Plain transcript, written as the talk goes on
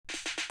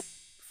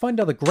Find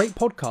other great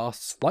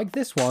podcasts like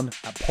this one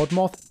at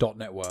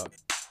podmoth.network.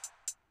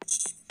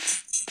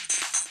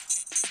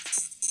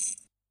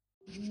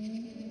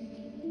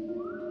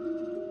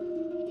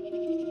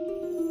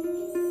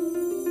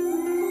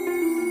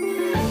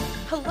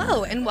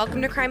 Hello, and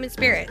welcome to Crime and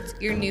Spirits,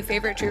 your new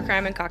favorite true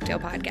crime and cocktail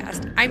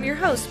podcast. I'm your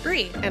host,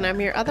 Bree. And I'm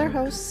your other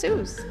host,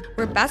 Suze.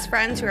 We're best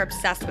friends who are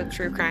obsessed with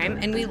true crime,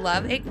 and we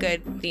love a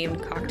good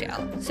themed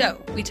cocktail.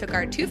 So, we took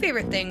our two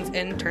favorite things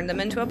and turned them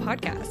into a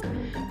podcast.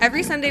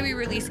 Every Sunday, we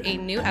release a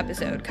new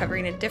episode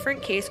covering a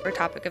different case or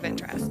topic of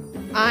interest.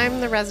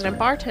 I'm the resident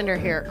bartender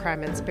here at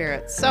Crime and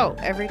Spirits. So,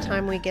 every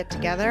time we get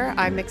together,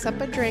 I mix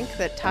up a drink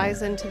that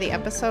ties into the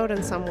episode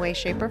in some way,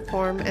 shape, or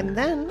form, and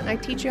then I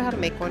teach you how to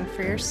make one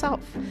for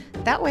yourself.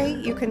 That way,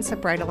 you can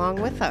sip right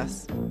along with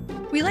us.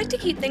 We like to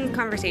keep things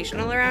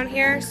conversational around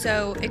here,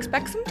 so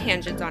expect some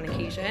tangents on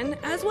occasion,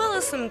 as well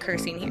as some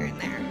cursing here and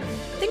there.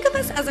 Think of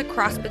us as a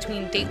cross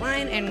between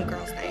Dateline and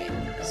Girls' Night.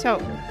 So,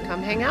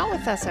 come hang out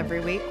with us every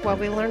week while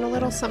we learn a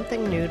little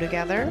something new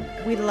together.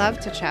 We'd love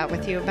to chat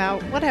with you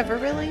about whatever,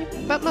 really,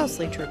 but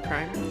mostly true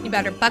crime. You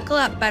better buckle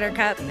up,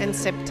 Buttercup. And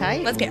sip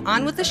tight. Let's get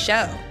on with the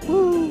show.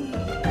 Woo!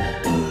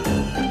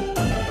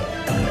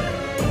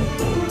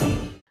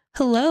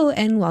 Hello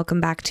and welcome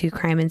back to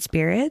Crime and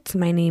Spirits.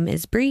 My name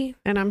is Bree.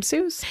 And I'm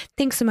Suze.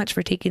 Thanks so much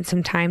for taking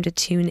some time to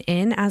tune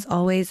in. As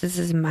always, this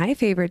is my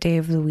favorite day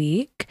of the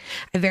week.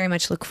 I very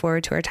much look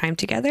forward to our time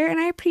together and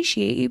I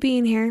appreciate you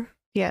being here.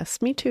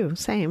 Yes, me too.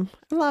 Same.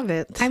 I love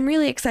it. I'm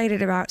really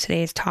excited about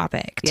today's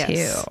topic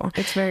too.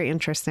 It's very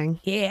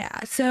interesting. Yeah.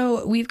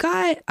 So we've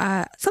got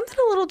something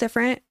a little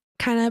different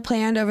kind of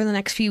planned over the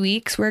next few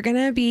weeks. We're going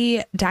to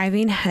be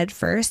diving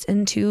headfirst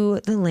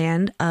into the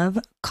land of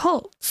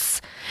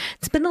cults.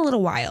 It's been a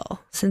little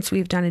while since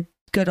we've done a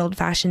good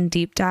old-fashioned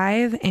deep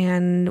dive,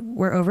 and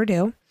we're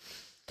overdue.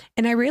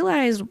 And I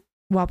realized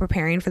while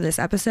preparing for this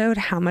episode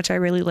how much I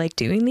really like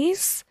doing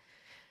these.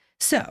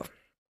 So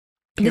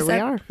here we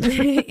are.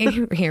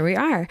 Here we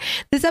are.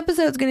 This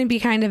episode is going to be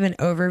kind of an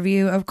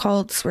overview of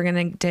cults. We're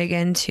going to dig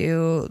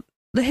into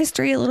the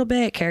history a little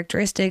bit,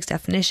 characteristics,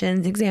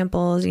 definitions,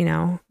 examples, you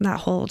know,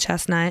 that whole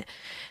chestnut.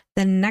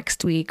 Then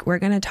next week, we're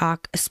going to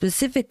talk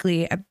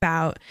specifically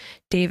about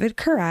David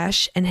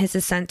Koresh and his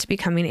ascent to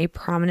becoming a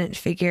prominent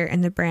figure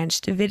in the Branch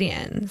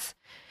Davidians.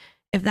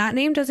 If that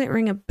name doesn't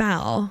ring a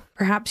bell,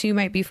 perhaps you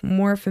might be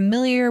more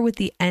familiar with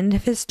the end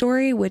of his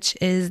story, which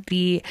is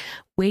the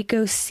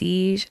Waco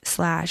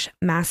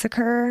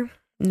siege/massacre.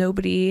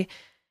 Nobody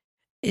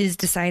is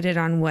decided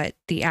on what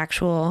the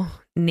actual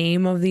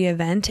name of the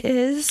event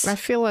is. I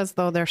feel as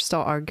though they're still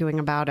arguing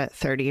about it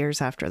 30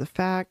 years after the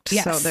fact.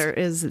 Yes. So there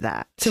is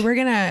that. So we're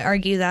going to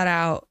argue that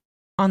out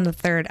on the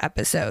third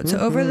episode. So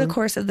over the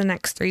course of the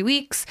next 3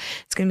 weeks,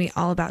 it's going to be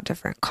all about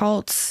different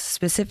cults,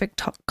 specific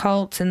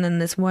cults, and then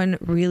this one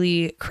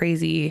really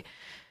crazy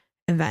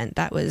event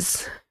that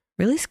was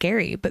really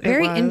scary, but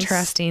very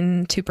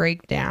interesting to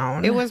break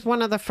down. It was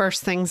one of the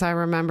first things I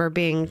remember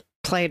being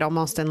played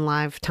almost in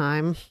live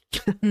time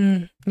through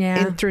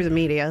the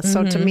media.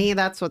 So to me,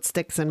 that's what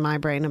sticks in my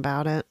brain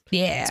about it.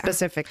 Yeah.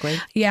 Specifically.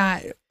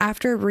 Yeah.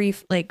 After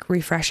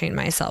refreshing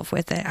myself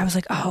with it, I was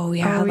like, it all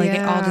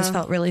just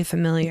felt really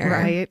familiar.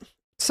 Right.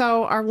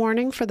 So our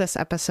warning for this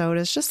episode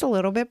is just a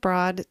little bit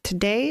broad.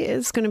 Today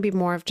is going to be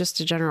more of just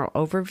a general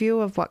overview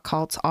of what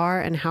cults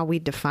are and how we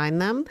define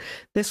them.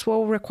 This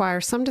will require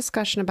some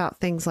discussion about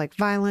things like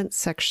violence,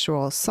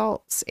 sexual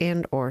assaults,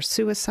 and or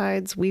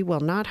suicides. We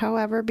will not,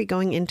 however, be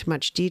going into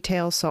much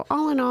detail. So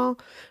all in all,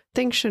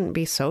 things shouldn't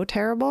be so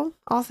terrible,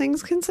 all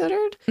things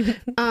considered.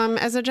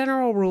 As a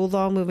general rule,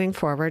 though, moving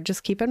forward,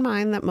 just keep in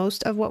mind that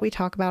most of what we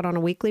talk about on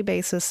a weekly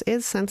basis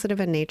is sensitive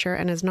in nature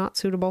and is not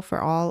suitable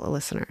for all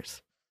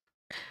listeners.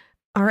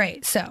 All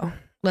right, so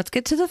let's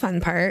get to the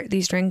fun part.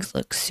 These drinks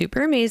look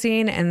super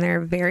amazing and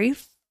they're very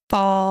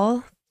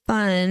fall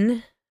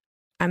fun.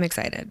 I'm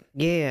excited.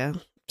 Yeah.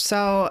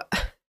 So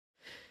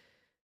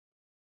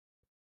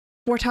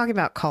we're talking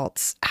about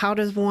cults. How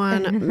does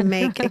one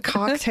make a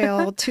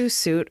cocktail to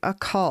suit a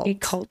cult? A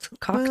cult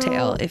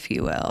cocktail, if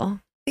you will.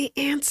 The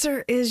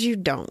answer is you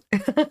don't.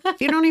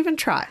 You don't even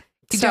try.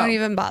 You don't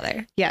even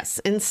bother. Yes.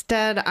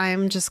 Instead,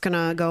 I'm just going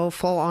to go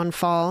full on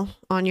fall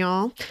on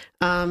y'all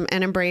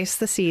and embrace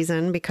the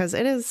season because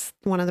it is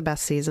one of the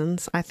best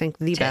seasons. I think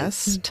the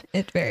best.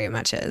 It very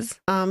much is.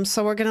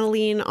 So we're going to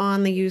lean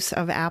on the use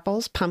of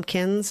apples,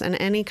 pumpkins, and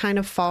any kind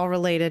of fall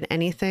related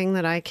anything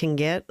that I can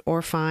get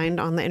or find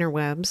on the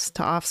interwebs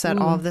to offset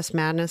all of this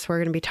madness we're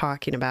going to be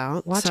talking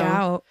about. Watch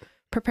out.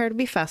 Prepare to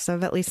be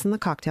festive, at least in the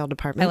cocktail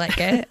department. I like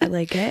it. I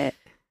like it.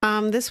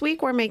 This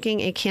week we're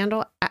making a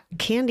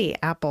candy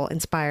apple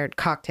inspired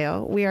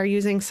cocktail. We are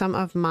using some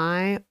of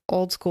my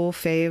old school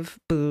fave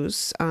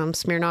booze,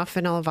 Smirnoff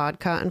vanilla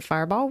vodka and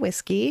Fireball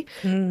whiskey.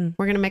 We're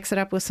going to mix it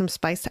up with some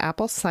spiced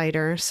apple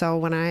cider. So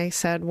when I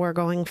said we're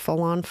going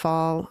full on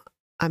fall,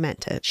 I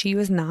meant it. She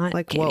was not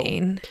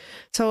kidding. Whoa.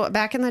 So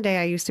back in the day,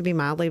 I used to be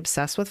mildly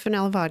obsessed with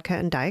vanilla vodka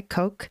and Diet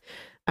Coke.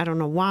 I don't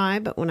know why,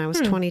 but when I was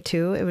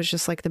 22, it was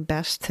just like the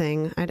best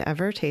thing I'd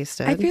ever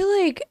tasted. I feel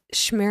like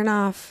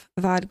Smirnoff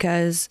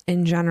vodkas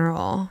in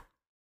general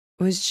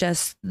was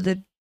just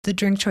the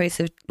drink choice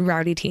of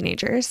rowdy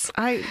teenagers.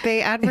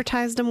 They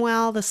advertised them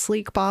well. The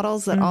sleek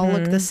bottles that all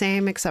look the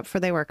same, except for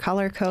they were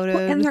color coded.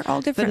 Well, and they're all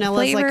different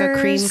Vanilla's flavors. like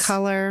a cream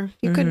color.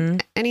 You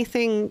could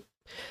anything.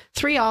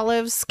 3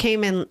 Olives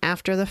came in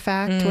after the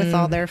fact with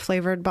all their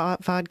flavored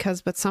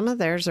vodkas, but some of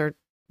theirs are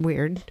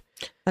weird.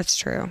 That's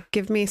true.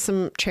 Give me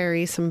some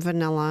cherry, some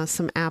vanilla,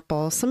 some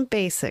apple, some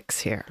basics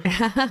here.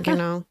 You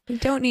know, You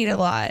don't need a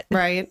lot.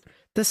 right?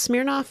 The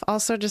Smirnoff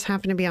also just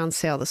happened to be on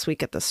sale this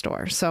week at the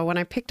store. So when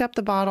I picked up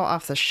the bottle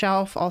off the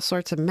shelf, all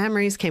sorts of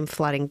memories came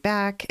flooding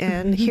back.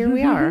 And here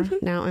we are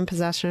now in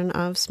possession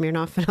of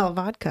Smirnoff Vanilla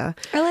Vodka.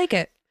 I like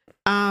it.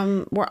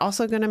 We're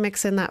also going to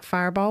mix in that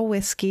Fireball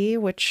whiskey,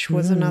 which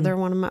was another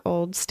one of my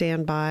old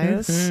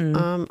standbys.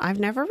 I've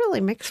never really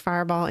mixed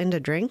Fireball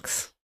into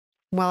drinks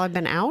while I've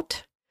been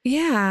out.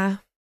 Yeah.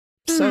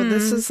 So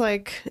this is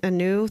like a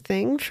new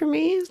thing for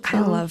me. I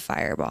love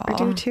Fireball. I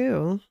do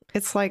too.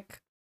 It's like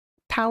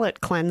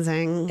palate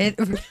cleansing. It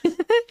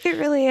it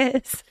really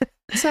is.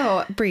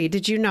 So, Brie,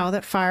 did you know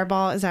that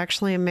Fireball is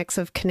actually a mix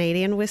of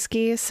Canadian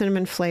whiskey,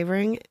 cinnamon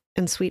flavoring,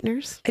 and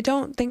sweeteners? I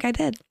don't think I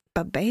did.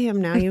 But bam,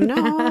 now you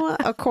know.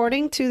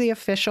 According to the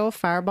official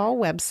Fireball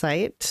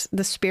website,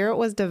 the spirit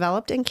was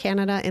developed in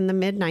Canada in the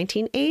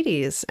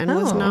mid-1980s and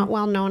was not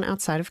well known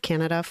outside of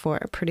Canada for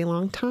a pretty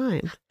long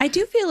time. I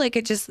do feel like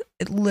it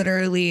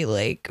literally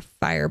like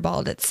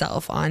fireballed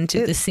itself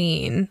onto the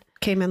scene.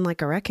 Came in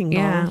like a wrecking ball.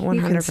 Yeah,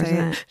 You can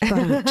say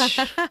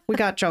 100%. it. We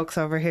got jokes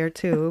over here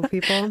too,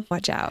 people.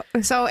 Watch out.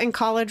 So in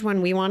college,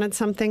 when we wanted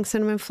something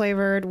cinnamon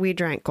flavored, we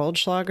drank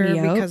Goldschlager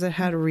Yep. because it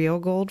had real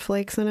gold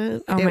flakes in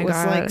it. Oh it my was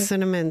God. like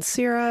cinnamon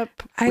syrup.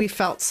 We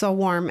felt so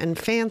warm and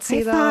fancy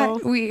I though.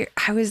 thought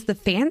I was the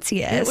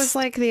fanciest. It was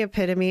like the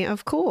epitome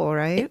of cool,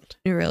 right?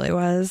 It really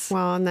was.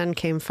 Well, and then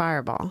came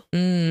Fireball.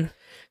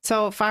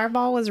 So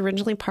Fireball was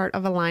originally part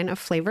of a line of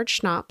flavored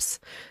schnapps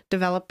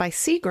developed by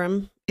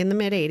Seagram in the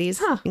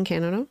mid-'80s in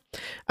Canada.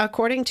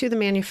 According to the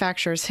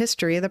manufacturer's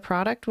history, the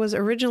product was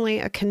originally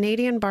a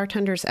Canadian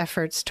bartender's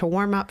efforts to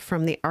warm up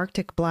from the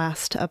Arctic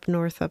blast up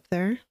north up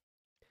there.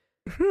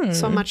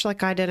 So much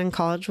like I did in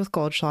college with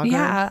Goldschlager.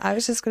 Yeah, I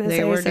was just going to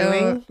say. They were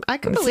doing. I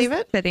can this believe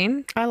is it.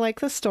 Fitting. I like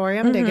the story.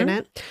 I'm digging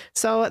it.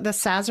 So the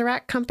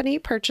Sazerac Company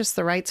purchased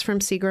the rights from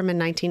Seagram in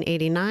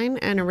 1989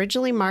 and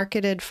originally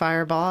marketed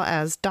Fireball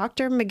as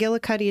Dr.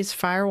 McGillicuddy's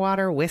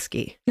Firewater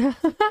Whiskey,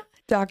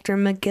 Dr.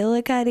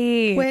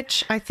 McGillicuddy.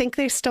 which I think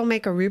they still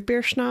make a root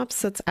beer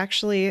schnapps that's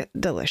actually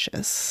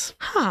delicious.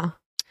 Huh.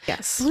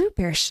 Yes. Root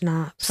beer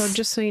schnapps. So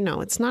just so you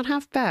know, it's not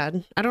half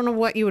bad. I don't know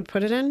what you would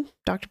put it in.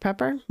 Dr.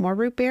 Pepper? More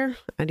root beer?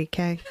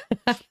 IDK.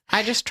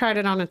 I just tried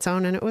it on its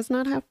own and it was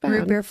not half bad.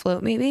 root beer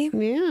float, maybe?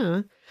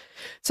 Yeah.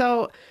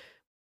 So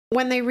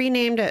when they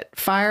renamed it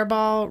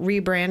Fireball,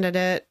 rebranded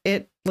it,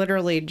 it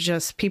literally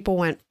just people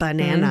went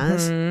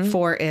bananas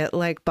for it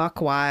like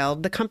buck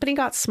wild. The company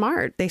got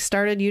smart. They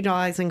started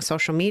utilizing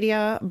social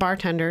media,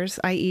 bartenders,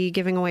 i.e.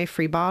 giving away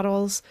free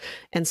bottles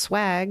and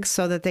swag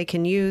so that they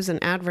can use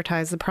and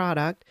advertise the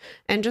product,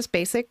 and just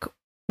basic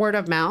word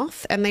of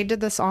mouth. And they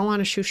did this all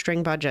on a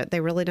shoestring budget.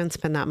 They really didn't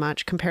spend that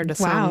much compared to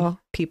some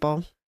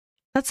people.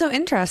 That's so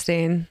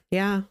interesting.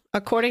 Yeah.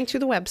 According to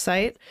the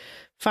website,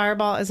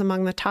 Fireball is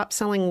among the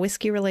top-selling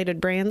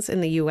whiskey-related brands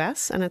in the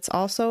U.S., and it's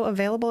also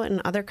available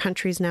in other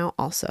countries now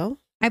also.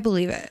 I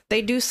believe it.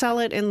 They do sell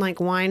it in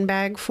like wine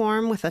bag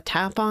form with a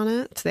tap on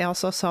it. They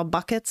also sell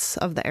buckets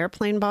of the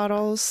airplane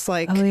bottles.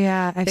 Like, Oh,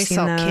 yeah. I've they seen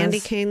sell those. candy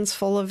canes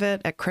full of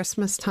it at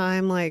Christmas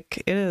time.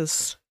 Like, it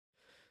is.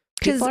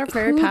 'Cause People are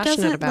very who passionate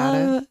doesn't about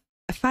it. love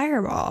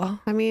Fireball.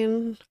 I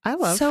mean, I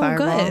love so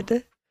Fireball.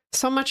 good.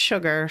 So much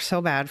sugar,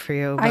 so bad for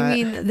you. But I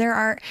mean, there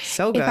are.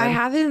 so good. If I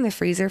have it in the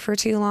freezer for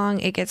too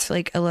long, it gets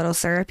like a little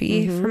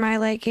syrupy for my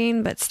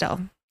liking, but still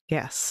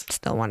Yes.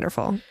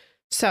 wonderful.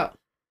 So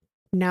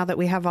now that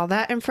we have all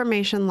that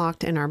information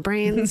locked in our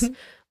brains,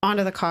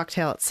 onto the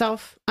cocktail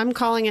itself. I'm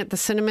calling it the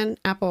Cinnamon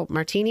Apple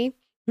Martini.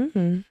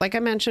 Like I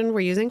mentioned, we're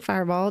using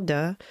Fireball,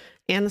 duh,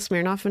 and the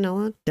Smirnoff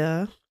Vanilla,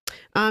 duh.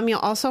 You'll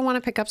also want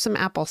to pick up some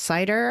apple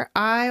cider.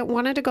 I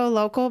wanted to go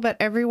local, but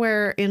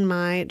everywhere in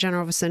my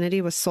general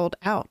vicinity was sold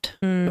out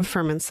of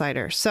ferment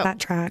cider. So That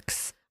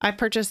tracks. I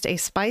purchased a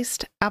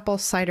spiced apple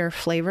cider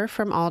flavor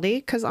from Aldi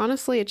because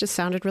honestly, it just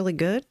sounded really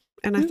good.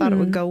 And I thought it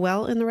would go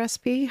well in the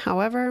recipe.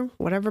 However,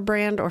 whatever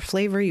brand or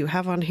flavor you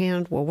have on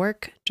hand will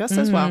work just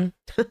as well.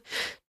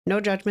 No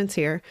judgments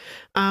here.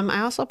 I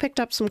also picked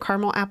up some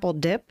caramel apple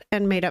dip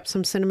and made up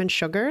some cinnamon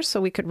sugar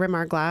so we could rim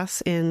our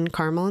glass in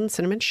caramel and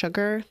cinnamon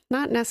sugar.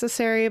 Not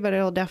necessary, but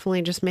it'll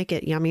definitely just make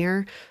it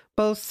yummier,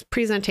 both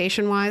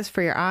presentation-wise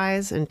for your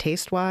eyes and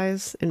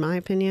taste-wise, in my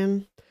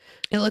opinion.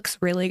 It looks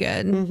really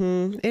good.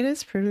 It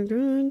is pretty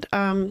good.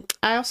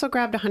 I also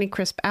grabbed a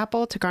Honeycrisp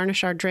apple to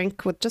garnish our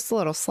drink with just a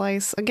little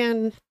slice.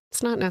 Again,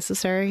 it's not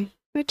necessary.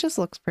 It just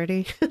looks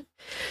pretty.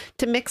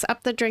 To mix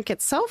up the drink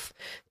itself,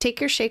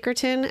 take your shaker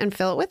tin and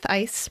fill it with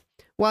ice.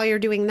 While you're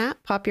doing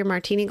that, pop your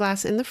martini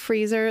glass in the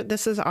freezer.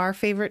 This is our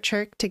favorite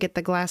trick to get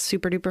the glass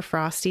super duper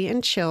frosty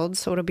and chilled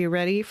so it'll be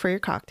ready for your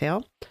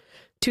cocktail.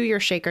 To your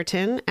shaker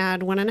tin,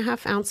 add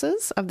 1.5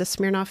 ounces of the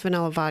Smirnoff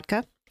Vanilla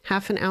Vodka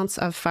half an ounce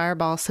of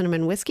Fireball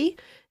cinnamon whiskey,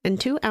 and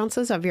 2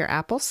 ounces of your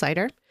apple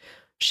cider.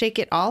 Shake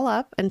it all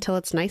up until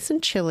it's nice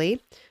and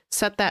chilly.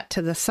 Set that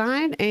to the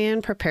side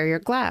and prepare your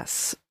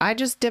glass. I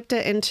just dipped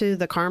it into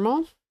the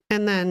caramel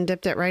and then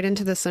dipped it right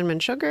into the cinnamon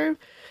sugar.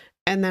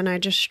 And then I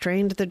just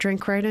strained the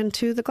drink right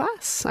into the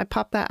glass. I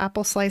popped that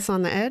apple slice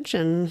on the edge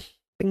and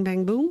bing,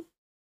 bang, boom.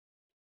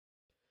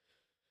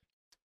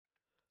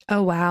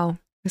 Oh, wow.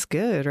 It's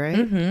good, right?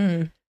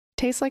 Mm-hmm.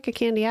 Tastes like a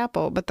candy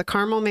apple, but the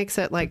caramel makes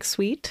it like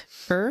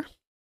sweeter.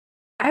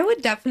 I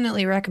would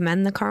definitely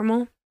recommend the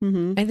caramel.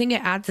 Mm-hmm. I think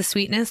it adds a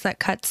sweetness that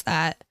cuts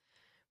that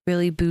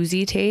really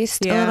boozy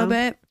taste a Yeah. little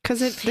bit. Because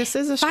this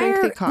is a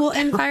strengthy cocktail. Well,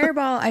 and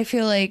Fireball, I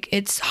feel like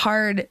it's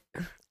hard.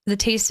 The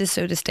taste is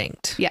so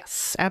distinct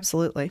Yes,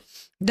 absolutely.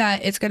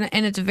 that it's going to,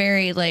 and it's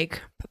very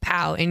like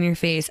pow in your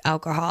face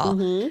alcohol.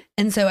 Mm-hmm.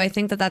 And so I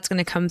think that that's going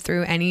to come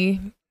through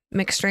any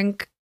mixed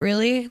drink,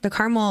 really. The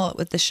caramel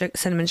with the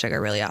cinnamon sugar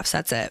really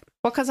offsets it.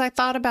 Well, because I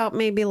thought about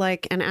maybe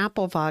like an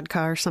apple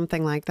vodka or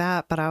something like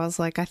that, but I was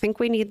like, I think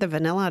we need the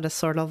vanilla to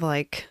sort of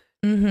like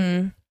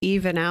Mm-hmm.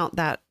 even out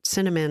that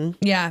cinnamon.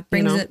 Yeah,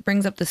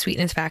 brings up the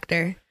sweetness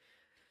factor.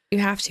 You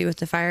have to with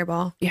the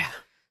Fireball. Yeah.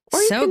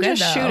 Or you So can good,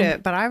 just though. shoot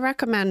it, but I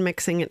recommend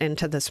mixing it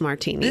into this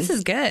martini. This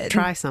is good.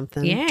 Try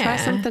something. Yeah. Try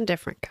something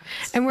different,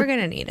 guys. And we're going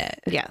to need it.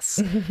 Yes.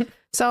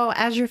 So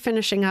as you're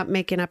finishing up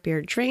making up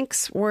your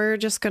drinks, we're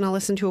just going to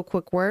listen to a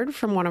quick word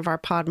from one of our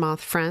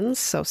Podmoth friends.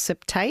 So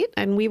sip tight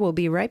and we will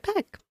be right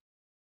back.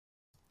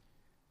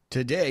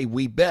 Today,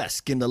 we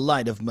bask in the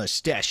light of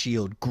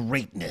mustachioed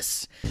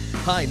greatness.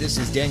 Hi, this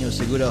is Daniel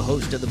Segura,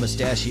 host of the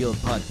Mustachioed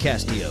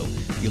Podcastio.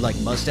 You like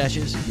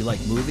mustaches? You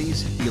like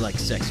movies? You like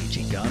sexy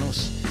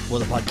Chicanos? Well,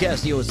 the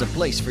Podcastio is the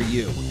place for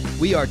you.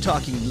 We are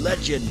talking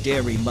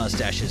legendary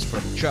mustaches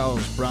from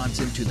Charles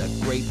Bronson to the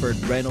Great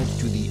Burt Reynolds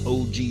to the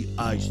OG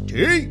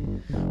Ice-T.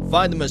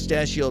 Find the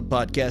Mustachioed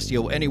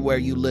Podcastio anywhere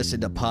you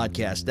listen to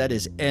podcasts. That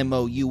is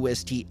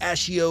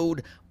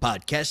MOUST-achioed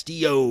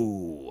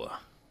Podcastio.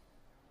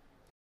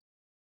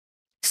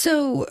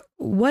 So,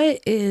 what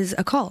is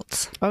a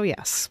cult? Oh,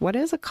 yes. What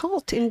is a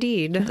cult,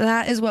 indeed?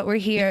 That is what we're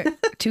here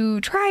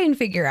to try and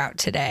figure out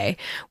today.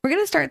 We're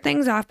going to start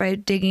things off by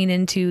digging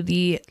into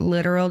the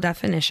literal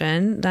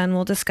definition. Then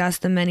we'll discuss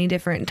the many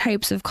different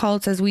types of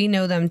cults as we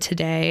know them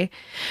today.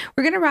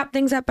 We're going to wrap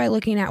things up by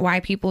looking at why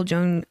people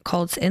join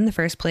cults in the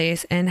first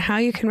place and how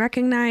you can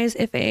recognize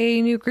if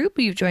a new group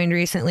you've joined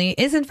recently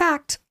is, in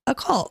fact, a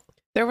cult.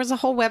 There was a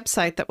whole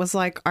website that was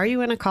like, are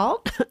you in a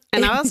cult?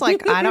 And I was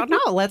like, I don't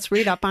know. Let's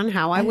read up on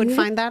how I would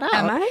find that out.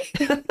 Am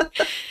I?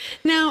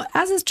 Now,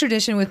 as is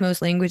tradition with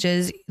most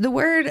languages, the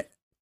word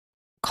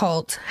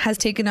cult has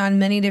taken on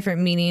many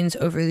different meanings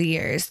over the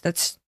years.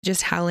 That's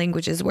just how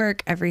languages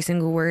work. Every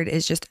single word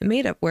is just a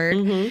made up word.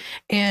 Mm-hmm.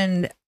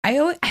 And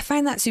I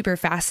find that super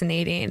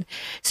fascinating.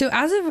 So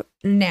as of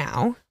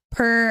now,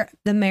 per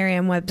the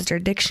Merriam-Webster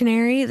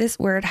dictionary, this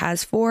word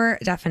has 4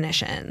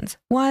 definitions.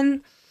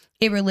 1,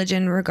 a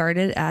religion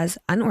regarded as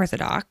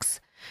unorthodox.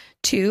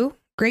 2,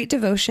 great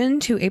devotion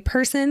to a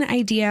person,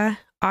 idea,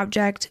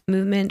 object,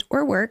 movement,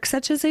 or work,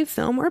 such as a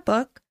film or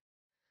book.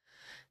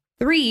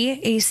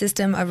 3, a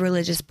system of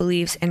religious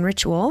beliefs and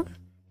ritual.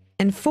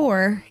 And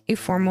 4, a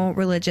formal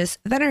religious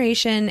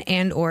veneration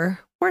and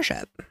or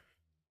worship.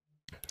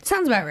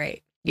 Sounds about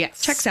right.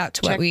 Yes. Checks out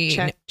to what we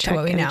know.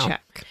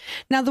 Check.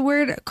 Now, the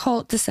word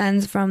cult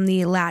descends from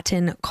the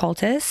Latin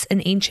cultus,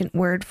 an ancient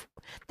word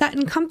that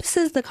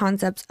encompasses the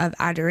concepts of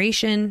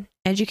adoration,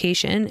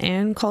 education,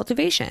 and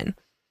cultivation.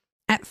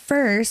 At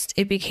first,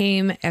 it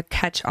became a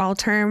catch-all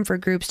term for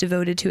groups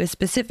devoted to a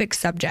specific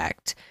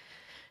subject.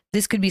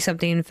 This could be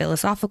something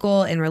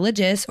philosophical and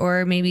religious,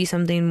 or maybe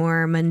something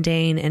more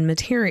mundane and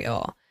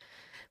material.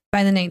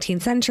 By the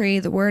 19th century,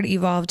 the word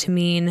evolved to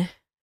mean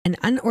an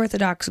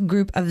unorthodox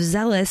group of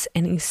zealous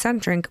and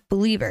eccentric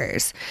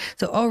believers.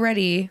 So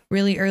already,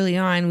 really early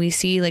on, we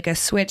see like a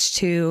switch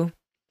to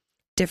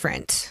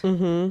different.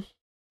 Mm-hmm.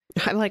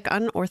 I like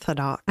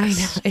unorthodox. I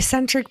know.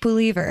 Eccentric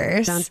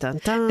believers. Dun, dun,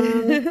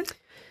 dun.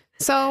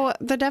 So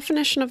the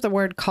definition of the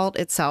word cult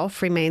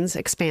itself remains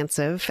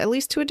expansive, at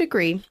least to a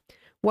degree.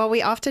 While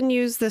we often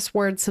use this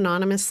word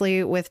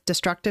synonymously with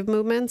destructive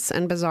movements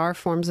and bizarre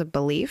forms of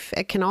belief,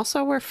 it can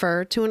also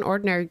refer to an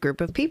ordinary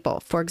group of people.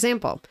 For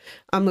example,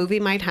 a movie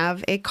might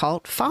have a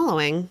cult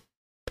following,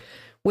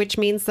 which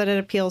means that it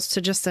appeals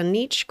to just a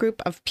niche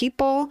group of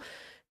people.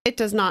 It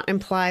does not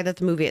imply that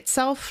the movie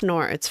itself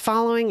nor its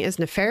following is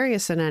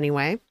nefarious in any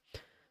way.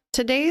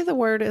 Today, the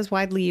word is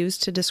widely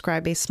used to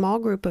describe a small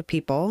group of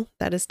people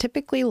that is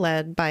typically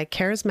led by a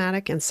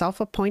charismatic and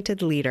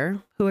self-appointed leader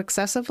who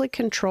excessively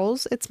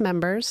controls its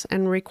members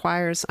and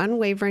requires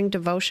unwavering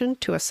devotion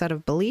to a set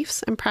of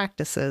beliefs and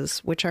practices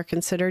which are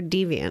considered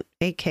deviant,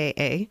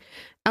 aka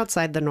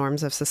outside the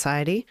norms of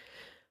society.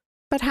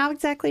 But how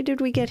exactly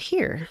did we get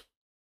here?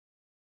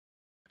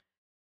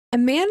 A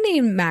man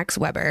named Max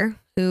Weber,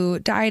 who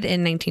died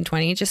in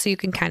 1920, just so you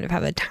can kind of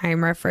have a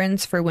time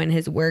reference for when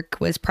his work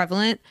was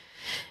prevalent.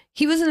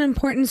 He was an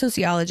important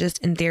sociologist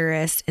and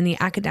theorist in the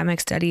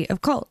academic study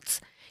of cults.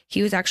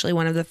 He was actually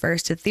one of the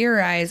first to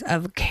theorize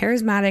of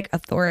charismatic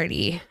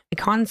authority, a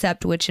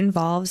concept which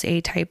involves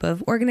a type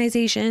of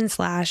organization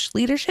 /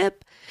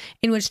 leadership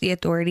in which the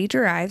authority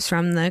derives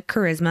from the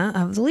charisma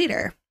of the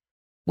leader,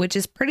 which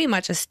is pretty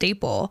much a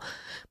staple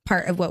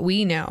part of what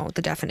we know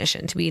the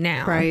definition to be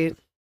now. Right.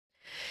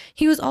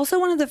 He was also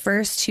one of the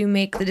first to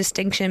make the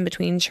distinction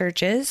between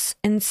churches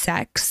and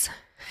sects.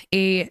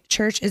 A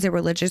church is a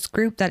religious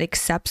group that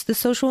accepts the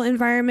social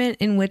environment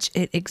in which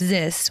it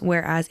exists,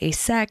 whereas a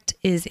sect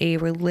is a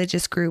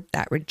religious group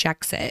that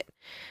rejects it,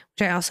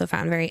 which I also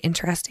found very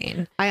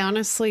interesting. I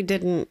honestly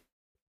didn't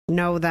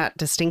know that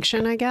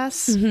distinction, I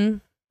guess,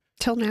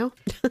 till now.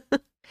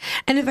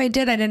 And if I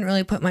did, I didn't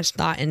really put much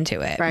thought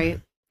into it.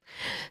 Right.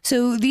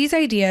 So these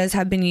ideas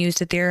have been used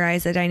to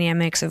theorize the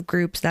dynamics of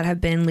groups that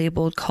have been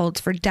labeled cults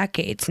for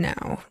decades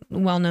now.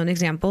 Well-known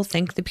example,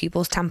 think the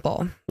People's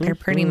Temple. They're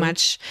pretty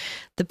much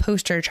the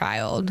poster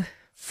child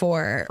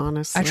for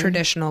Honestly. a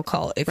traditional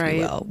cult, if Right.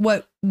 you will.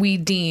 What we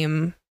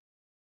deem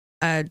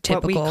a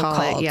typical What we call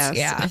cult. it, yes.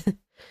 Yeah.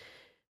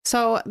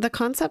 So the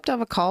concept of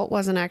a cult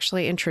wasn't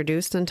actually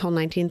introduced until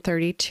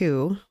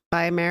 1932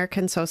 by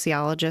American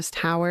sociologist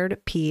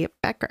Howard P.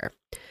 Becker.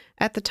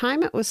 At the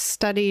time, it was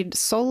studied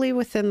solely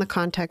within the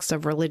context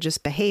of religious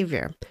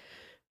behavior.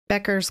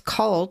 Becker's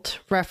cult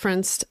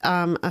referenced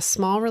a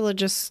small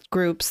religious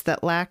groups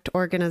that lacked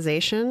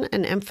organization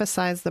and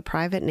emphasized the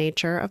private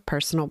nature of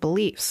personal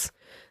beliefs.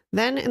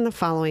 Then in the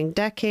following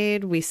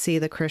decade, we see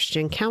the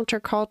Christian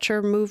countercult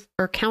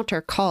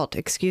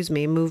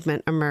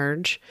movement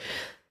emerge.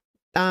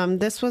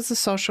 This was a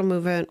social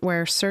movement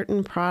where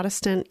certain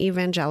Protestant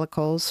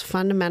evangelicals,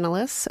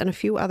 fundamentalists, and a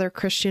few other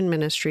Christian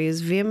ministries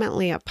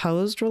vehemently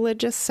opposed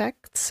religious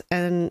sects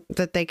and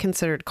that they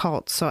considered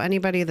cults. So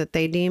anybody that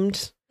they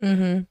deemed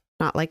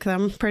not like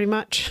them, pretty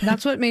much.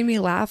 That's what made me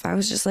laugh. I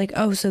was just like,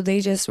 oh, so they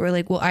just were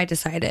like, well, I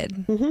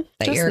decided that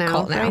Just you're now, a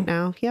cult now. right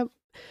now. Yep.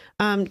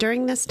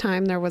 During this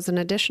time, there was an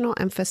additional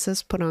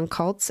emphasis put on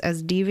cults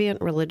as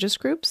deviant religious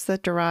groups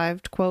that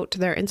derived, quote,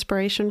 their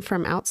inspiration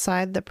from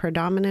outside the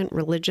predominant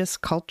religious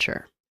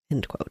culture,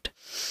 end quote.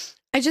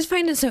 I just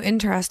find it so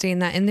interesting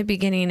that in the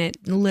beginning,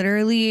 it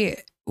literally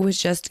was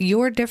just,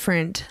 you're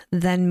different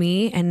than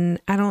me,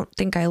 and I don't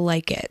think I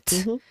like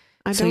it.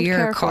 I So don't you're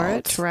a care for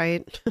it, cult.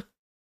 right?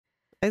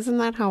 Isn't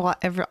that how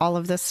all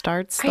of this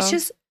starts, though?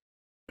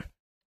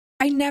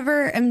 I'm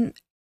never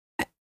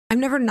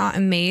not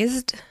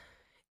amazed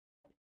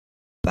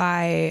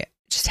by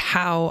just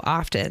how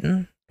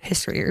often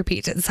history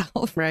repeats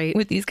itself Right.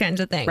 with these kinds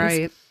of things.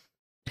 Right.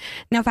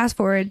 Now, fast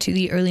forward to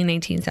the early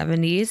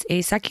 1970s,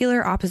 a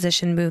secular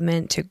opposition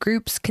movement to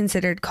groups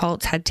considered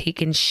cults had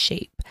taken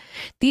shape.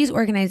 These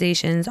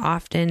organizations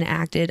often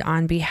acted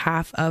on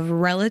behalf of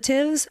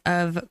relatives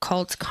of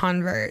cult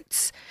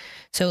converts.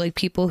 So like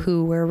people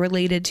who were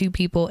related to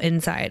people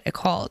inside a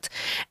cult.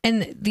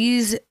 And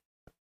these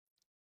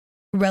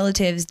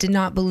relatives did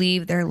not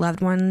believe their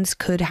loved ones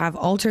could have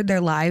altered their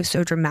lives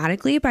so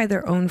dramatically by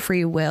their own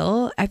free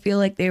will. I feel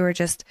like they were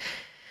just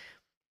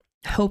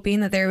hoping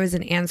that there was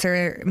an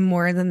answer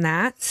more than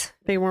that.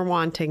 They were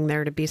wanting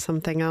there to be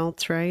something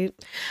else, right?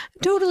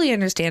 Totally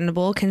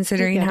understandable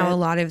considering I get how it. a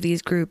lot of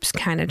these groups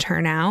kind of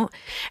turn out.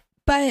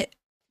 But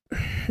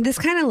this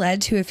kind of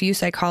led to a few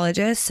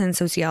psychologists and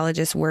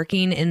sociologists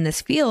working in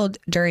this field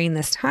during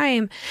this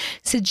time,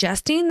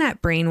 suggesting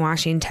that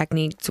brainwashing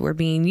techniques were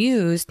being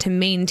used to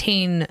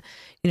maintain,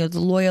 the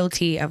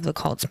loyalty of the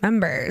cult's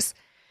members.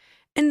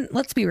 And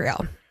let's be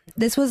real.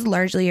 This was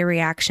largely a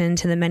reaction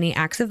to the many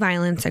acts of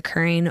violence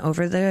occurring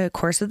over the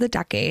course of the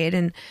decade,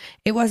 and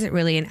it wasn't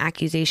really an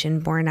accusation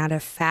born out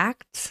of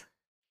facts.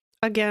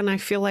 Again, I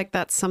feel like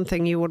that's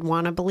something you would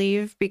want to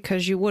believe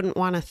because you wouldn't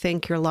want to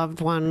think your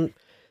loved one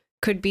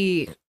could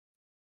be,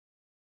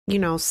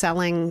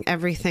 selling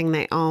everything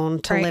they own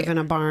to Right. live in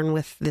a barn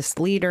with this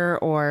leader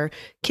or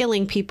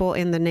killing people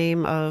in the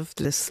name of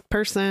this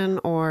person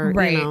or,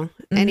 Right.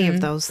 any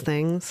of those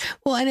things,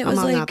 Well, and it was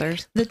among like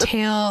others. the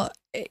tale,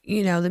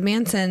 the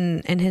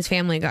Manson and his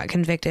family got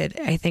convicted,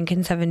 I think in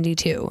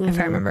 1972, if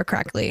I remember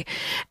correctly.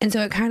 And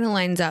so it kind of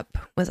lines up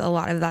with a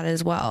lot of that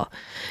as well.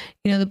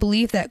 The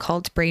belief that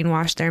cults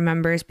brainwash their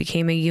members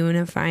became a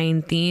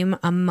unifying theme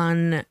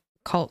among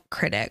cult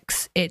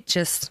critics. It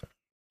just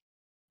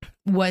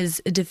was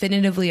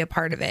definitively a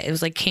part of it. It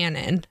was like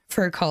canon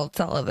for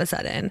cults all of a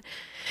sudden.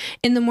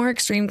 In the more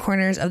extreme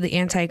corners of the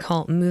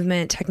anti-cult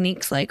movement,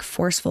 techniques like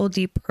forceful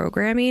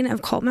deprogramming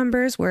of cult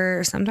members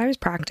were sometimes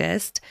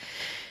practiced.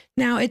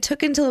 Now, it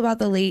took until about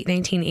the late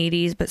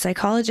 1980s, but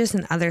psychologists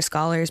and other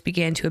scholars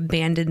began to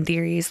abandon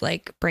theories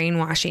like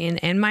brainwashing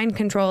and mind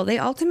control. They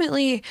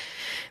ultimately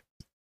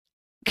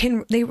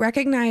they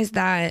recognize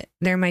that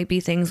there might be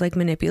things like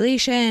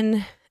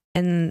manipulation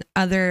and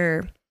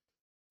other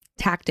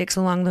tactics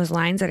along those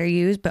lines that are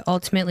used, but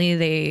ultimately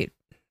they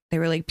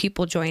were like,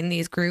 people join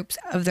these groups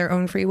of their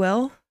own free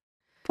will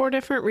For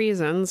different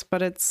reasons,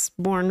 but it's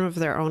born of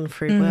their own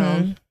free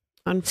will.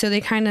 So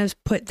they kind of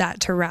put that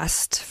to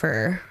rest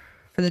for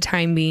the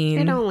time being.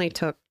 It only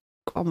took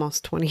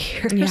almost 20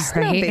 years. Yeah,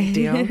 right. No big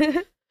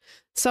deal.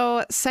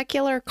 So,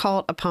 secular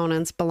cult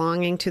opponents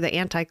belonging to the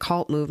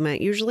anti-cult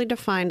movement usually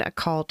defined a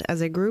cult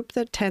as a group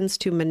that tends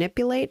to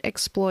manipulate,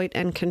 exploit,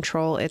 and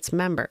control its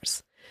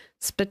members.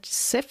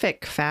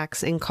 Specific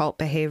facts in cult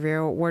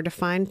behavior were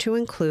defined to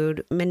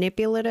include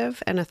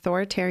manipulative and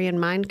authoritarian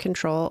mind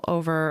control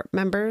over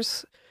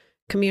members,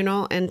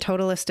 communal and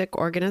totalistic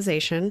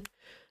organization,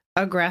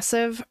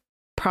 aggressive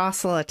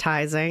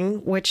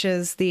proselytizing, which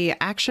is the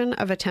action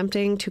of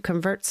attempting to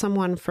convert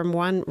someone from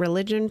one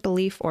religion,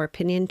 belief, or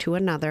opinion to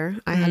another.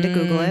 I had to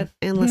Google it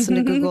and listen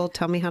to Google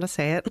tell me how to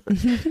say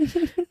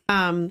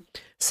it.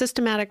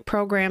 Systematic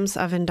programs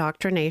of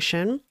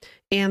indoctrination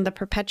and the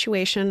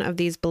perpetuation of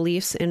these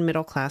beliefs in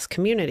middle-class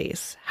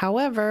communities.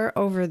 However,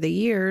 over the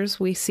years,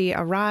 we see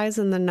a rise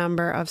in the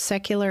number of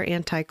secular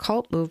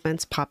anti-cult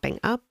movements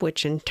popping up,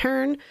 which in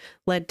turn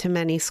led to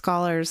many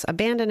scholars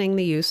abandoning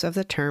the use of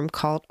the term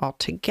cult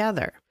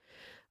altogether.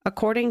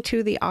 According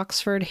to the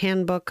Oxford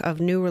Handbook of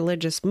New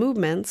Religious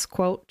Movements,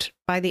 quote,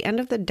 by the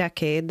end of the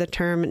decade, the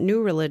term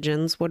new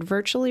religions would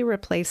virtually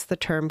replace the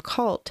term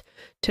cult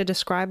to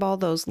describe all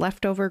those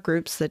leftover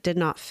groups that did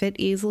not fit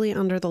easily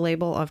under the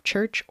label of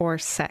church or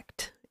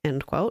sect,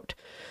 end quote.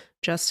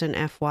 Just an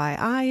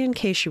FYI, in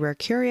case you were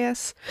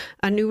curious,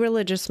 a new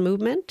religious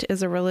movement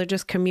is a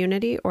religious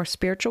community or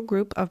spiritual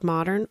group of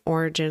modern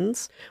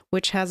origins,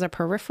 which has a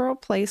peripheral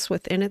place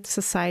within its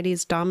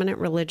society's dominant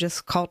religious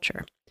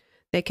culture.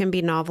 They can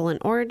be novel in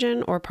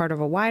origin or part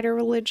of a wider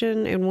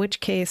religion, in which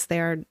case they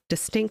are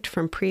distinct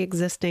from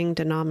pre-existing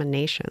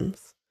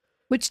denominations.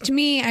 Which to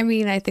me, I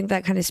mean, I think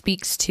that kind of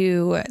speaks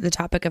to the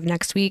topic of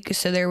next week.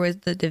 So there was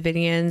the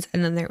Davidians,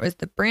 and then there was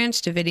the Branch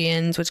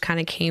Davidians, which kind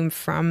of came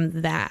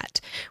from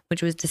that,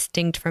 which was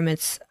distinct from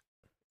its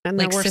and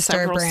there were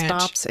several branch.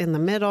 Stops in the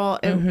middle.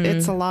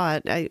 It's a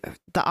lot. The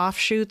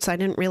offshoots, I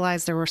didn't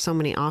realize there were so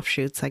many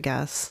offshoots, I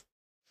guess.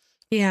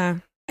 Yeah.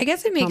 I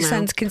guess it makes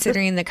sense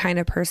considering the kind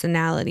of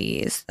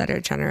personalities that are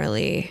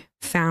generally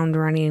found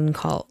running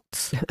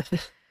cults.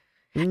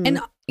 And,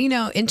 you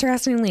know,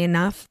 interestingly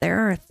enough, there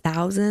are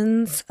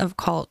thousands of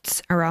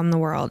cults around the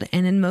world.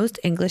 And in most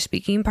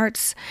English-speaking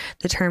parts,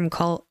 the term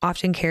cult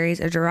often carries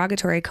a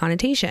derogatory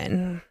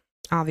connotation,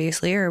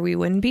 obviously, or we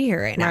wouldn't be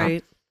here right now.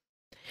 Right.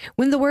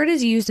 When the word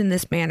is used in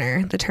this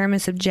manner, the term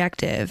is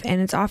subjective, and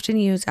it's often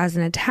used as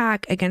an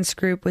attack against a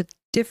group with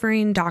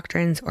differing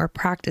doctrines or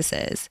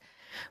practices.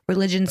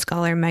 Religion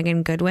scholar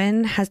Megan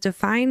Goodwin has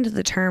defined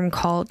the term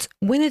cult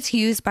when it's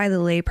used by the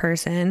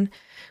layperson,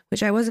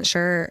 which I wasn't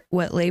sure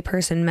what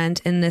layperson meant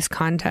in this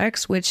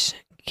context, which,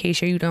 in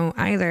case you don't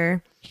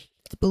either,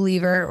 the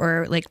believer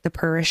or like the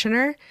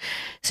parishioner.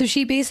 So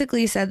she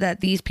basically said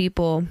that these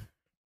people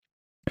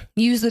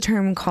use the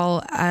term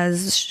cult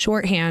as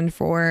shorthand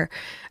for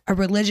a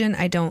religion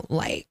I don't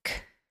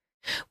like,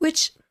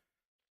 which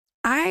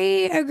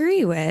I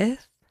agree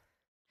with,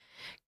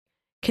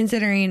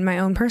 considering my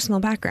own personal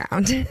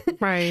background.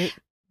 Right.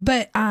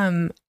 But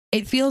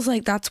it feels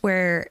like that's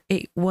where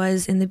it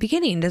was in the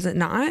beginning, does it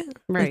not?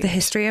 Right. Like the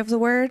history of the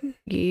word?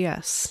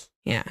 Yes.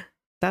 Yeah.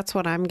 That's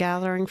what I'm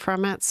gathering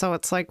from it. So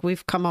it's like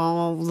we've come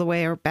all the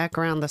way back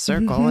around the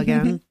circle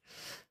again.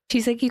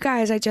 She's like, you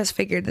guys, I just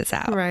figured this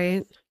out.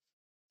 Right.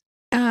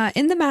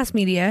 In the mass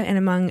media and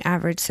among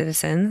average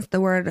citizens, the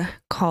word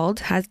cult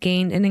has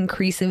gained an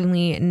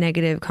increasingly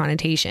negative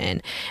connotation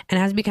and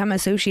has become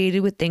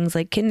associated with things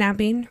like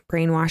kidnapping,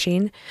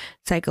 brainwashing,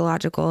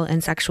 psychological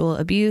and sexual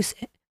abuse,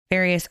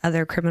 various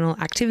other criminal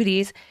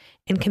activities,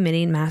 and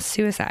committing mass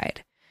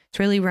suicide. It's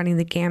really running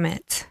the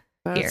gamut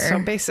here. So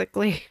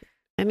basically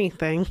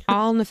anything.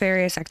 All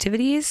nefarious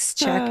activities,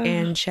 check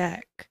and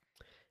check.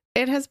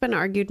 It has been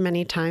argued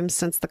many times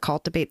since the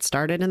cult debate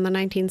started in the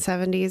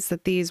 1970s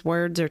that these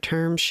words or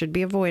terms should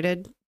be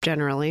avoided,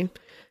 generally.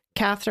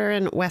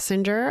 Catherine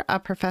Wessinger,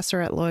 a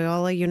professor at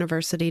Loyola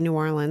University, New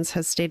Orleans,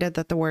 has stated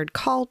that the word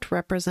cult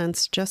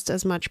represents just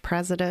as much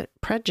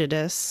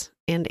prejudice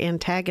and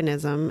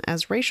antagonism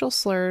as racial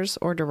slurs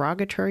or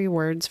derogatory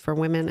words for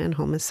women and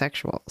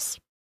homosexuals.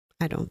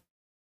 I don't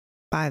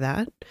buy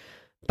that,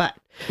 but...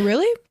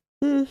 Really?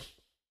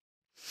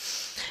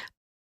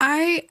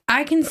 I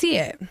can see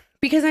it.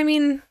 Because, I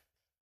mean,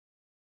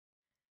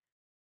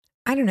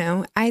 I don't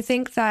know. I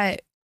think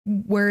that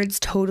words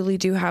totally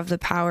do have the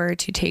power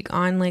to take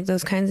on like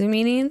those kinds of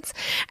meanings.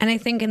 And I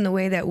think in the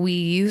way that we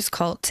use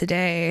cult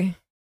today,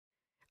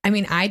 I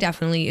mean, I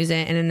definitely use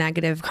it in a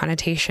negative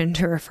connotation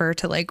to refer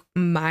to like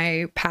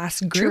my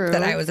past group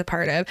that I was a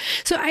part of.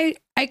 So I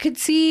could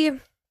see,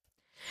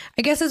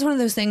 I guess it's one of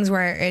those things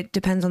where it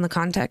depends on the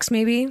context,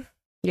 maybe.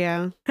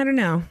 Yeah. I don't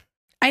know.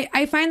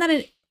 I find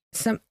that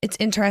it's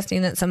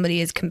interesting that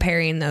somebody is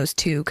comparing those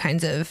two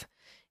kinds of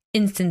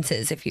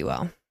instances, if you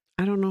will.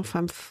 I don't know if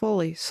I'm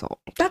fully sold.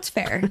 That's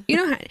fair. You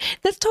know,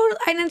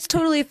 it's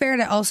totally fair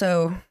to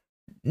also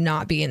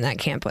not be in that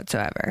camp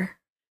whatsoever.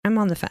 I'm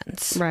on the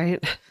fence.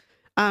 Right.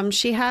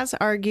 She has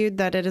argued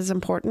that it is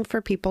important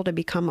for people to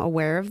become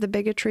aware of the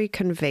bigotry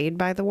conveyed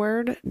by the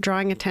word,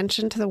 drawing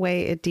attention to the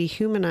way it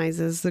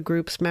dehumanizes the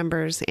group's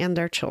members and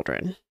their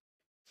children.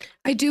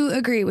 I do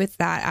agree with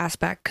that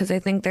aspect because I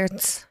think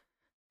that's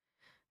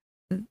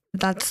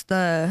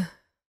the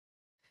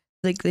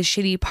like the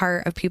shitty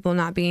part of people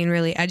not being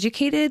really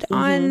educated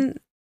on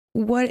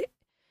what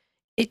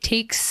it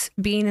takes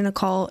being in a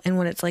cult and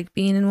what it's like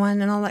being in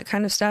one and all that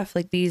kind of stuff.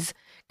 Like these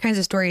kinds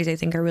of stories I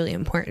think are really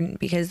important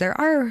because there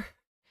are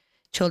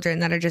children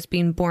that are just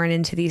being born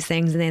into these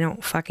things and they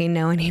don't fucking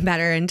know any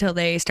better until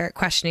they start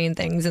questioning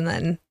things, and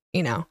then,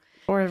 you know,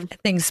 Or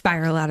things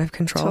spiral out of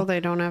control. until they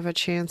don't have a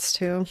chance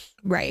to.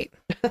 Right.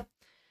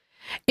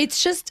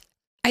 It's just,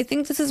 I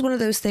think this is one of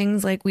those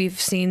things like we've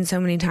seen so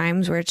many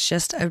times where it's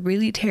just a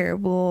really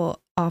terrible,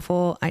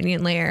 awful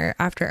onion layer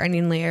after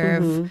onion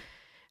layer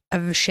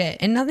of shit.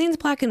 And nothing's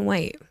black and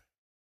white.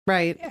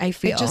 Right. I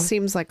feel. It just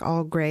seems like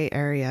all gray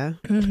area.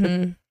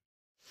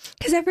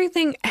 Because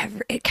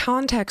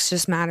context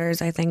just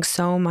matters, I think,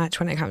 so much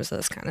when it comes to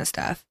this kind of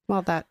stuff.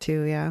 Well, that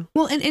too, yeah.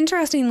 Well, and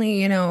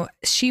interestingly, you know,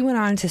 she went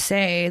on to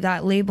say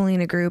that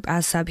labeling a group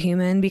as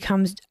subhuman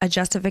becomes a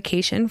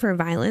justification for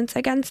violence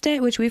against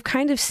it, which we've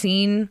kind of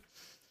seen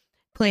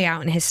play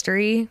out in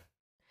history.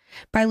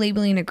 By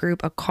labeling a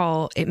group a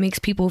cult, it makes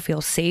people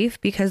feel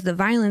safe because the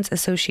violence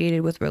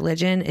associated with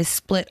religion is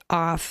split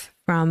off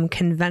from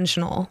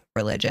conventional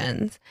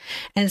religions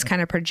and is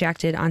kind of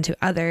projected onto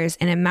others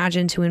and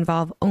imagined to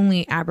involve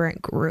only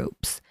aberrant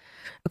groups.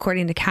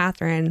 According to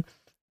Catherine,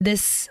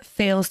 this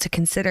fails to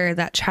consider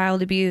that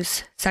child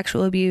abuse,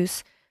 sexual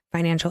abuse,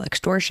 financial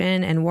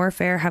extortion, and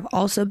warfare have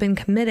also been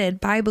committed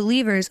by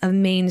believers of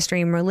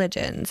mainstream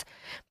religions.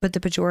 But the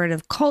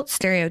pejorative cult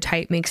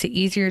stereotype makes it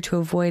easier to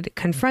avoid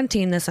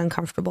confronting this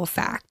uncomfortable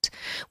fact,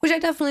 which I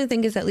definitely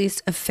think is at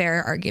least a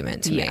fair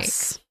argument to make.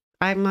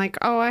 I'm like,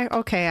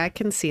 okay, I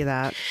can see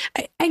that.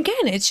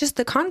 Again, it's just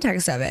the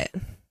context of it.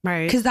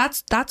 Right. Because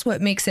that's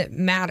what makes it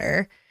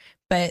matter.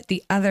 But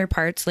the other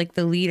parts, like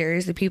the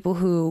leaders, the people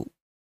who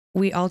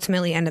we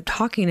ultimately end up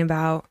talking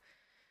about,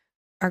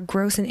 are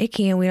gross and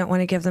icky, and we don't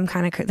want to give them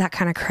that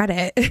kind of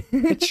credit.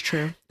 It's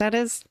true. That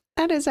is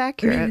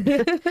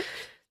accurate.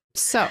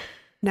 So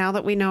now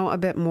that we know a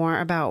bit more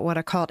about what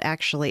a cult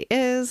actually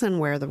is and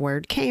where the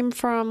word came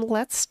from,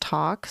 let's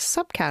talk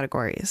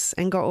subcategories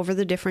and go over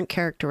the different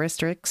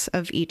characteristics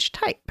of each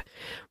type.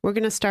 We're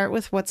going to start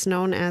with what's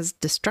known as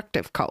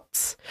destructive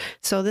cults.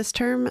 So this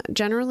term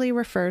generally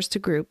refers to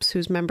groups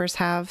whose members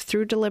have,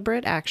 through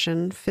deliberate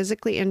action,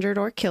 physically injured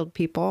or killed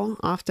people,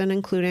 often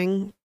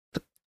including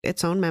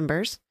its own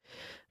members.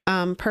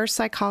 Per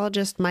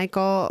psychologist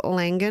Michael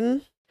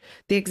Langen,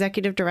 the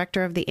executive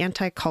director of the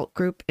anti-cult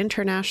group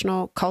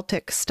International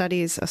Cultic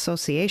Studies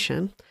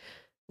Association,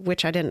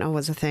 which I didn't know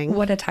was a thing.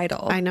 What a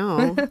title. I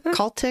know.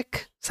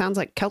 Cultic sounds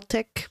like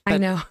Celtic. I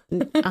know.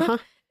 Uh-huh.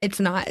 It's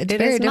not. It's It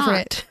very is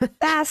different.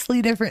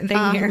 Vastly different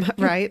thing here.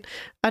 Right.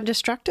 A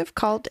destructive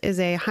cult is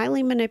a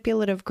highly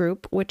manipulative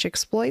group which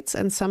exploits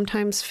and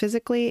sometimes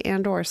physically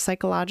and or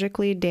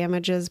psychologically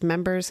damages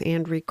members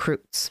and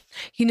recruits.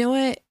 You know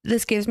what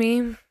this gives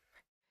me?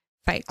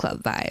 Fight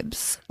Club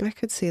vibes. I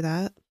could see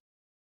that.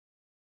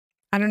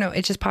 I don't know.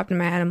 It just popped in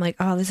my head. I'm like,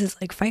 oh, this is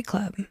like Fight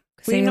Club.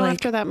 Well, you know,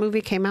 after that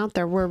movie came out,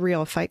 there were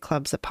real fight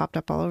clubs that popped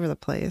up all over the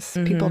place.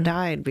 People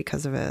died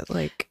because of it.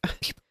 Like,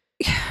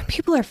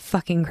 people are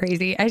fucking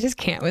crazy. I just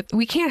can't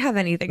we can't have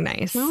anything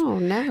nice. No,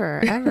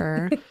 never,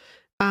 ever.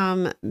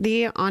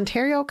 The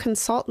Ontario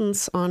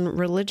Consultants on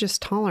Religious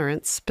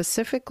Tolerance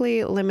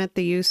specifically limit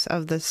the use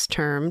of this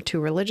term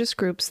to religious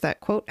groups that,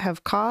 quote,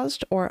 have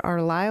caused or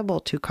are liable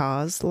to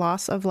cause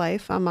loss of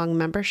life among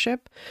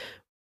membership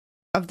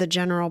of the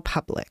general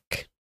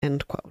public,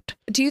 end quote.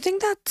 Do you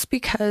think that's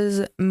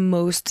because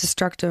most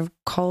destructive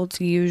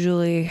cults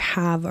usually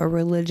have a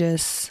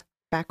religious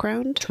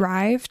background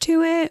drive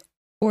to it?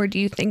 Or do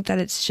you think that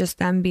it's just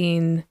them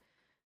being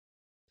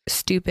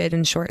stupid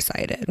and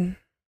short-sighted?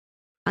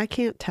 I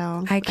can't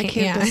tell. I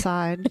can't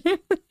decide.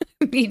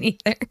 Me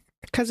neither.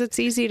 Because it's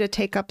easy to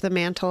take up the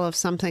mantle of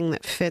something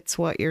that fits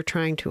what you're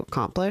trying to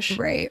accomplish.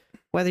 Right.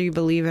 Whether you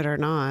believe it or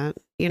not.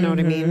 You know what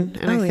I mean?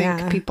 And I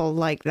think people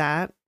like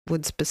that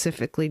would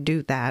specifically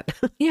do that.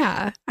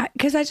 Yeah.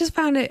 Because I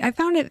found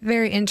it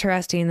very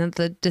interesting that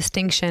the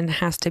distinction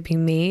has to be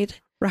made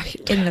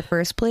right in the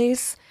first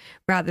place,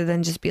 rather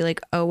than just be like,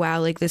 oh, wow,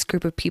 like this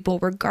group of people,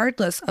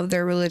 regardless of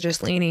their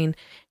religious leaning,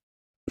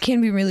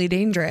 can be really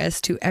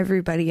dangerous to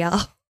everybody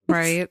else.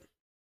 Right.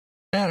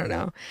 I don't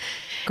know.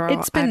 Girl,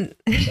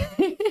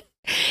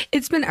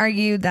 it's been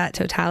argued that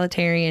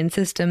totalitarian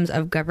systems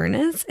of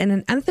governance and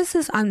an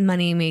emphasis on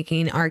money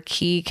making are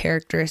key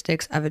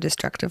characteristics of a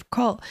destructive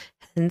cult.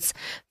 Hence,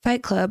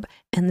 Fight Club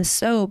and the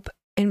soap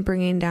in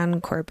bringing down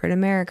corporate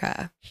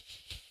America.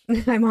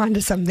 I'm on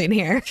to something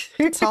here.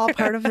 It's all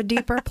part of a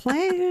deeper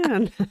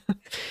plan.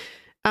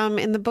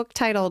 In the book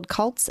titled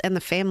Cults and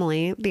the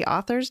Family, the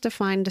authors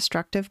define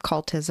destructive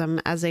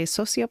cultism as a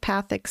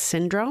sociopathic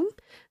syndrome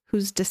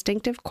whose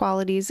distinctive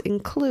qualities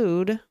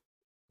include,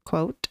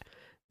 quote,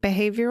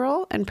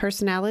 behavioral and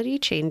personality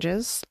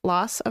changes,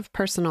 loss of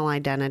personal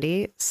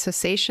identity,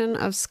 cessation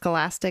of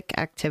scholastic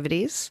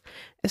activities,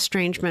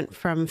 estrangement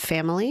from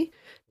family,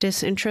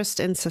 disinterest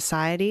in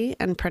society,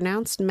 and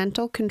pronounced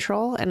mental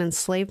control and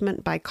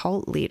enslavement by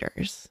cult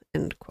leaders,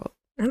 end quote.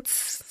 That's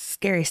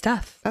scary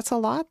stuff. That's a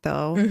lot,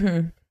 though.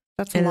 Mm-hmm.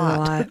 That's a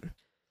lot.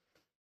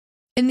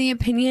 In the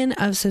opinion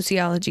of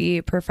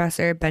sociology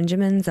professor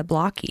Benjamin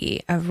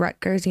Zablocki of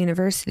Rutgers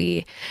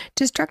University,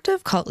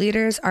 destructive cult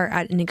leaders are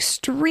at an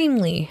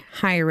extremely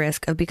high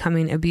risk of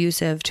becoming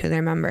abusive to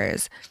their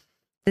members.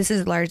 This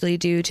is largely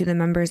due to the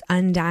members'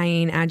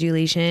 undying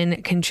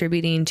adulation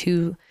contributing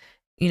to,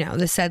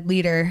 the said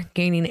leader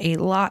gaining a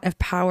lot of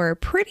power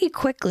pretty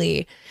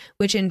quickly,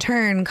 which in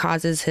turn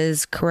causes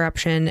his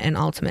corruption and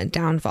ultimate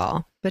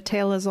downfall. The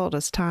tale as old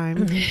as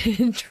time.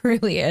 It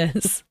truly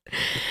is.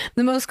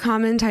 The most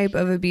common type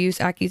of abuse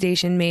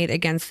accusation made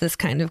against this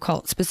kind of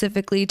cult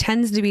specifically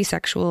tends to be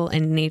sexual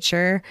in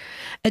nature.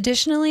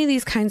 Additionally,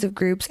 these kinds of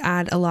groups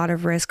add a lot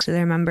of risk to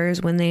their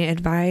members when they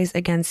advise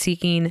against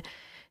seeking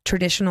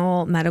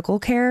traditional medical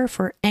care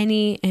for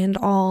any and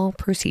all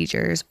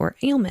procedures or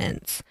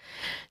ailments.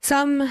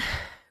 Some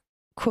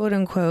quote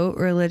unquote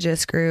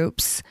religious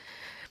groups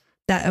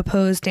that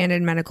oppose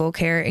standard medical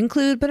care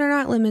include, but are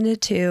not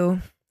limited to,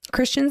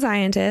 Christian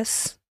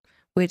Scientists,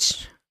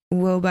 which,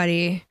 whoa,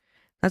 buddy,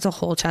 that's a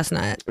whole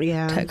chestnut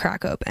to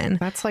crack open.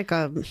 That's like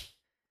I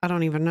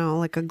don't even know,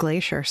 like a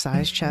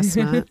glacier-sized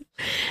chestnut.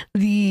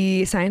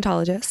 The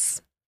Scientologists,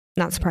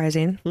 not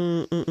surprising.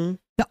 The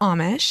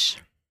Amish,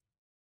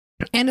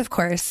 and of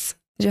course,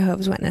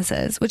 Jehovah's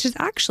Witnesses, which is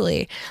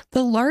actually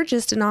the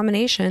largest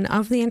denomination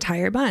of the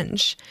entire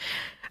bunch.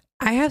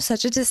 I have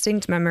such a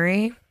distinct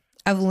memory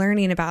of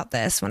learning about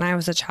this when I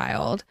was a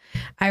child.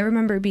 I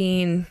remember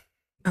being,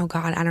 oh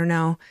God, I don't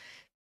know,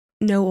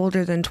 no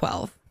older than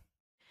 12.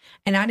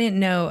 And I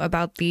didn't know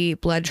about the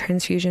blood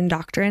transfusion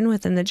doctrine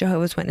within the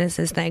Jehovah's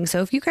Witnesses thing.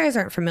 So if you guys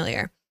aren't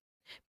familiar,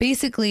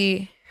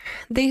 basically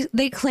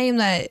they claim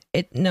that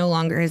it no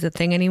longer is a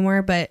thing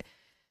anymore, but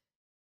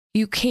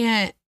you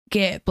can't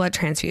get blood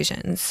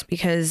transfusions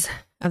because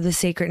of the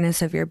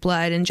sacredness of your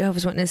blood. And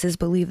Jehovah's Witnesses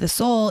believe the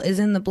soul is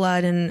in the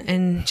blood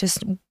and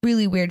just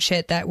really weird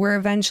shit that we're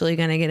eventually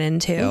going to get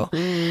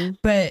into.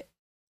 But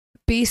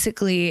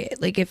basically,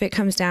 like, if it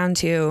comes down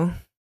to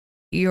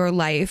your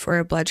life or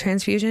a blood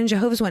transfusion,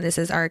 Jehovah's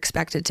Witnesses are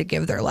expected to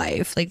give their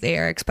life. Like, they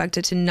are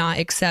expected to not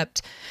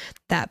accept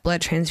that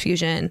blood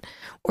transfusion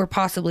or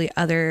possibly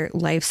other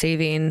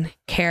life-saving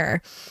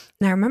care.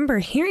 And I remember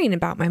hearing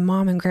about my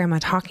mom and grandma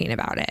talking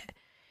about it.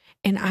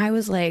 And I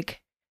was like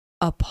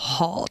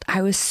appalled.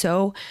 I was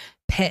so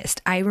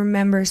pissed. I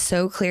remember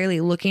so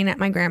clearly looking at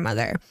my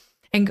grandmother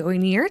and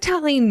going, "You're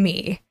telling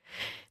me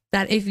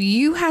that if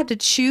you had to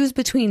choose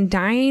between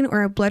dying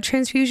or a blood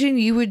transfusion,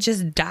 you would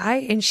just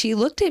die?" And she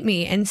looked at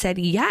me and said,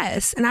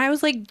 "Yes." And I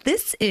was like,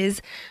 this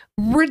is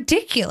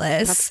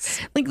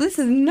ridiculous. Like, this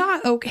is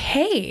not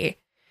okay.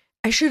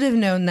 I should have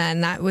known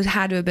then. That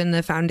had to have been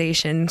the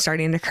foundation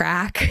starting to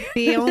crack.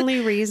 The only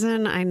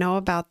reason I know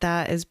about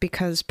that is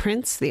because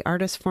Prince, the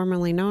artist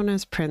formerly known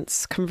as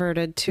Prince,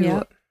 converted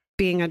to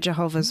being a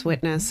Jehovah's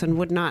Witness and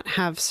would not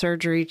have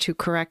surgery to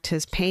correct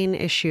his pain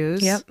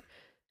issues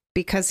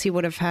because he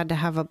would have had to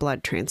have a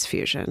blood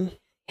transfusion.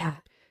 Yeah.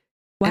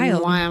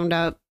 And wound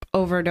up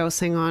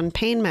overdosing on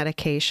pain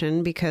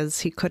medication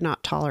because he could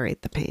not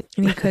tolerate the pain.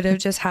 And he could have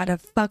just had a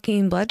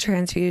fucking blood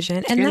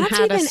transfusion. And that's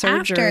even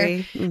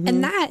after.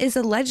 And that is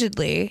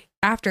allegedly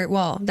after.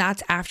 Well,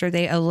 that's after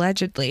they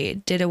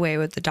allegedly did away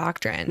with the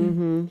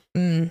doctrine.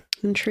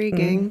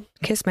 Intriguing.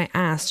 Kiss my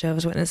ass,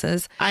 Jehovah's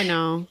Witnesses. I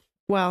know.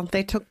 Well,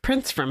 they took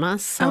Prince from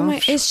us. So. Oh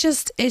my! It's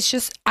just.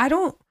 I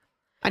don't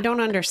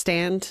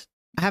understand.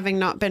 Having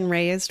not been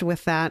raised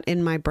with that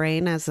in my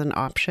brain as an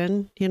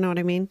option, you know what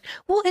I mean?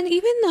 Well, and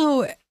even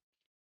though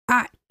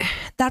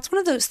that's one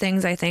of those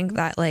things, I think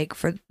that like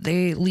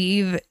they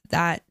leave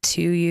that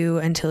to you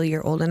until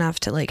you're old enough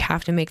to like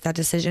have to make that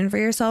decision for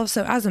yourself.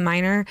 So as a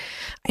minor,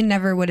 I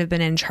never would have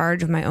been in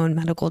charge of my own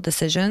medical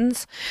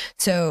decisions.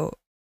 So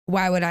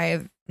why would I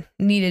have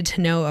needed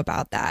to know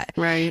about that?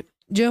 Right.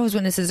 Jehovah's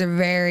Witnesses are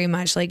very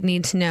much like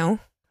need to know.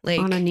 Like,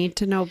 on a need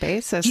to know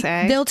basis,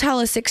 They'll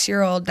tell a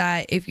 6-year-old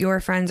that if your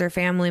friends or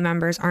family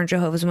members aren't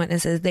Jehovah's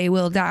Witnesses, they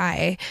will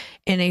die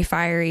in a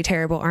fiery,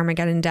 terrible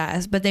Armageddon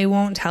death. But they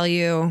won't tell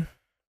you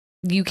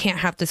can't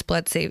have this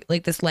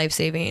this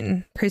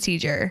life-saving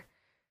procedure.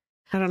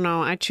 I don't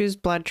know. I choose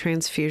blood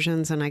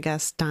transfusions and I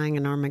guess dying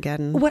in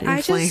Armageddon. What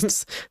I flames.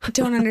 just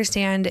don't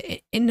understand,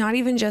 and not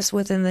even just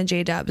within the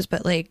J-Dubs,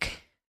 but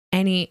like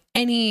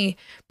any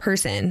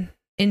person,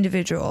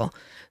 individual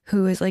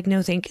who is like,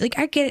 no, thank you. Like,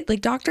 I get it. Like,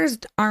 doctors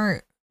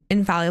aren't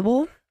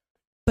infallible,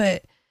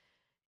 but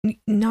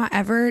not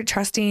ever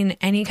trusting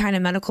any kind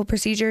of medical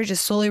procedure,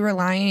 just solely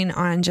relying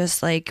on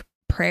just like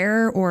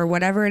prayer or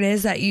whatever it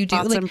is that you do.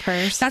 Thoughts and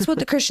prayers. That's what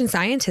the Christian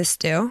Scientists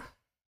do.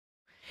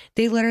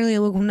 They literally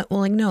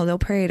no, they'll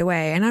pray it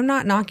away. And I'm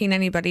not knocking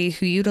anybody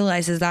who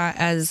utilizes that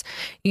as,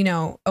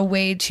 a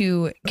way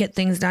to get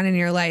things done in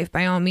your life.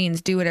 By all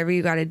means, do whatever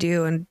you got to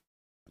do and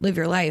live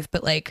your life.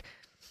 But like,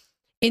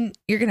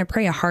 you're going to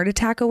pray a heart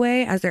attack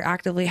away as they're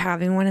actively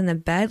having one in the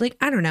bed. Like,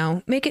 I don't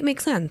know. Make it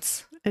make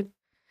sense. It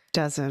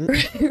doesn't.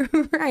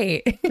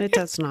 Right. It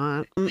does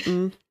not.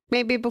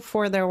 Maybe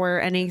before there were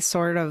any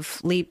sort of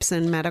leaps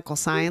in medical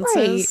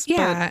sciences. Right.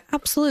 Yeah,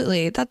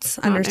 absolutely. That's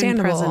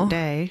understandable. In present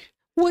day.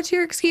 What's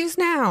your excuse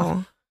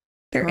now?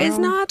 There is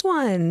not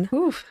one.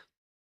 Oof.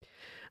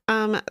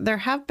 There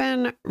have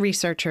been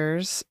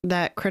researchers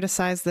that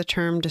criticize the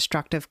term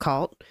destructive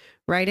cult,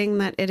 writing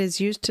that it is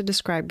used to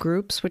describe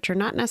groups which are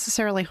not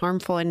necessarily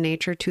harmful in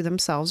nature to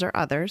themselves or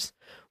others.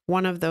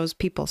 One of those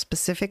people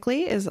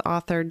specifically is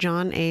author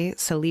John A.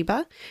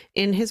 Saliba.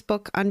 In his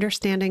book,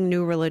 Understanding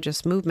New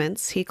Religious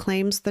Movements, he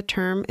claims the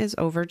term is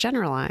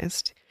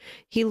overgeneralized.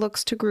 He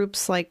looks to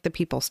groups like the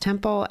People's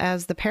Temple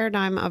as the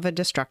paradigm of a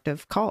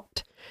destructive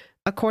cult.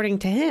 According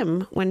to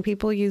him, when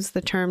people use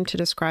the term to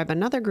describe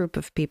another group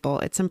of people,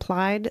 it's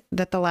implied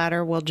that the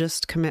latter will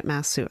just commit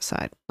mass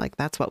suicide. Like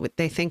that's what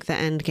they think the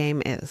end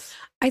game is.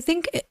 I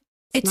think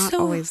it's not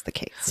so, always the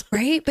case.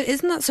 right? But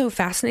isn't that so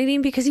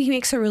fascinating? Because he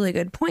makes a really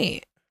good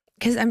point.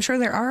 Because I'm sure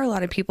there are a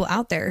lot of people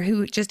out there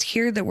who just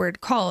hear the word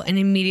cult and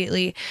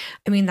immediately,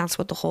 I mean, that's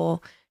what the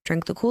whole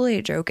drink the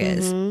Kool-Aid joke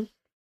is. Mhm.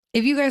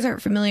 If you guys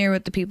aren't familiar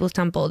with the People's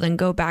Temple, then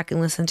go back and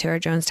listen to our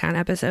Jonestown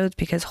episodes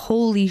because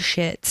holy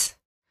shit,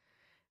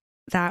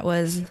 that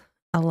was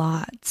a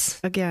lot.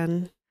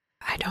 Again,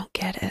 I don't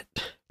get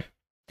it.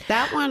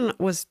 That one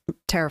was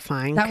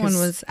terrifying. That one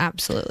 'cause was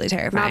absolutely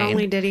terrifying. not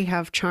only did he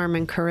have charm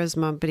and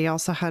charisma, but he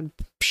also had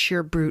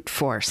sheer brute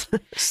force.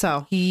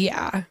 So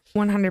Yeah,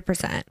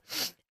 100%.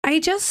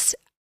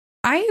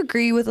 I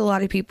agree with a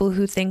lot of people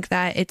who think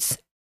that it's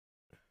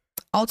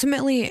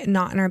ultimately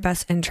not in our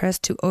best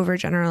interest to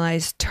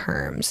overgeneralize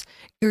terms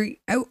or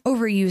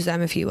overuse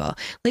them, if you will.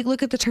 Like,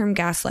 look at the term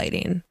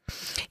gaslighting.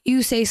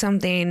 You say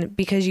something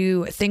because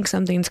you think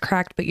something's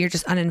correct, but you're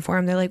just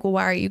uninformed. They're like, well,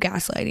 why are you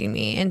gaslighting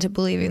me into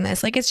believing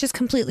this? Like, it's just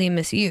completely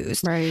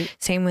misused. right.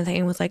 Same with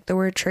like the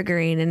word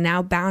triggering and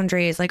now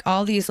boundaries, like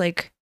all these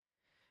like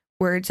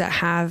words that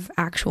have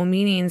actual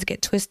meanings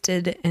get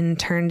twisted and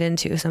turned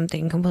into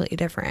something completely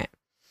different.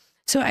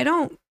 So I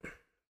don't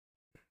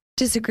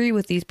disagree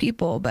with these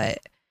people, but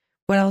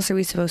what else are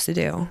we supposed to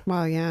do?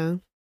 Well, yeah.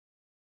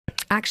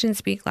 Actions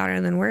speak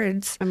louder than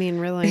words. I mean,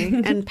 really.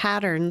 And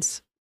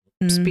patterns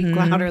speak Mhm.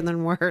 louder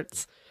than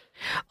words.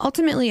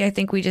 Ultimately, I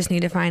think we just need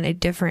to find a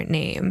different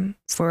name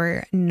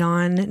for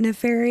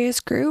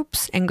non-nefarious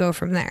groups and go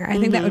from there. I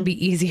think that would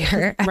be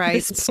easier at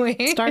Right. this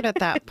point. Start at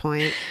that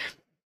point.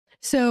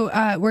 So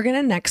we're going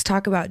to next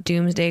talk about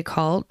doomsday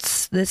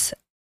cults. This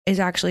is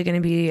actually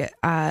going to be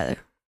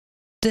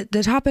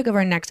the topic of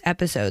our next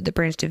episode. The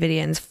Branch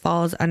Davidians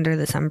falls under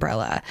this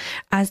umbrella,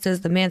 as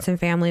does the Manson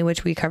family,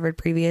 which we covered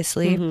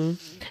previously. Mhm.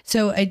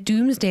 So a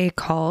doomsday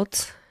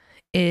cult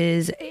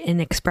is an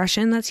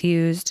expression that's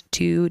used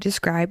to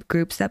describe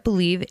groups that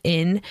believe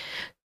in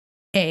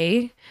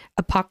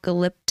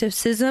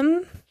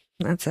apocalypticism.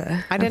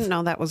 I didn't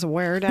know that was a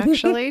word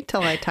actually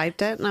till I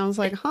typed it and I was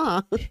like,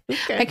 huh.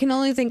 Okay. I can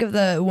only think of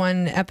the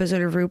one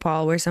episode of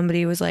RuPaul where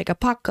somebody was like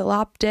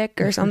apocalyptic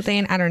or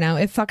something. I don't know.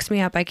 It fucks me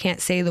up. I can't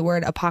say the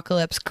word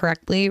apocalypse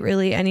correctly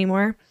really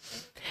anymore.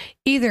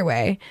 Either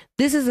way,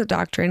 this is a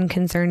doctrine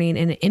concerning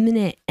an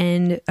imminent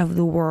end of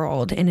the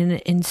world and an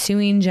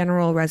ensuing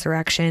general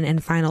resurrection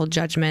and final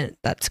judgment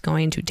that's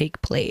going to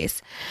take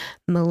place.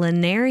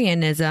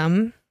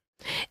 Millenarianism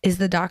is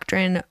the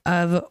doctrine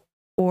of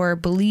or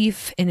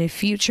belief in a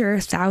future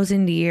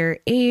 1,000-year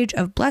age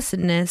of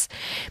blessedness,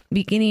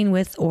 beginning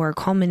with or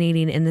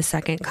culminating in the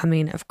second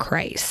coming of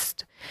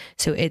Christ.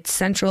 So it's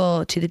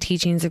central to the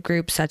teachings of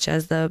groups such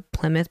as the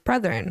Plymouth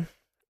Brethren,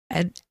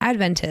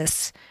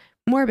 Adventists,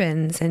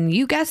 Mormons, and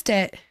you guessed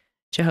it,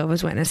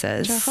 Jehovah's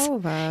Witnesses.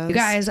 Jehovah's. You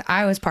guys,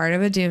 I was part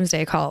of a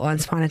doomsday cult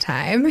once upon a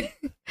time.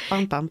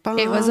 Bum, bum, bum.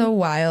 It was a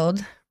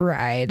wild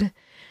ride.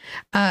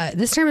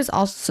 This term is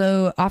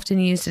also often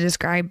used to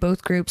describe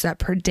both groups that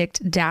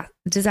predict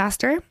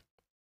disaster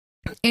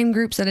and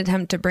groups that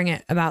attempt to bring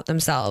it about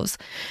themselves.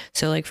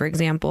 So, like, for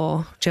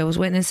example, Jehovah's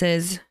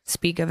Witnesses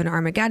speak of an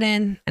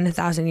Armageddon and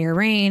 1,000-year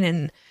reign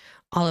and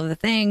all of the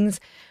things,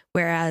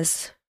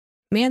 whereas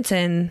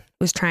Manson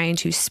was trying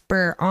to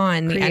spur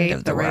on the end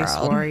of the race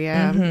world. war.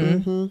 Yeah.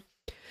 Mhm. Mhm.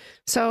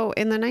 So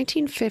in the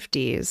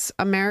 1950s,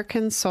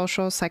 American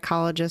social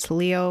psychologist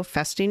Leo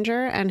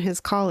Festinger and his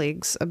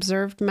colleagues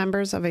observed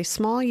members of a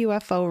small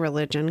UFO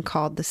religion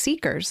called the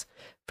Seekers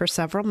for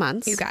several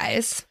months. You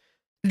guys,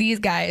 these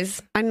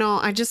guys, I know,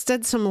 I just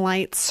did some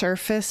light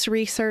surface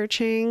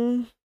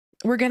researching.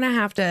 we're going to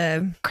have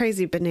to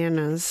Crazy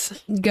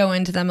bananas. go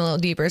into them a little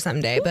deeper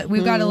someday, but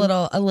we've got a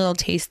little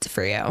taste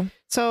for you.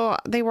 So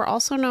they were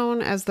also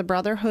known as the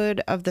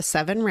Brotherhood of the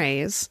Seven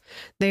Rays.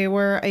 They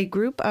were a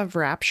group of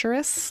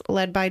rapturists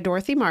led by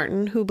Dorothy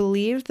Martin, who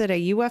believed that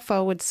a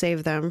UFO would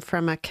save them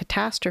from a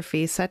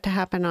catastrophe set to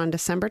happen on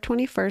December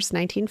 21st,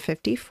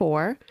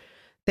 1954.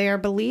 They are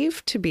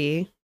believed to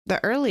be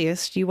the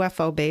earliest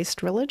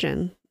UFO-based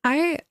religion. I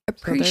there's that.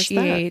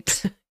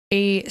 appreciate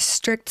a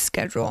strict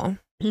schedule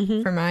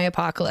for my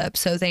apocalypse,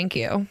 so thank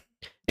you,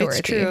 Dorothy.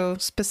 It's true.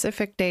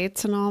 Specific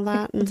dates and all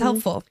that. It's Mhm.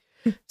 helpful.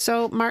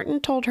 So Martin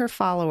told her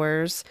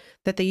followers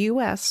that the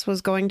U.S.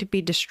 was going to be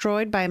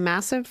destroyed by a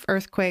massive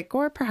earthquake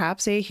or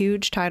perhaps a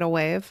huge tidal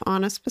wave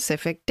on a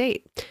specific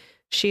date.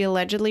 She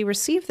allegedly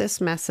received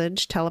this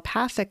message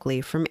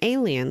telepathically from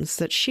aliens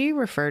that she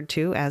referred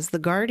to as the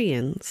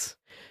Guardians.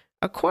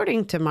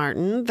 According to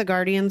Martin, the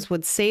Guardians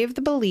would save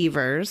the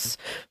believers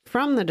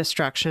from the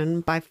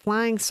destruction by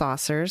flying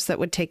saucers that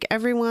would take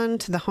everyone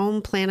to the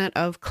home planet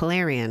of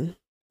Clarion.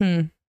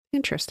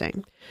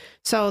 Interesting.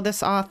 So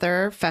this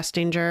author,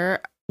 Festinger,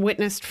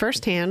 witnessed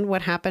firsthand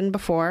what happened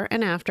before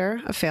and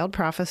after a failed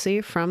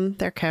prophecy from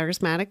their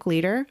charismatic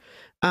leader.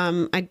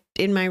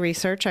 In my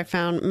research, I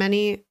found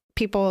many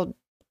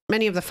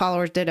of the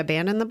followers did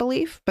abandon the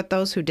belief, but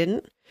those who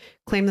didn't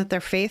claimed that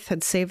their faith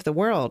had saved the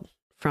world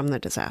from the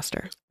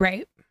disaster.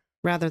 Right.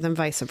 Rather than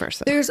vice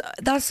versa.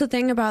 That's the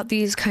thing about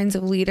these kinds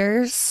of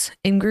leaders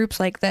in groups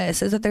like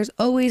this, is that there's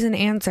always an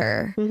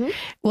answer.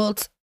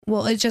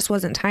 Well, it just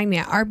wasn't time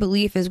yet. Our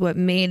belief is what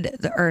made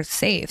the earth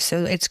safe.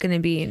 So it's going to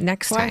be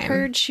next time. I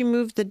heard she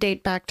moved the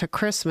date back to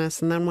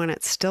Christmas. And then when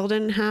it still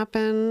didn't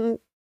happen,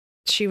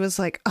 she was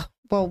like, oh,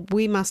 well,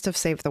 we must have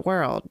saved the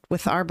world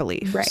with our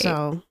belief. Right.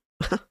 So,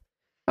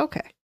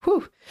 okay.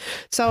 Whew.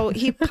 So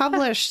he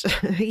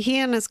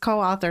and his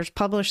co-authors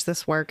published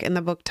this work in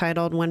the book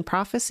titled When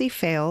Prophecy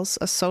Fails,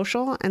 a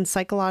Social and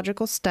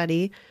Psychological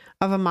Study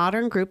of a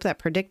Modern Group That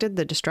Predicted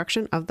the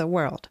Destruction of the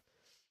World.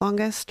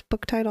 Longest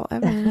book title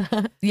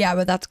ever. Yeah,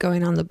 but that's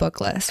going on the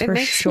book list. It for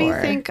makes sure. me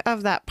think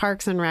of that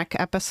Parks and Rec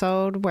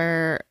episode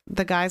where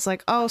the guy's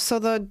like, oh, so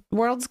the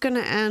world's going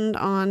to end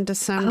on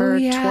December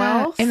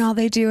 12th. And all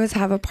they do is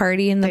have a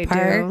party in the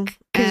park.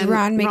 Because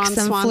Ron makes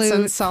some Swanson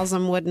flutes. sells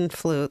them wooden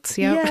flutes.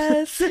 Yep.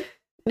 Yes.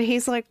 And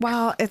he's like,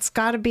 well, it's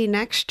got to be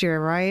next year,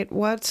 right?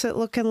 What's it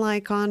looking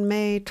like on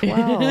May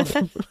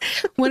 12th?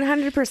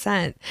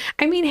 100%.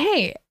 I mean,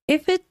 hey,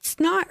 if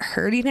it's not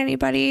hurting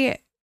anybody,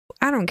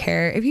 I don't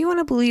care. If you want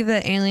to believe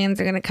that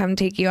aliens are going to come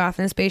take you off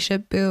in a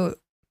spaceship, boo,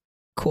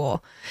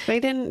 cool.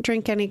 They didn't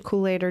drink any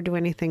Kool-Aid or do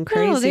anything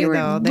crazy, No, they were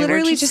though.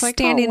 literally just like,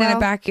 standing in a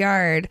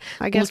backyard,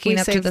 I guess looking we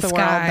up to saved the the sky.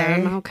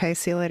 world then. Okay,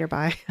 see you later.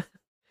 Bye.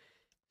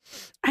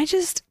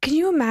 Can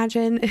you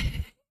imagine?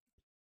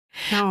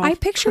 No. I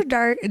picture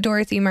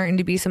Dorothy Martin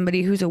to be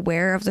somebody who's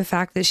aware of the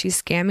fact that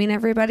she's scamming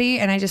everybody.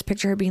 And I just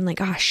picture her being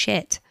like, oh,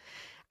 shit.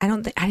 I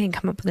didn't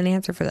come up with an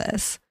answer for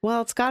this.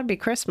 Well, it's got to be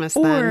Christmas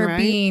Or then, right?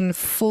 being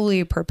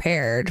fully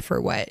prepared for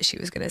what she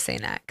was going to say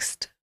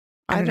next.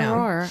 I don't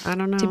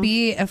know. To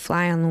be a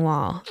fly on the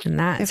wall in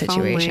that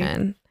situation.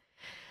 Only.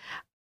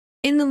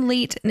 In the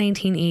late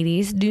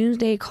 1980s,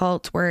 doomsday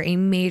cults were a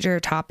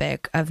major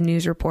topic of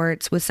news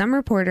reports, with some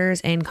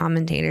reporters and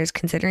commentators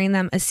considering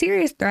them a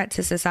serious threat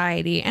to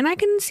society. And I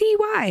can see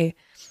why.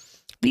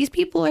 These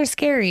people are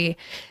scary,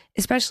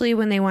 especially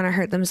when they want to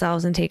hurt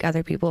themselves and take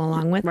other people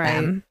along with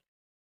them.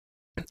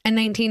 A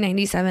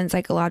 1997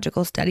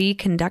 psychological study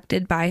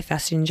conducted by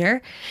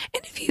Festinger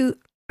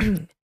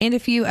and a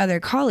few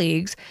other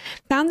colleagues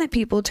found that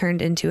people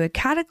turned into a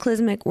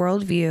cataclysmic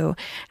worldview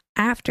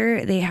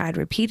after they had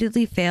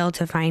repeatedly failed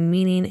to find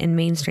meaning in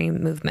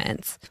mainstream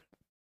movements.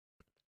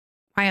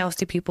 Why else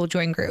do people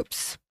join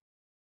groups?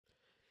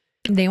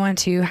 They want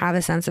to have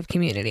a sense of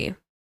community.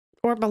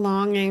 Or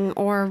belonging,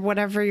 or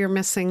whatever you're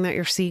missing that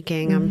you're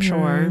seeking, I'm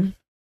sure.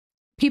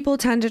 People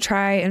tend to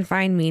try and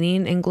find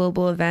meaning in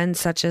global events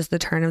such as the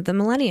turn of the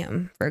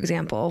millennium, for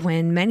example,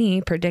 when many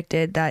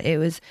predicted that it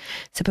was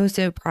supposed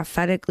to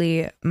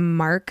prophetically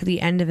mark the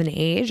end of an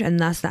age and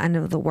thus the end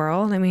of the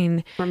world. I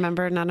mean,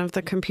 remember, none of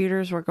the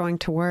computers were going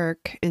to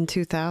work in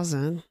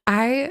 2000.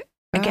 I,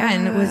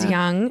 again, was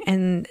young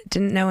and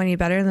didn't know any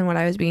better than what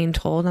I was being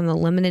told on the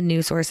limited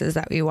news sources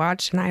that we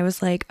watched. And I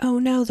was like, oh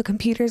no, the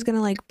computer's going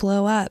to like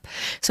blow up.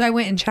 So I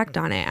went and checked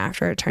on it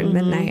after it turned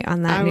midnight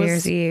on that New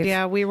Year's Eve.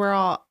 Yeah, we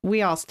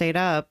all stayed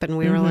up and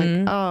we were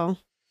like, oh,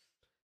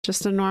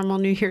 just a normal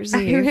New Year's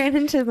Eve. I ran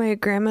into my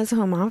grandma's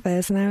home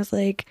office and I was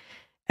like,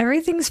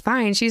 everything's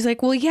fine. She's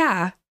like, well,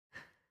 yeah,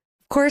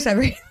 of course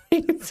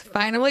everything's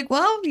fine. I'm like,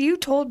 well, you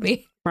told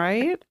me.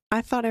 Right?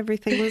 I thought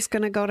everything was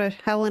going to go to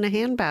hell in a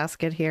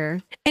handbasket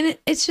here. And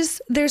it's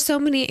just, there's so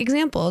many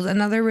examples.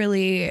 Another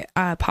really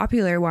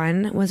popular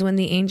one was when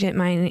the ancient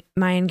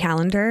Mayan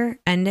calendar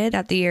ended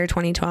at the year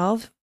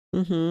 2012.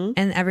 And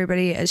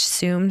everybody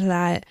assumed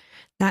that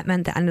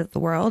meant the end of the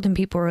world. And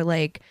people were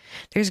like,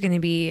 there's going to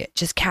be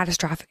just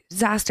catastrophic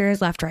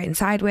disasters left, right, and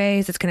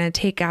sideways. It's going to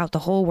take out the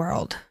whole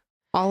world.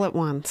 All at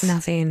once.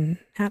 Nothing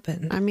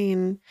happened. I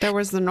mean, there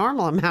was the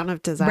normal amount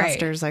of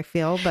disasters, I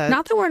feel, but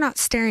not that we're not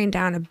staring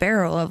down a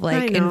barrel of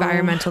like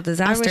environmental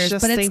disasters,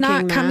 but it's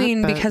not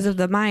coming because of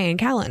the Mayan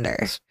calendar.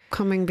 It's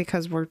coming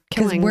because we're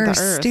killing the earth.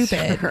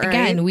 Stupid. Right?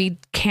 Again, we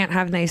can't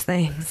have nice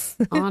things.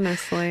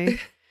 Honestly.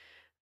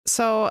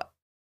 So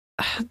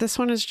this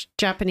one is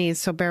Japanese,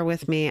 so bear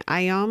with me.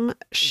 Ayom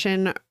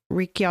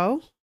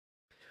Shinrikyo.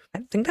 I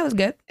think that was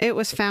good. It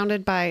was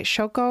founded by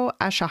Shoko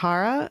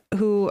Ashihara,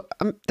 who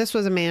this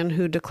was a man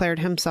who declared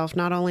himself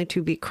not only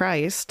to be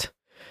Christ,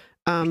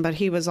 but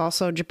he was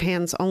also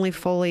Japan's only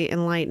fully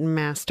enlightened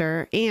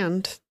master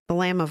and the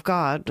Lamb of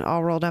God,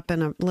 all rolled up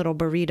in a little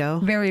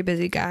burrito. Very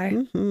busy guy.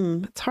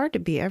 It's hard to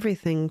be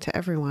everything to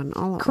everyone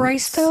all at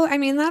Christ, once. though, I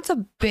mean, that's a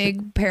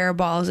big pair of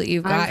balls that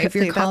you've got if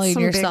you're calling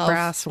yourself big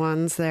brass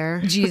ones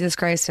there. Jesus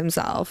Christ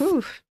himself.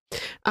 Oof.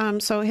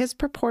 So his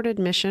purported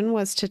mission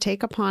was to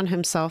take upon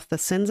himself the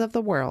sins of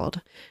the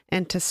world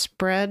and to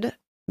spread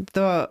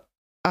the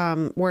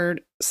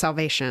word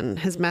salvation.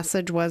 His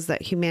message was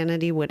that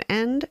humanity would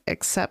end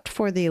except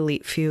for the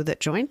elite few that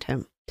joined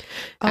him.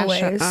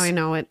 Always. I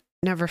know, it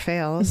never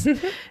fails.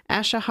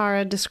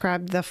 Ashihara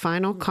described the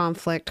final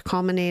conflict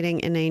culminating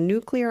in a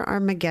nuclear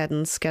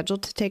Armageddon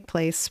scheduled to take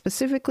place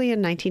specifically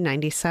in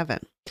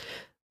 1997.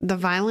 The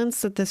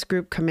violence that this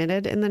group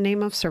committed in the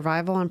name of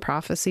survival and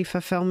prophecy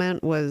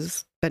fulfillment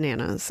was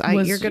bananas.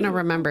 You're going to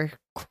remember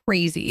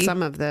crazy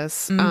some of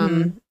this.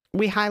 Mhm.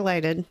 We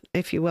highlighted,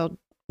 if you will,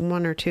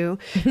 one or two.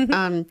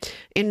 In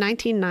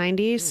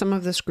 1990, some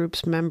of this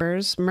group's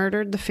members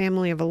murdered the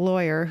family of a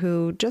lawyer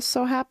who just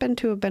so happened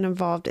to have been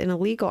involved in a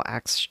legal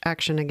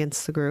action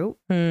against the group.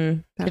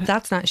 If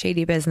that's not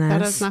shady business.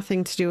 That has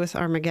nothing to do with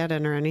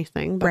Armageddon or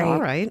anything, but Right.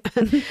 all right.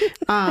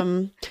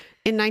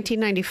 In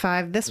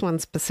 1995, this one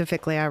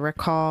specifically, I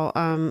recall,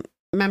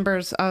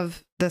 members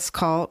of this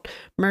cult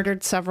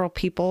murdered several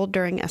people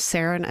during a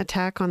sarin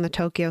attack on the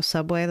Tokyo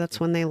subway.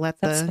 That's when they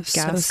let the That's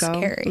gas so go.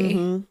 scary.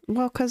 Mhm.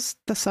 Well, because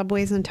the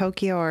subways in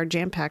Tokyo are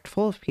jam-packed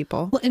full of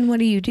people. Well, and what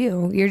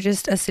do? You're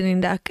just a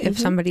sitting duck if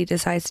Mhm. somebody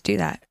decides to do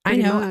that.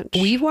 Pretty I know. much.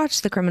 We've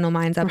watched the Criminal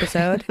Minds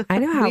episode. I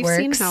know how We've it works.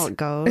 seen how it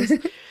goes.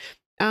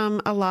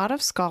 A lot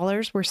of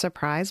scholars were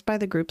surprised by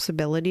the group's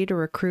ability to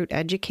recruit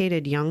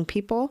educated young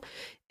people.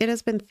 It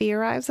has been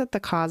theorized that the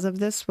cause of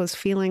this was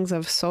feelings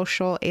of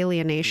social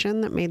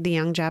alienation that made the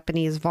young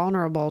Japanese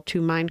vulnerable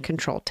to mind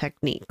control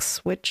techniques,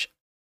 which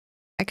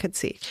I could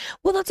see.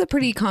 Well, that's a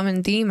pretty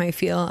common theme, I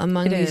feel,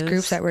 among It these is.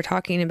 groups that we're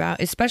talking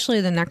about, especially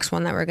the next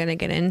one that we're going to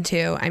get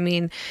into. I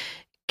mean,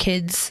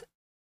 kids,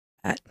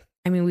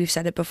 we've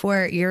said it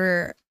before,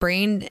 your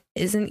brain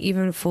isn't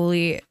even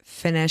fully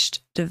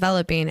finished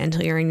developing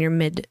until you're in your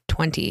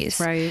mid-20s.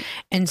 Right.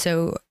 And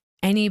so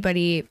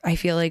anybody, I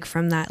feel like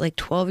from that like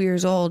 12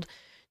 years old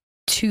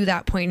to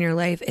that point in your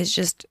life is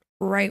just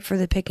ripe for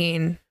the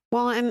picking.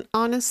 Well, and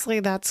honestly,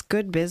 that's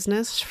good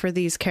business for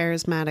these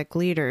charismatic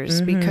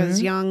leaders Mhm.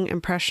 because young,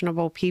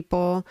 impressionable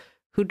people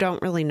who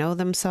don't really know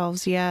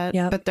themselves yet,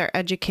 Yep. but they're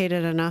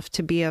educated enough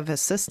to be of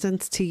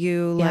assistance to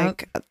you. Yep.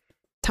 Like,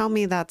 tell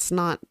me that's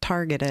not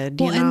targeted,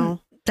 Well, you know? and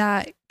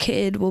that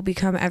kid will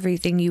become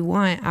everything you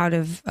want out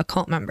of a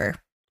cult member.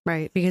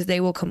 Right. Because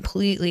they will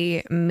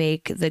completely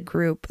make the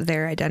group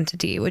their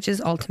identity, which is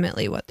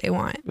ultimately what they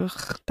want.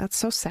 Ugh, that's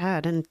so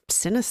sad and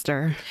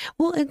sinister.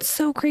 Well, it's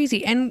so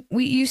crazy. And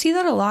you see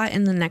that a lot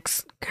in the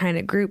next kind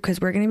of group because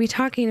we're going to be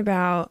talking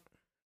about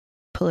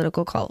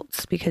political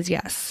cults because,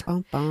 yes,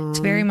 Bum, bum. it's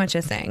very much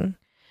a thing.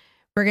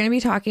 We're going to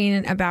be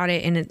talking about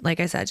it in, like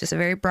I said, just a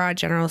very broad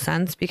general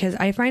sense because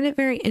I find it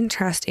very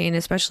interesting,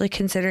 especially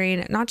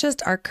considering not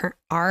just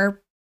our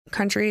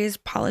country's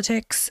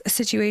politics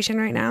situation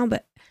right now,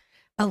 but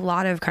a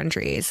lot of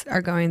countries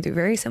are going through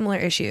very similar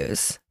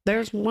issues.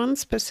 There's one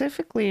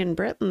specifically in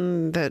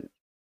Britain that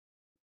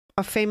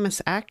a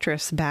famous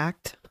actress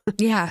backed.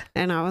 Yeah.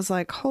 And I was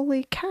like,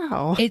 holy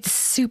cow. It's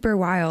super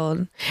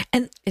wild.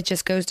 And it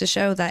just goes to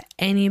show that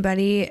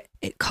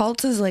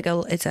cults is like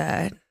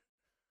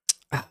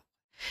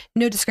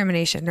no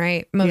discrimination,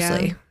 right?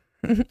 Mostly.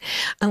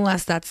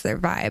 Unless that's their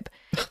vibe.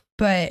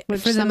 But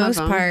Which for the some of most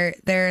them- part,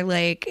 they're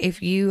like,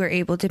 if you are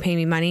able to pay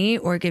me money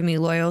or give me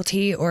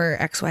loyalty or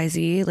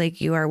XYZ, like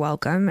you are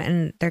welcome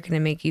and they're going to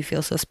make you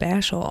feel so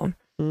special.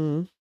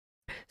 Mm.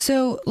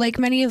 So, like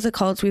many of the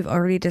cults we've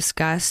already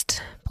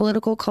discussed,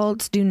 political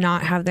cults do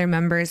not have their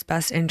members'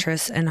 best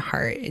interests in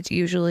heart. It's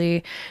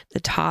usually the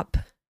top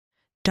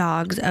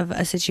dogs of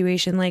a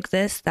situation like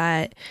this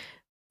that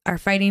are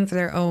fighting for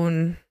their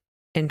own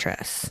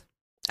interests.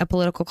 A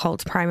political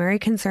cult's primary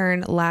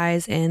concern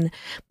lies in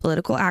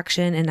political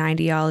action and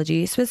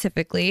ideology.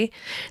 Specifically,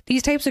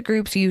 these types of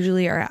groups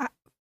usually are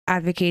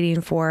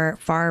advocating for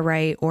far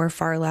right or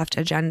far left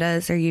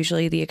agendas. They're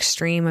usually the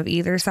extreme of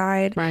either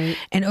side. Right.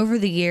 And over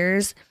the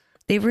years,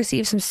 they've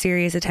received some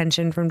serious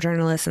attention from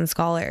journalists and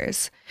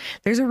scholars.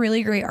 There's a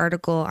really great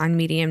article on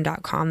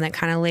medium.com that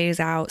kind of lays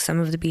out some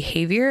of the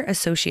behavior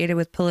associated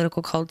with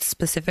political cults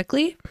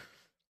specifically.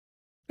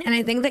 And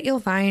I think that you'll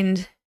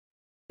find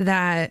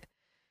that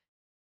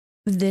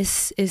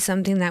this is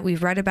something that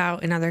we've read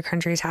about in other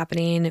countries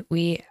happening.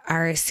 We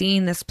are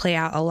seeing this play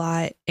out a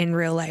lot in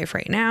real life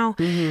right now.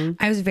 Mm-hmm.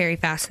 I was very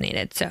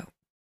fascinated. So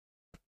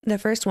the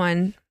first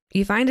one,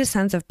 you find a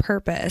sense of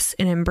purpose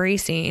in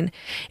embracing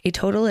a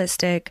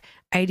totalistic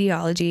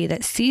ideology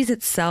that sees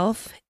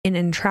itself in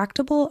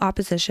intractable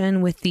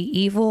opposition with the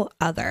evil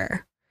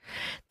other.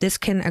 This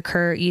can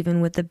occur even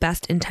with the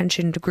best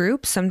intentioned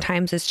groups.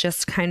 Sometimes it's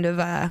just kind of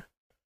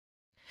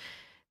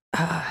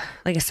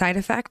like a side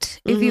effect,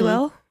 if you Mhm.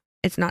 will.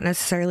 It's not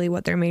necessarily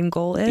what their main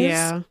goal is.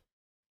 Yeah.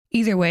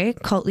 Either way,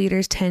 cult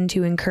leaders tend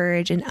to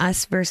encourage an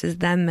us versus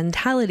them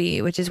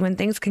mentality, which is when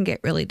things can get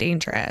really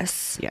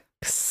dangerous.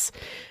 Yikes.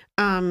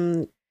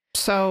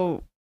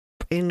 So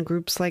in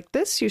groups like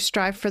this, you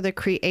strive for the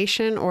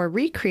creation or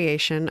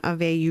recreation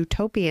of a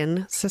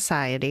utopian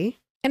society.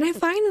 And I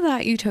find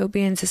that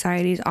utopian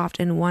society is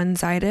often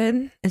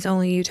one-sided. It's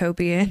only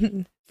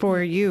utopian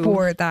for you.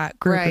 for that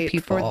group right, of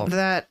people. for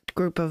that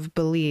group of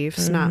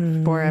beliefs, not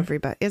for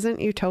everybody.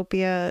 Isn't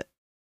utopia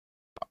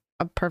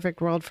a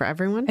perfect world for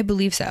everyone? I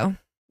believe so.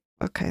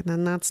 Okay,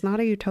 then that's not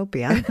a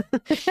utopia.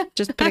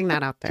 Just putting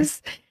that out there.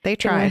 They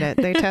tried it.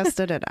 They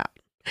tested it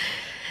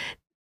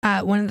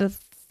out. One of the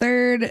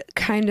third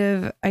kind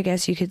of, I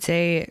guess you could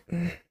say,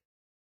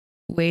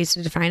 ways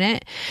to define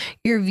it,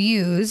 your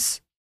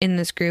views in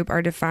this group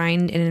are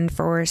defined and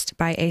enforced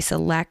by a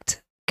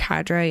select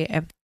cadre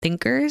of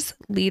thinkers,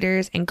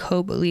 leaders, and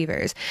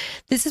co-believers.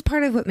 This is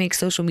part of what makes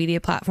social media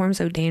platforms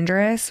so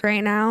dangerous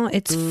right now.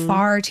 It's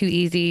far too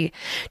easy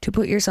to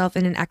put yourself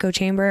in an echo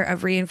chamber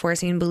of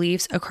reinforcing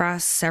beliefs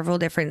across several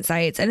different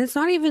sites. And it's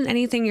not even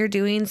anything you're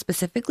doing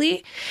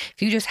specifically.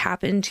 If you just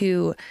happen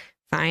to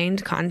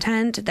find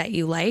content that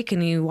you like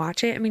and you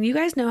watch it. I mean, you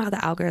guys know how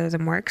the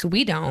algorithm works.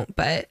 We don't,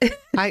 but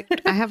I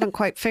haven't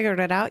quite figured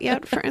it out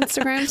yet for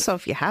Instagram. So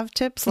if you have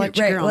tips, let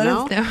your girl let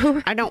know. us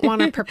know. I don't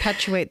want to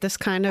perpetuate this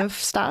kind of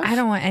stuff. I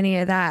don't want any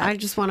of that. I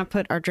just want to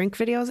put our drink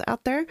videos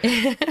out there.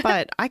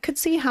 But I could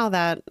see how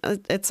that,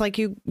 it's like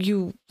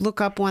you look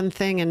up one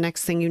thing and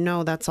next thing you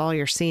know, that's all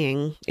you're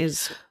seeing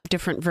is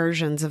different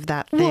versions of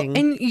that thing. Well,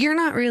 and you're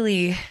not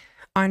really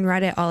on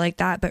Reddit all like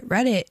that, but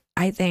Reddit,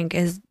 I think,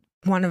 is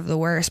one of the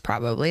worst,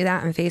 probably,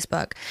 that and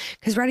Facebook.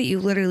 Because Reddit, you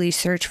literally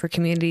search for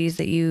communities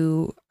that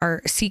you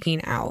are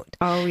seeking out.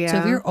 Oh, yeah. So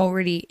if you're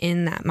already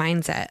in that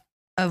mindset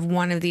of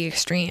one of the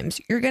extremes,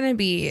 you're going to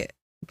be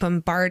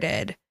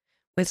bombarded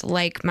with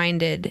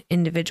like-minded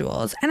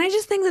individuals. And I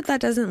just think that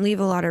that doesn't leave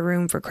a lot of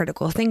room for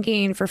critical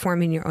thinking, for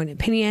forming your own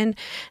opinion.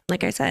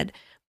 Like I said,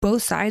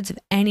 both sides of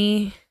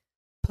any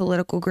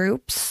political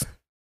groups,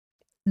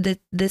 that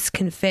this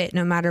can fit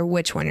no matter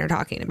which one you're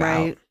talking about.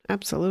 Right.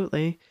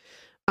 Absolutely.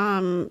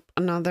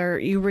 Another,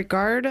 you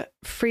regard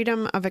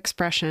freedom of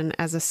expression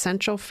as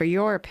essential for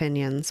your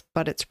opinions,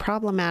 but it's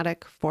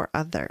problematic for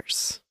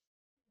others.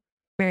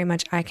 Very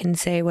much, I can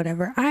say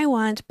whatever I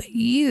want, but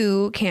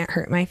you can't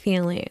hurt my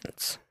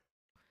feelings.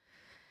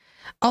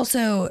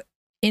 Also,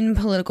 in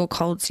political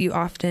cults, you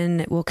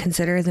often will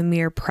consider the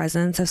mere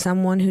presence of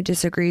someone who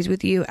disagrees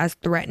with you as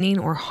threatening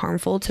or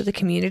harmful to the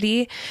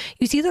community.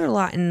 You see that a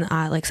lot in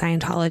like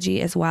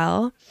Scientology as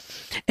well.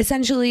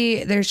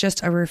 Essentially, there's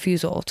just a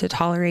refusal to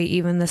tolerate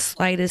even the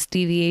slightest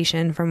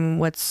deviation from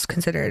what's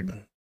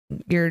considered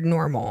your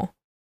normal.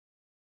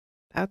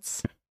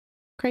 That's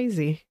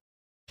crazy.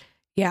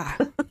 Yeah.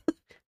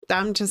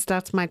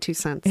 That's my 2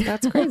 cents.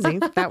 That's crazy.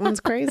 That one's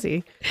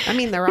crazy. I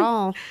mean, they're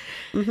all.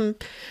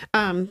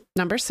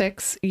 Number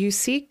 6, you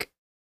seek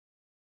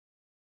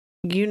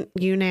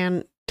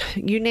unanimous,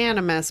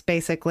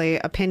 basically,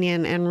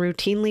 opinion and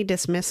routinely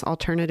dismiss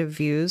alternative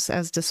views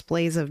as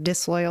displays of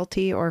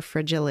disloyalty or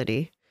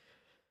fragility.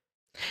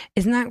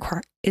 Isn't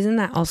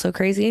that also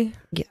crazy?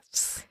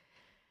 Yes.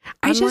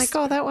 I'm like,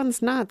 oh, that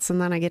one's nuts. And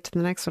then I get to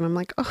the next one. I'm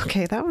like, oh,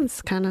 okay, that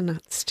one's kind of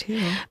nuts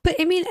too. But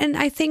I mean, and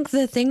I think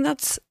the thing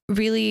that's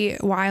really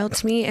wild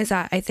to me is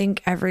that I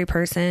think every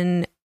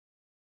person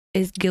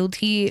is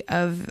guilty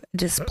of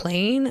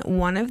displaying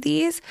one of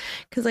these.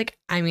 Because like,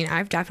 I mean,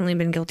 I've definitely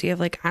been guilty of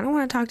like, I don't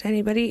want to talk to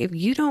anybody. If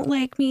you don't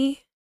like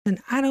me,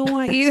 then I don't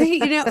want you.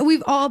 You know,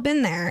 we've all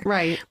been there.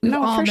 Right. We've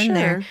all for been sure.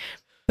 there.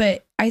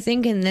 But I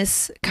think in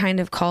this kind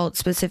of cult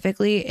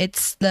specifically,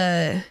 it's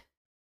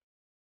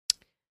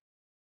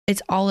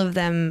all of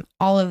them,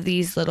 all of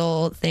these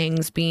little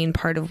things being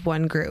part of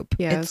one group.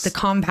 Yes. It's the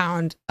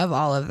compound of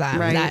all of them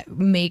that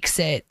makes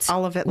it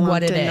all of it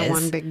what lumped it into is.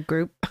 one big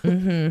group.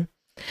 Mm-hmm.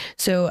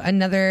 So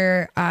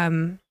another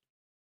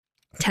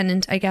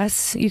tenet, I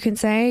guess you can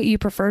say, you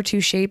prefer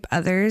to shape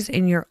others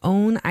in your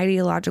own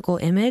ideological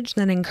image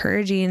than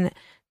encouraging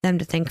them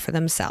to think for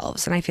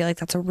themselves. And I feel like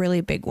that's a really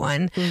big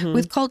one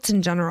with cults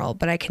in general,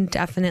 but I can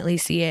definitely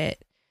see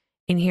it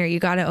in here. You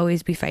got to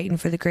always be fighting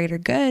for the greater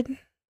good,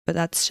 but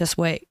that's just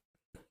what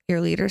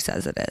your leader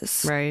says it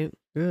is. Right.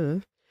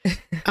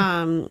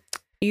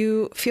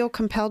 You feel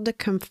compelled to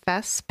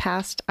confess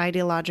past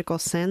ideological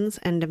sins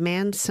and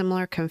demand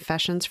similar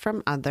confessions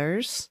from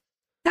others.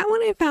 That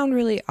one I found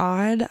really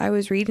odd. I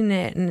was reading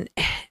it and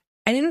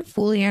I didn't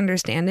fully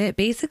understand it.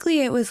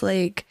 Basically, it was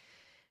like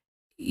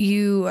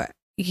you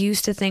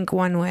used to think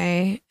one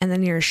way and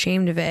then you're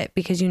ashamed of it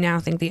because you now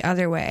think the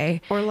other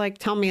way. Or like,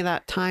 tell me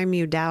that time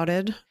you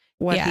doubted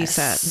what he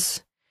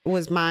said.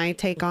 Was my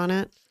take on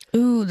it.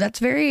 Ooh, that's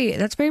very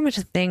much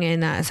a thing in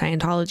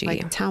Scientology.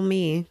 Like, tell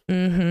me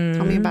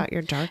about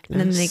your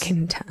darkness. And then they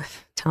can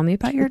tell me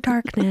about your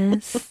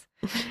darkness.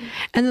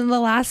 And then the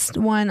last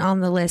one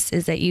on the list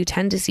is that you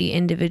tend to see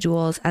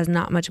individuals as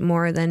not much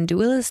more than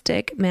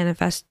dualistic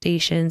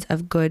manifestations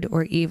of good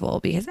or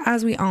evil. Because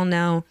as we all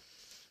know,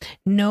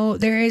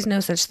 there is no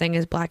such thing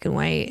as black and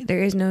white.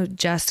 There is no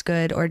just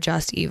good or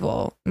just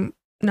evil.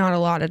 Not a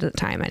lot of the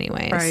time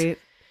anyways. Right.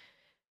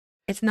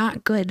 It's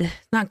not good.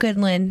 Not good,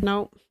 Lynn.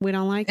 Nope, we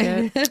don't like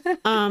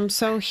it.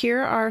 So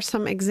here are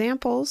some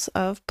examples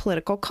of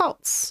political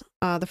cults.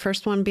 The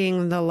first one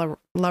being the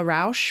La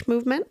Rouche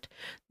movement.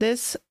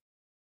 This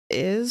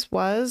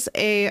was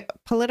a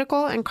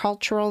political and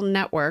cultural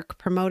network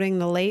promoting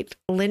the late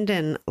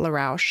Lyndon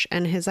LaRouche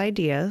and his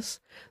ideas.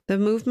 The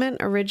movement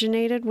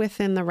originated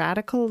within the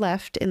radical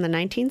left in the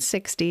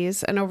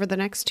 1960s, and over the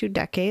next 2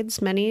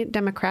 decades, many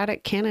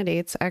Democratic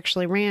candidates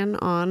actually ran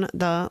on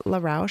the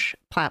LaRouche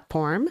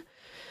platform.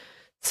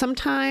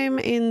 Sometime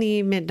in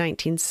the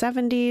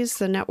mid-1970s,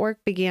 the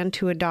network began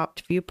to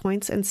adopt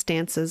viewpoints and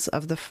stances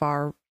of the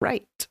far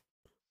right.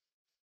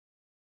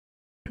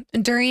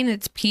 During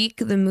its peak,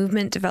 the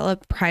movement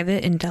developed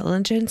private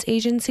intelligence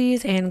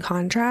agencies and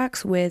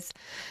contracts with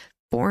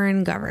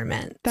foreign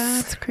governments.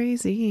 That's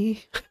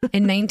crazy.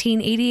 In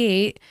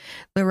 1988,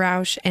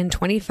 LaRouche and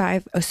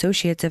 25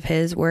 associates of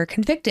his were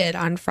convicted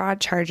on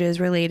fraud charges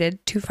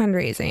related to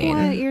fundraising.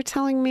 What? You're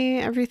telling me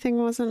everything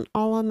wasn't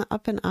all on the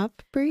up and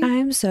up, Brie?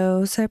 I'm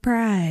so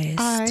surprised.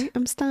 I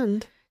am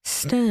stunned.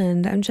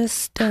 Stunned. I'm just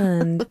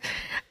stunned.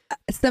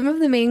 Some of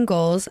the main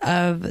goals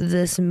of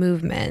this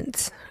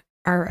movement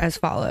are as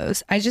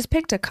follows. I just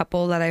picked a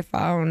couple that I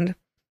found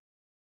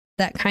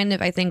that kind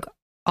of, I think,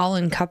 all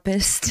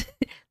encompassed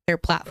their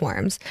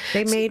platforms.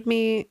 They made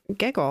me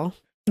giggle.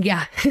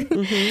 Yeah.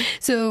 Mhm.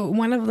 So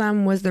one of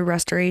them was the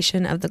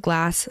restoration of the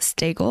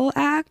Glass-Steagall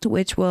Act,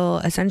 which will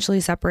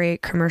essentially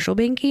separate commercial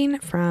banking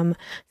from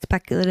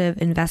speculative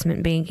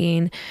investment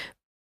banking.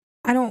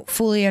 I don't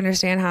fully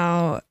understand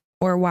how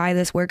or why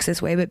this works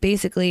this way, but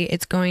basically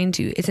it's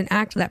an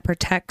act that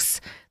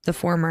protects the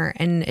former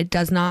and it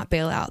does not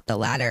bail out the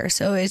latter.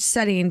 So it's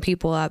setting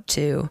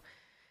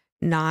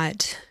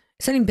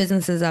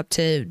businesses up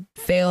to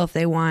fail if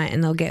they want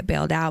and they'll get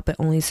bailed out, but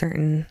only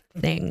certain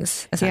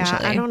things, essentially.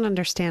 Yeah, I don't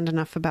understand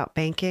enough about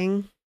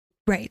banking.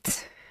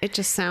 Right. It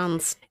just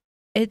sounds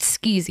It's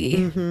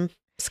skeezy.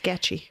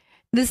 sketchy.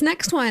 This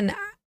next one,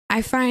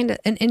 I find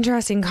an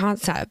interesting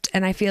concept,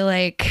 and I feel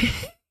like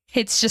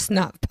it's just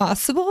not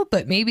possible,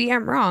 but maybe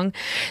I'm wrong.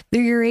 The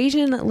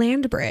Eurasian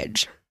Land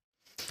Bridge.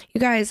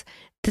 You guys,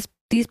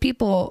 these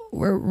people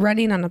were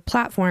running on a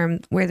platform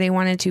where they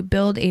wanted to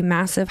build a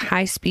massive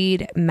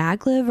high-speed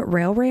maglev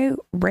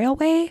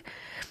railway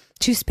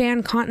to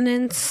span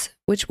continents,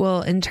 which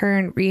will in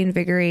turn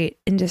reinvigorate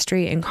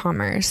industry and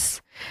commerce.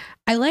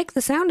 I like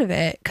the sound of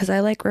it because I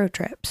like road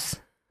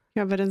trips.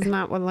 Yeah, but isn't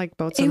that what like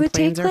boats and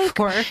planes are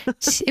for?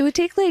 It would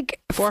take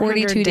like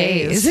 42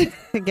 days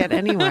to get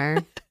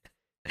anywhere.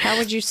 How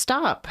would you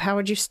stop?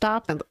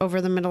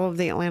 Over the middle of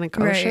the Atlantic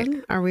Ocean?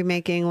 Right. Are we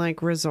making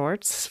like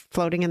resorts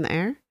floating in the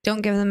air?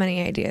 Don't give them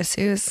any ideas,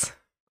 Suze.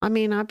 I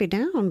mean, I'd be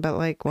down, but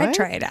like what? I'd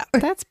try it out.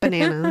 That's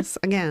bananas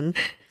again.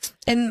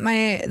 And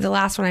the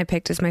last one I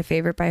picked is my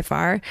favorite by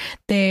far.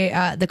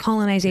 The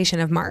colonization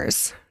of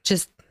Mars,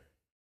 just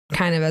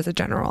kind of as a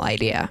general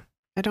idea.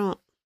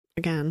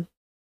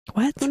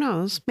 What? Who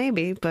knows?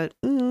 Maybe, but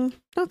no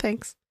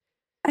thanks.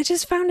 I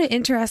just found it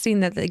interesting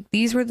that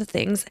these were the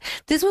things.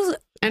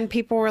 And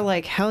people were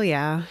like, hell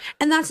yeah.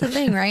 And that's the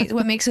thing, right?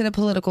 What makes it a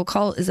political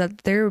cult is that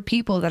there are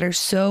people that are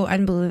so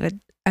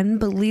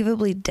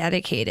unbelievably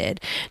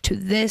dedicated to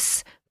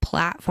this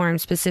platform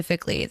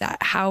specifically,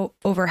 that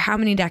over how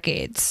many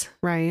decades,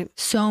 right?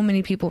 So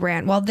many people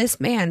ran. While this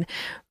man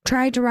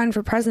tried to run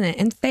for president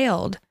and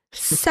failed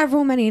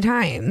several many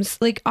times.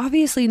 Like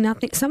obviously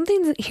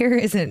something here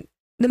isn't.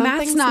 The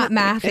math's not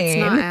mathing. It's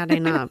not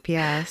adding up.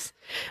 Yes.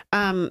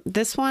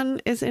 This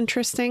one is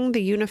interesting.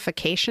 The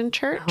Unification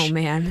Church. Oh,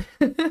 man.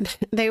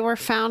 They were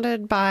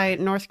founded by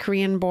North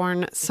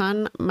Korean-born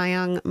Sun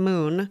Myung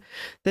Moon.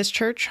 This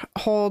church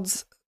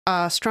holds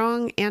a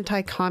strong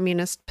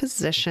anti-communist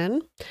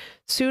position.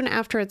 Soon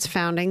after its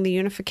founding, the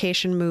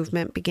Unification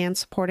Movement began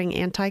supporting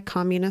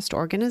anti-communist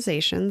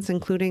organizations,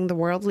 including the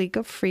World League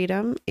of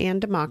Freedom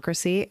and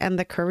Democracy and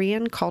the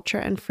Korean Culture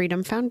and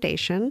Freedom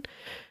Foundation.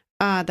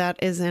 That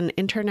is an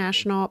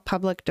international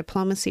public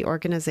diplomacy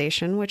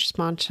organization which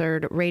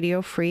sponsored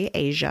Radio Free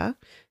Asia,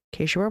 in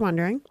case you were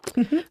wondering.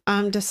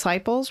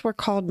 Disciples were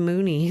called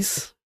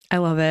Moonies. I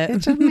love it. It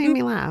just made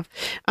me laugh.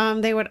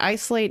 They would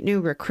isolate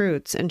new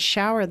recruits and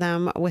shower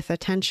them with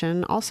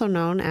attention, also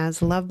known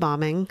as love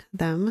bombing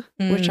them,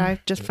 which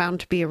I've just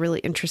found to be a really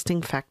interesting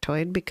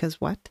factoid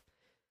because what?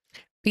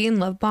 Being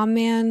love bomb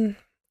man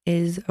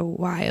is a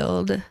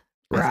wild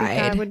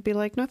ride. I would be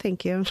like, no,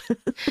 thank you.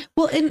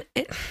 Well,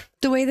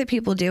 the way that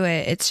people do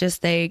it, it's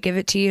just they give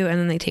it to you and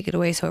then they take it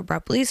away so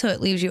abruptly, so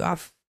it leaves you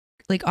off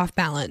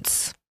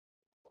balance,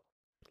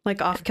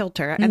 like off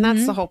kilter. And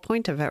that's the whole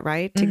point of it,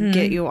 right? To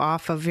get you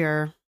off of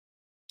your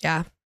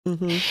center,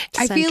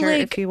 I feel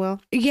like, if you will.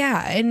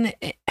 Yeah, and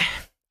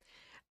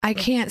I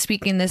can't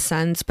speak in this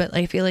sense, but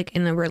I feel like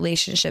in the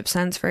relationship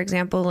sense, for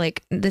example,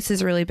 like this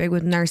is really big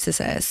with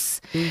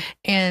narcissists.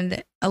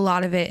 And a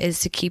lot of it is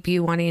to keep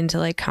you wanting to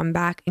like come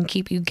back and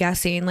keep you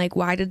guessing, like,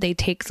 why did they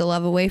take the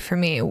love away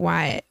from me?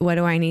 What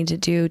do I need to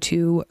do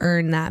to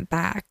earn that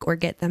back or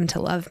get them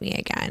to love me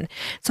again?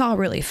 It's all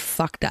really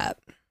fucked up.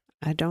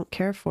 I don't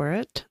care for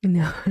it.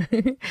 No,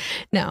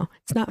 no,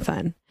 it's not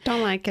fun.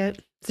 Don't like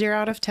it. 0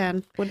 out of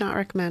 10. Would not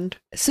recommend.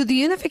 So the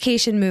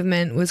unification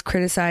movement was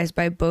criticized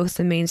by both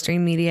the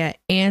mainstream media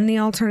and the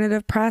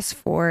alternative press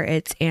for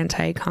its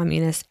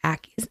anti-communist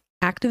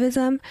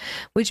activism,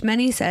 which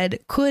many said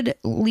could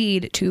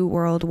lead to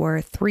World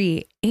War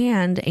III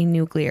and a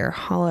nuclear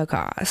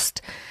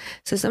holocaust.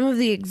 So some of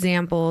the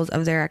examples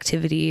of their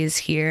activities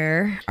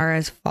here are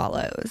as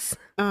follows.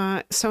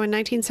 So in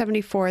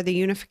 1974, the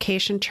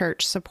Unification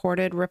Church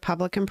supported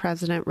Republican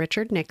President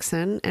Richard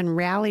Nixon and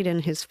rallied in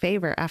his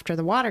favor after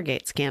the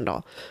Watergate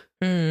scandal,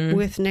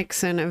 with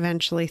Nixon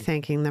eventually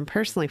thanking them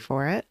personally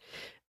for it.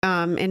 In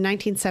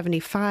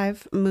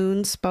 1975,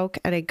 Moon spoke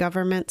at a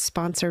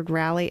government-sponsored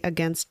rally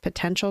against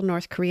potential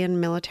North Korean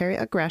military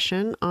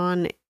aggression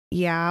on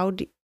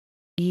Yaodui.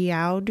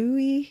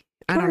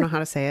 I don't know how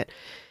to say it.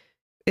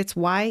 It's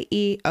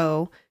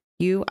Yeouido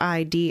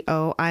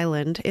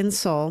Island in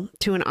Seoul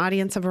to an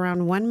audience of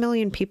around 1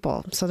 million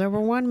people. So there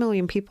were 1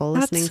 million people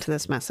listening to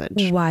this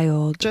message.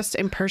 Wild. Just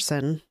in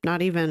person,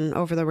 not even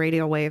over the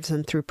radio waves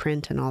and through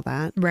print and all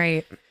that.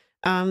 Right.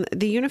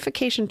 The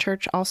Unification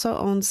Church also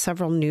owns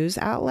several news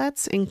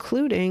outlets,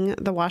 including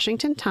the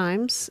Washington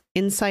Times,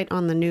 Insight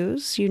on the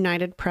News,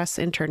 United Press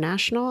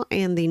International,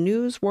 and the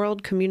News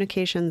World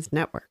Communications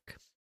Network.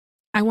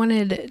 I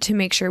wanted to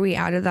make sure we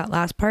added that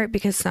last part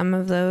because some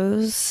of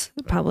those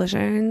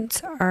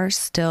publishers are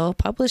still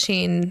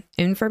publishing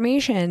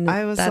information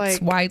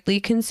that's widely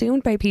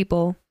consumed by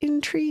people.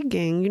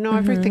 Intriguing. You know,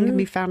 everything can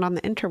be found on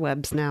the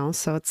interwebs now.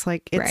 So it's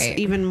like, it's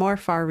even more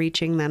far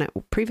reaching than it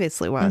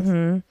previously was.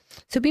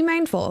 So be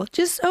mindful.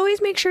 Just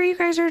always make sure you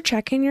guys are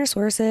checking your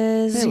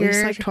sources. At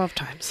least like 12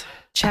 times.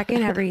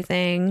 Checking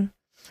everything.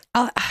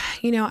 I'm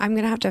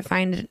going to have to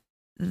find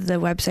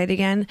the website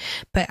again,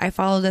 but I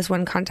follow this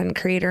one content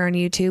creator on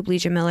YouTube,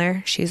 Legia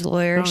Miller. She's a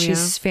lawyer.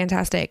 She's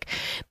fantastic.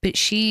 But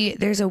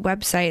there's a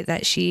website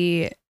that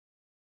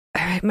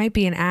it might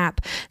be an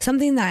app,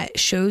 something that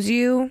shows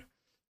you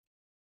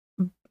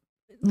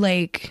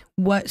like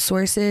what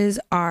sources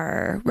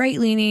are right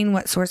leaning,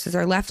 what sources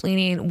are left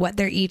leaning, what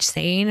they're each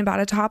saying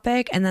about a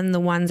topic, and then the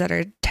ones that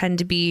tend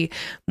to be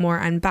more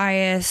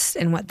unbiased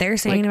and what they're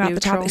saying about the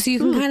topic. So you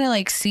can kind of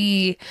like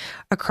see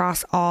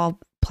across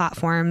all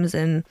platforms,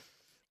 and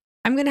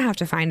I'm going to have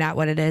to find out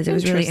what it is. It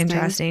was really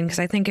interesting because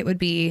I think it would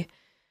be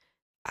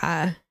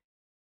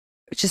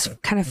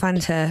just kind of fun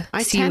to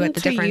see what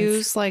the difference. I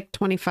use like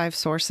 25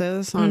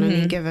 sources on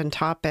any given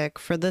topic.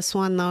 For this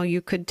one, though,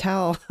 you could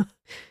tell,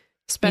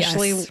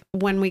 especially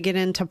when we get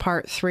into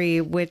part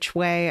 3, which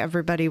way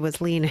everybody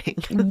was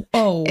leaning.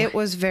 Oh, it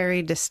was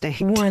very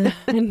distinct.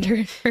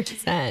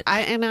 100%.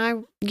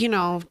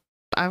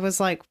 I was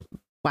like,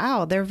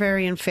 wow, they're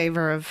very in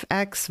favor of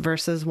X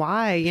versus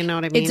Y. You know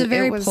what I mean? It's a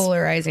very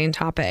polarizing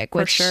topic,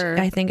 which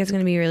I think is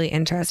going to be really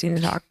interesting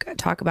to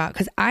talk about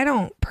because I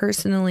don't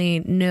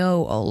personally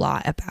know a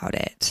lot about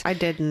it. I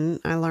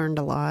didn't. I learned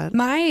a lot.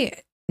 My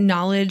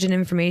knowledge and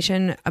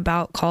information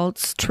about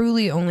cults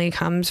truly only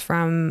comes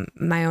from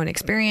my own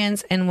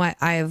experience and what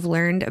I've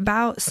learned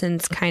about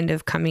since kind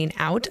of coming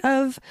out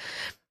of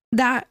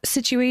that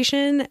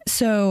situation.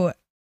 So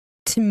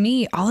to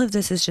me, all of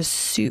this is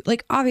just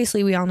like,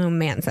 obviously we all know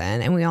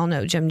Manson and we all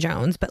know Jim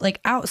Jones, but like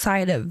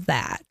outside of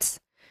that,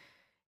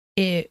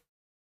 it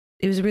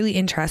was really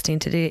interesting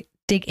to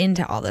dig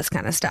into all this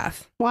kind of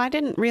stuff. Well, I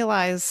didn't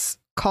realize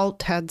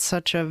cult had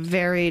such a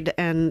varied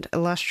and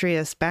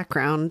illustrious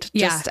background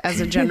just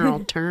as a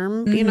general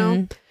term, you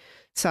know?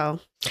 So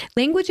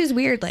language is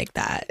weird like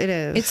that. It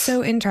is. It's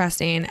so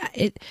interesting.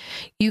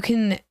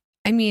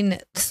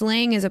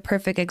 Slang is a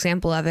perfect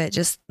example of it,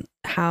 just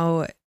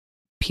how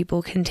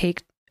people can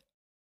take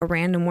a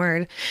random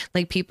word.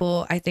 Like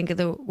people, I think of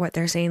what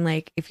they're saying,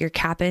 like if you're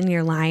capping,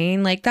 you're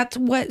lying. Like that's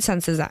what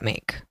sense does that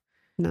make?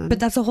 None. But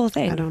that's the whole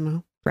thing. I don't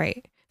know.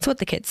 Right. It's what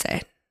the kids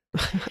say.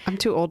 I'm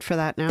too old for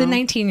that now. The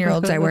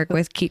 19-year-olds I work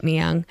with keep me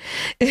young.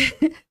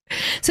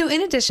 So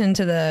in addition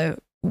to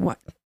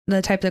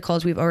the type of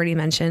cults we've already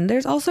mentioned,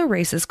 there's also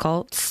racist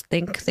cults.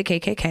 Think the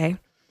KKK.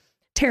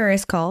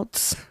 Terrorist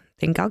cults.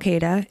 Think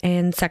Al-Qaeda.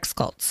 And sex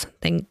cults.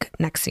 Think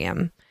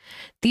NXIVM.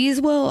 These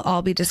will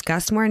all be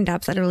discussed more in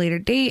depth at a later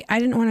date. I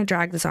didn't want to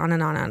drag this on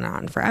and on and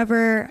on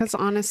forever. Because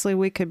honestly,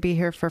 we could be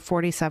here for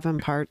 47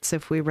 parts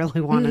if we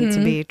really wanted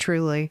to be,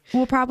 truly.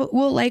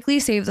 We'll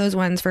likely save those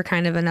ones for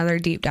kind of another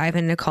deep dive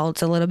into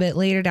cults a little bit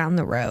later down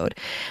the road.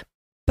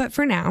 But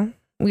for now,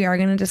 we are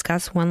going to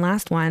discuss one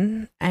last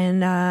one.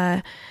 And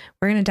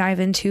we're going to dive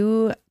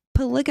into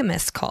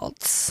polygamous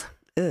cults.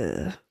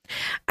 Ugh.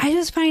 I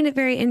just find it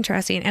very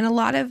interesting. And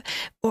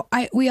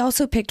we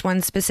also picked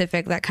one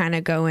specific that kind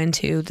of go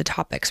into the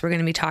topics we're going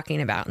to be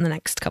talking about in the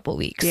next couple of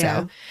weeks.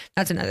 Yeah. So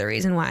that's another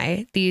reason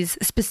why these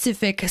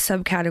specific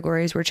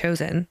subcategories were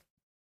chosen.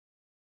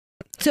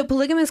 So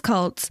polygamous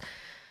cults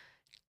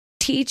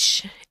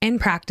teach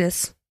and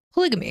practice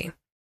polygamy,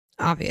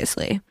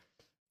 obviously.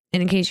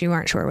 And in case you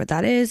aren't sure what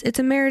that is, it's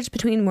a marriage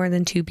between more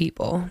than 2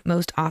 people,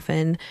 most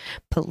often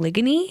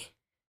polygyny,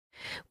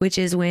 which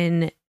is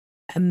when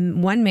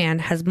one man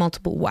has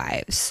multiple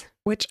wives.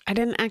 Which I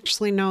didn't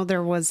actually know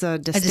there was a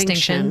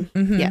distinction.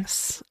 Mm-hmm.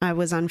 Yes, I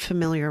was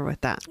unfamiliar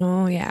with that.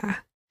 Oh, yeah.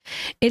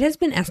 It has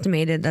been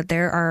estimated that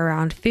there are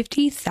around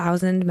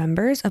 50,000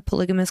 members of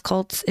polygamous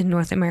cults in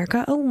North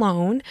America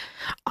alone.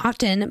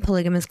 Often,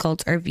 polygamous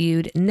cults are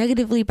viewed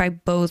negatively by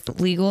both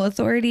legal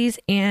authorities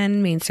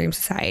and mainstream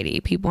society.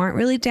 People aren't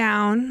really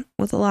down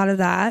with a lot of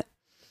that.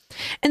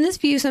 And this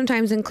view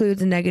sometimes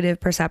includes negative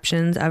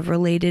perceptions of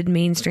related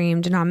mainstream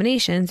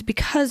denominations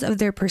because of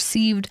their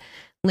perceived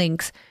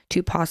links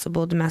to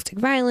possible domestic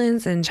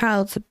violence and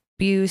child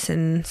abuse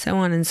and so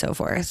on and so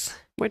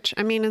forth. Which,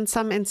 I mean, in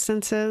some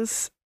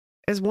instances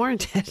is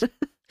warranted.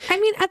 I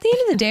mean, at the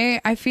end of the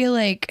day, I feel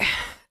like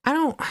I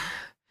don't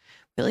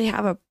really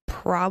have a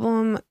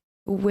problem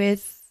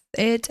with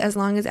it as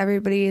long as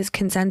everybody is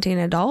consenting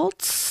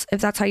adults.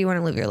 If that's how you want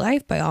to live your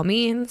life, by all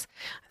means.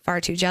 I'm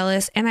far too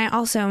jealous. And I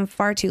also am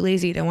far too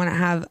lazy to want to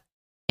have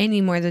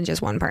any more than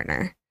just one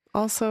partner.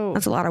 Also,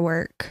 That's a lot of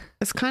work.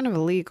 it's kind of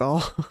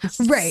illegal.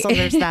 Right. So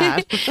there's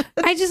that.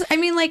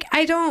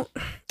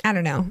 I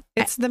don't know.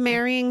 It's the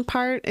marrying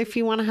part. If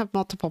you want to have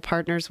multiple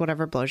partners,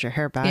 whatever, blows your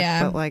hair back.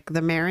 Yeah. But like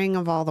the marrying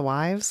of all the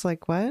wives,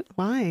 like what?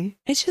 Why?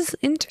 It's just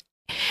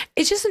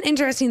an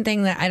interesting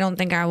thing that I don't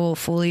think I will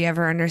fully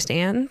ever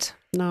understand.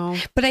 No.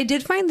 But I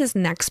did find this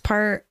next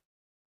part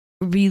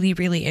really,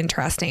 really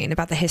interesting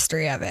about the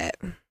history of it.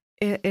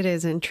 It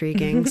is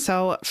intriguing.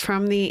 So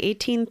from the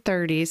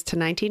 1830s to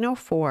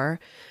 1904,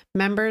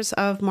 members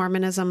of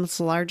Mormonism's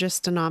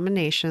largest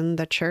denomination,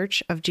 the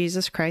Church of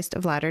Jesus Christ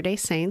of Latter-day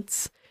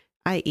Saints,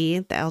 i.e.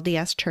 the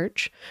LDS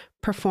Church,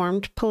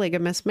 performed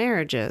polygamous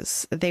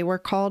marriages. They were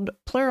called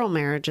plural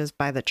marriages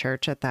by the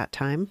church at that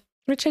time.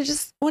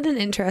 What an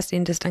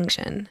interesting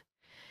distinction.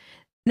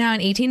 Now,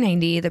 in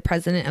 1890, the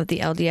president of the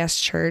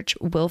LDS Church,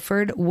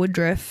 Wilford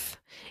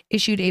Woodruff,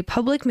 issued a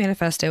public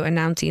manifesto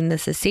announcing the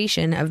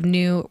cessation of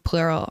new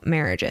plural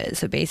marriages.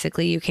 So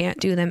basically, you can't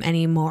do them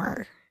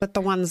anymore. But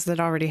the ones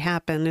that already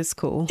happened is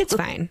cool. It's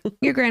fine.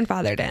 Your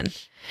grandfathered in.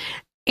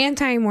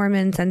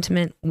 Anti-Mormon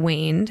sentiment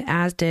waned,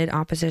 as did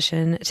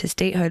opposition to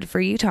statehood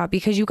for Utah,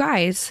 because you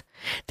guys,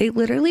 they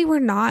literally were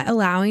not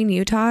allowing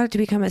Utah to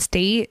become a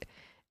state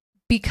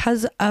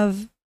because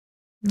of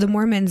the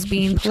Mormons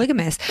being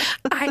polygamous.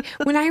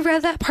 When I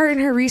read that part in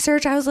her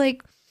research, I was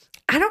like,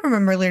 I don't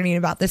remember learning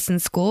about this in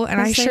school.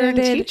 And I sure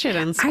did. Teach it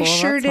in school, I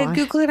sure did why.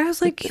 Google it. I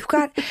was like,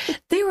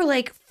 they were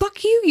like,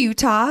 fuck you,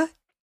 Utah.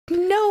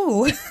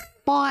 No.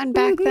 Well, and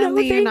back then No,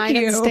 the thank United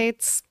you.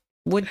 States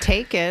would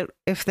take it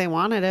if they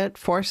wanted it,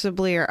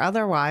 forcibly or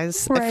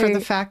otherwise, for the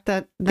Right. fact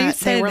that They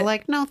they were said,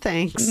 like, no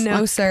thanks.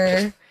 No,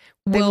 sir.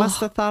 They We'll must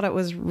have thought it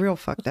was real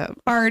fucked up.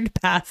 hard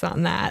pass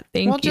on that.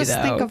 Thank Well, you, just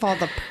though. think of all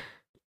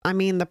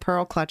the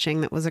pearl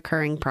clutching that was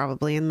occurring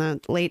probably in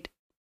the late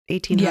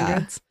 1800s.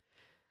 Yeah.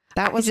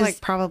 That was I like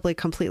just- probably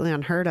completely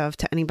unheard of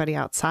to anybody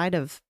outside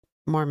of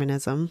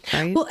Mormonism,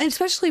 right? Well,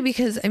 especially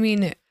because, I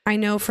mean, I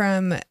know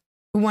from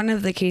one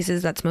of the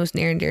cases that's most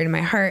near and dear to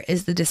my heart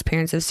is the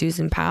disappearance of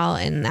Susan Powell,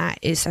 and that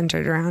is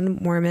centered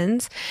around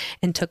Mormons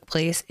and took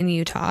place in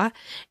Utah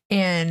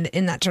and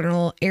in that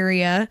general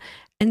area.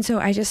 And so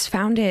I just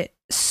found it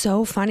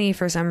so funny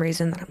for some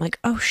reason that I'm like,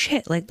 oh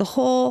shit, like the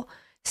whole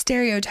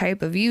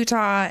stereotype of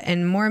Utah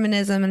and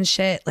Mormonism and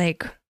shit,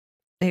 like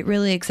it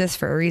really exists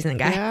for a reason,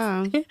 guys.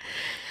 Yeah.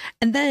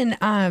 And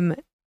then,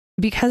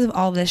 because of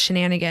all this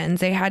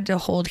shenanigans, they had to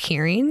hold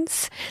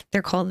hearings.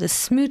 They're called the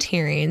Smoot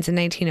hearings in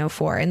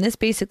 1904. And this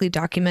basically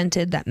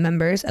documented that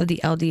members of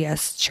the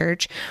LDS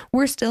Church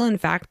were still, in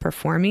fact,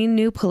 performing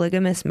new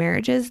polygamous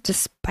marriages,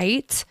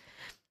 despite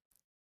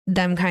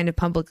them kind of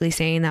publicly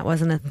saying that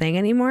wasn't a thing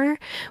anymore,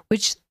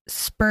 which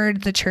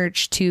spurred the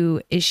church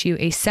to issue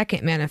a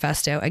second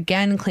manifesto,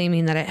 again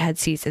claiming that it had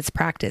ceased its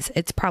practice.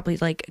 It's probably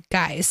like,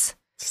 guys,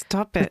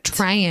 Stop we're it.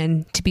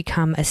 trying to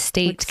become a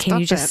state. Like, Can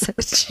you stop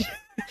just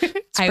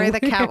Spray the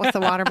cat with the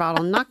water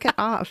bottle. Knock it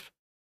off.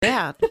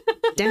 Yeah.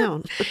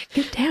 Down.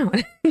 get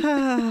down?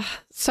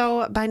 So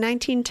by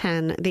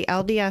 1910, the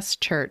LDS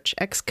Church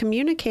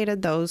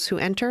excommunicated those who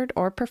entered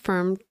or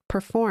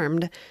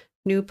performed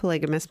new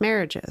polygamous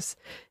marriages.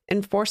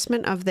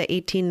 Enforcement of the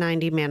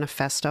 1890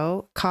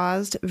 manifesto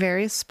caused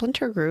various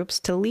splinter groups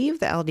to leave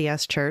the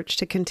LDS Church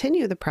to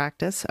continue the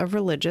practice of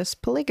religious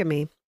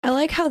polygamy. I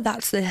like how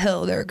that's the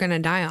hill they're gonna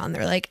die on.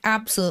 They're like,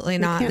 absolutely You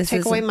not. can't This take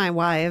is away my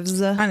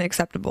wives.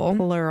 unacceptable.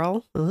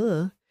 Plural.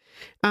 Ugh.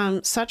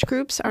 Such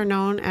groups are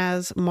known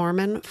as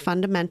Mormon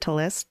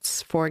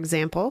fundamentalists. For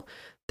example,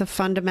 the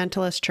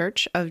Fundamentalist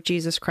Church of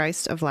Jesus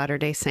Christ of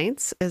Latter-day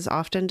Saints is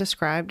often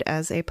described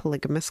as a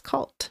polygamous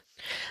cult.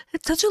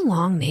 It's such a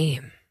long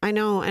name. I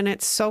know, and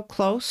it's so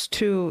close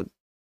to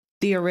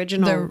the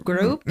original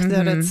group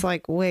that mhm. it's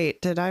like,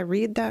 wait, did I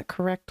read that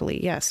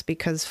correctly? Yes,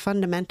 because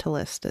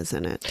fundamentalist is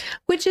in it.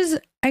 Which is,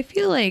 I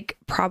feel like,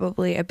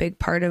 probably a big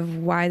part of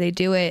why they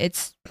do it.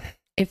 It's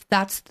if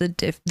that's the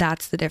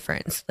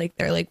difference. Like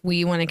they're like,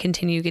 we want to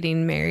continue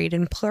getting married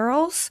in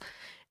plurals,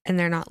 and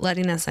they're not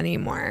letting us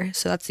anymore.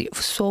 So that's the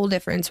sole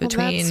difference Well,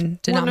 that's between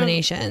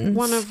denominations.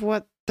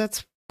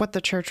 That's what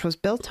the church was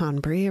built on,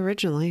 Brie,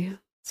 originally.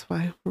 That's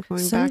why we're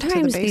going back to the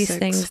Sometimes basics. these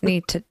things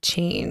need to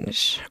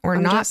change or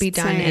I'm not just be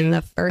done in saying, the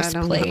I first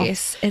don't know.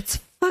 place. It's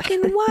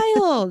fucking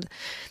wild.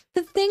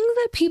 The thing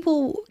that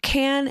people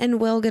can and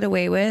will get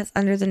away with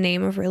under the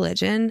name of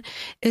religion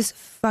is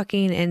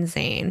fucking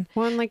insane.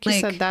 Well, and like you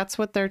said, that's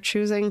what they're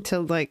choosing to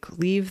like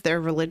leave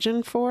their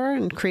religion for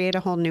and create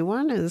a whole new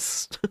one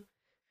is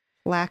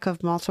lack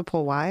of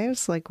multiple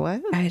wives. Like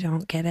what? I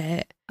don't get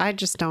it. I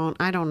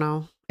don't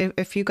know.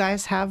 If you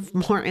guys have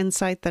more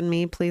insight than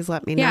me, please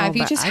let me know. Yeah, if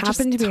you just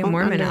happen to be a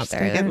Mormon out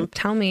there, then understand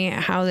tell me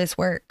how this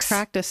works.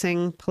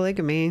 practicing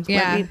polygamy.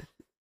 Yeah.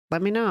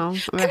 Let me know.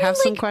 I And have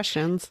then, some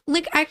questions.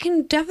 Like, I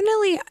can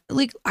definitely,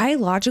 like, I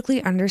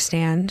logically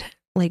understand,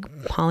 like,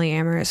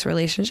 polyamorous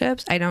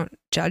relationships. I don't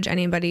judge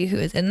anybody who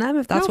is in them.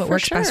 If that's No, what for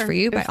works best sure. for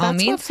you, If by all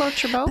that's what means.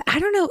 floats your boat. But I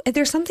don't know.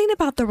 There's something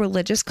about the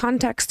religious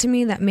context to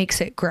me that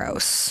makes it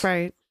gross.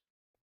 Right.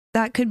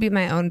 That could be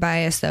my own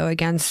bias, though,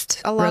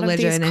 against A lot of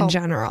these religion in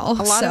general.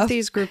 A lot So of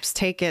these groups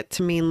take it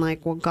to mean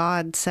like, well,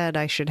 God said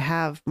I should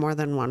have more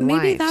than one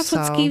wife. maybe that's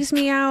what so skeeves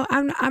me out.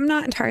 I'm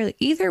not entirely.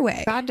 Either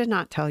way, God did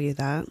not tell you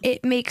that.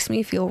 it makes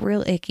me feel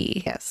real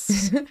icky.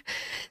 Yes.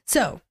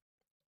 So,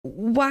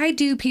 why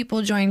do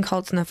people join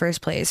cults in the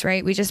first place,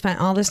 right? We just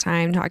spent all this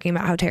time talking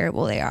about how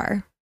terrible they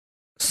are.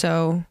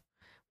 So,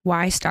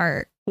 why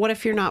start? What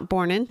if you're not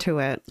born into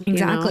it? you know?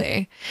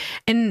 Exactly.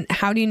 And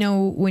how do you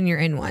know when you're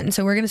in one?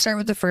 So, we're going to start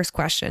with the first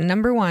question.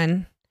 Number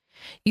one,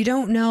 you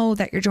don't know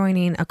that you're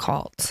joining a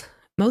cult.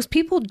 Most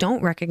people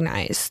don't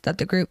recognize that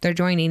the group they're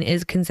joining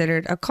is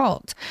considered a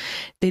cult.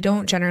 They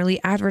don't generally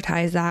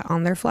advertise that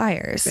on their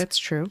flyers. It's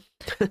true.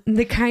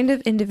 The kind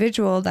of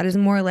individual that is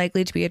more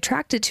likely to be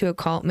attracted to a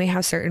cult may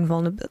have certain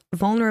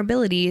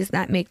vulnerabilities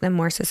that make them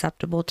more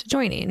susceptible to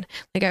joining.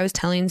 Like I was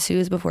telling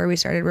Suze before we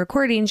started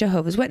recording,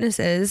 Jehovah's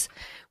Witnesses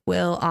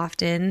will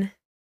often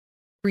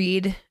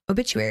read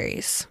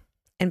obituaries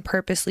and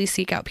purposely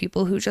seek out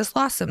people who just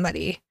lost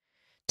somebody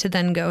to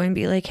then go and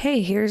be like,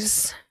 hey,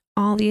 here's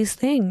all these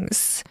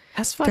things.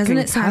 That's fucking Doesn't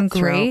it sound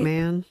cutthroat, great?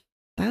 man?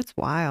 That's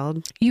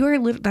wild. You are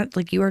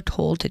you are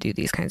told to do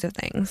these kinds of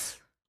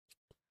things.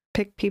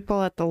 Pick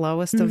people at the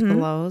lowest of the Mhm.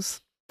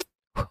 lows.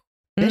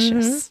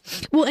 Vicious.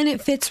 Well, and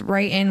it fits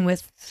right in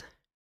with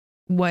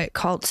what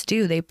cults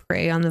do. They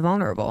prey on the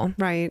vulnerable.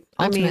 Right.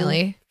 Ultimately.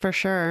 I mean, for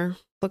sure.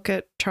 Look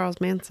at Charles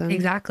Manson.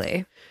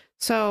 Exactly.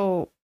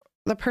 So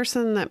the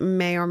person that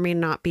may or may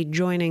not be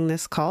joining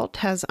this cult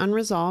has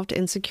unresolved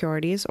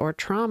insecurities or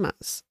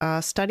traumas.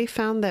 A study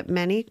found that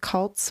many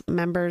cults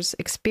members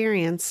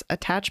experience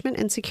attachment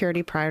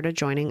insecurity prior to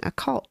joining a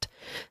cult.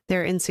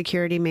 Their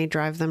insecurity may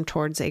drive them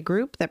towards a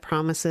group that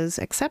promises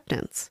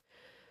acceptance.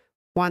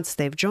 Once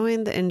they've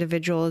joined, the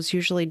individual is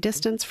usually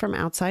distanced from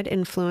outside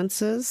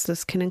influences.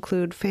 This can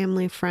include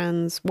family,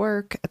 friends,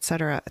 work,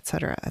 etc.,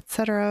 etc.,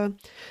 etc.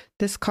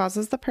 This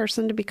causes the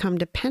person to become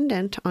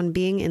dependent on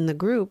being in the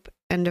group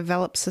and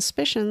develop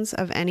suspicions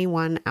of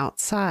anyone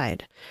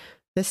outside.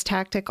 This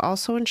tactic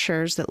also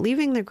ensures that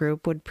leaving the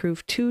group would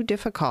prove too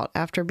difficult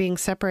after being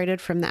separated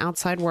from the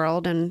outside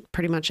world and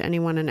pretty much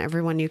anyone and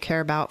everyone you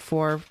care about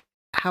for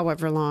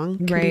however long.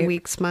 Could be Right.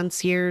 weeks,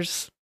 months,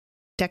 years,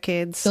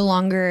 decades. The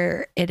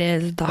longer it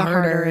is, the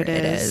harder it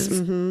is.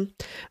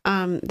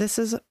 This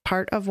is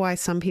part of why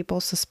some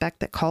people suspect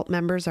that cult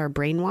members are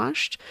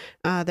brainwashed.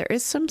 There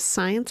is some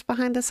science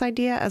behind this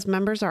idea, as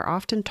members are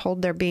often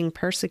told they're being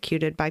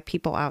persecuted by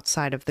people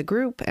outside of the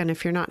group. And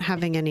if you're not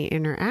having any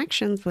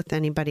interactions with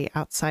anybody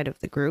outside of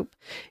the group,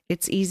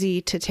 it's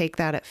easy to take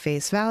that at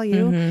face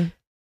value Mhm.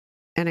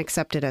 and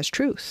accept it as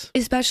truth.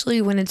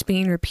 Especially when it's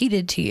being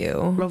repeated to you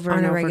Over on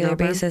and a over and regular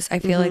over. basis. I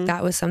feel like Mhm.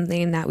 that was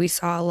something that we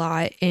saw a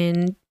lot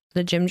in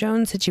the Jim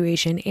Jones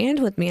situation and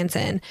with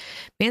Manson.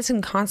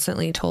 Manson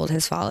constantly told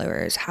his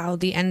followers how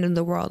the end of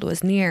the world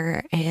was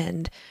near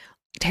and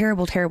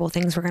terrible, terrible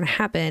things were going to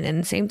happen.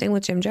 And same thing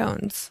with Jim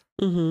Jones.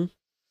 Mm-hmm.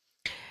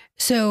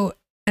 So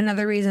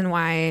another reason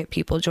why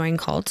people join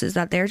cults is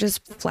that they're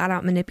just flat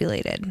out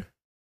manipulated.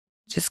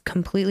 Just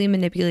completely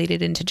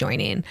manipulated into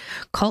joining.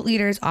 Cult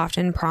leaders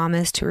often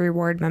promise to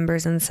reward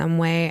members in some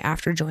way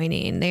after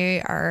joining.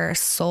 They are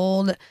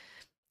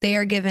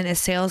given a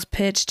sales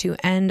pitch to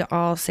end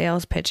all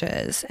sales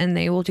pitches, and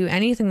they will do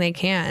anything they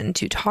can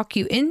to talk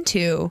you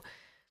into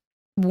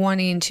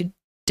wanting to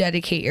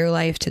dedicate your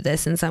life to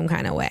this in some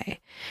kind of way.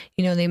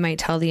 You know, they might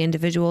tell the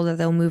individual that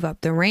they'll move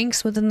up the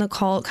ranks within the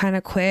cult kind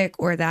of quick,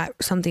 or that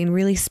something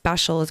really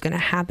special is going to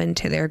happen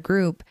to their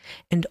group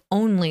and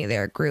only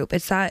their group.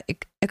 It's that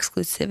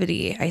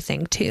exclusivity, I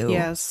think, too.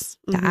 Yes.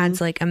 That adds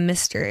like a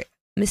mystery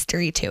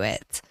to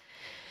it.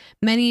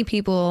 Many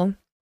people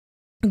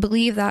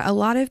believe that a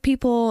lot of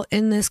people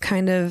in this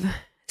kind of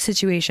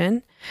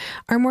situation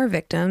are more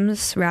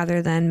victims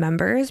rather than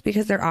members,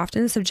 because they're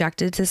often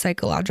subjected to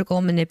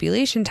psychological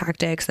manipulation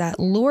tactics that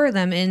lure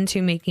them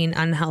into making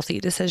unhealthy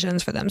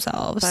decisions for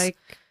themselves. Like,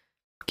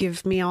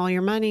 give me all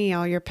your money,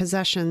 all your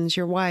possessions,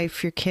 your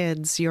wife, your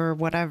kids, your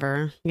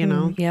whatever, you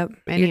know. Yep.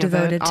 any You're of it,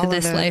 devoted all to of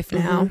this it. life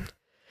now.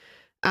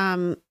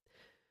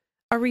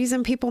 A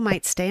reason people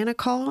might stay in a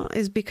cult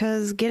is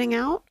because getting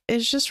out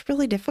is just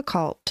really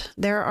difficult.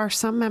 There are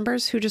some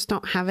members who just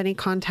don't have any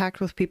contact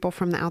with people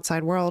from the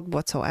outside world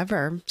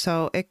whatsoever.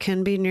 So it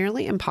can be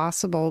nearly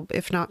impossible,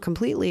 if not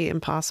completely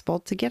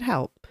impossible, to get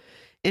help.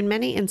 In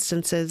many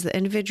instances, the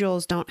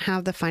individuals don't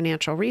have the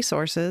financial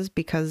resources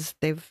because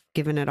they've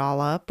given it all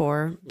up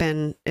or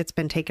it's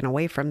been taken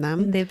away from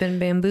them. They've been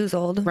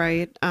bamboozled.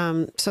 Right.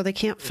 So they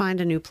can't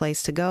find a new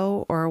place to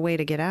go or a way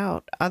to get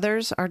out.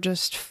 Others are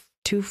just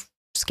too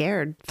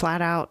scared,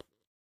 flat out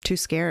too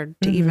scared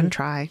to even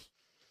try.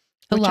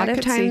 A lot of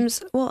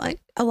times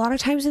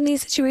in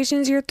these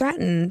situations, you're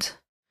threatened.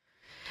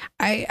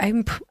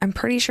 I'm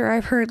pretty sure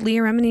I've heard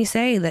Leah Remini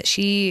say that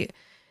she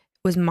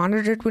was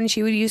monitored when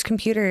she would use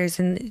computers,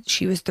 and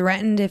she was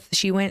threatened if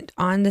she went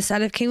on the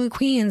set of King of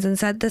Queens and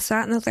said this,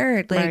 that, and the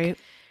third. Like,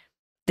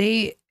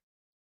 right.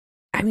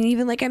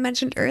 Even like I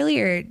mentioned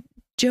earlier,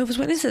 Jehovah's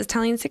Witnesses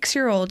telling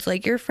 6-year-olds,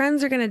 like, your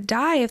friends are going to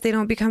die if they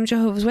don't become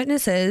Jehovah's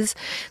Witnesses.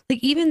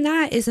 Like, even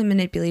that is a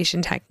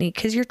manipulation technique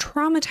because you're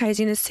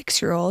traumatizing a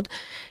 6-year-old.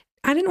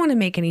 I didn't want to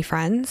make any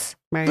friends.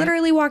 Right.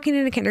 Literally walking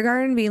into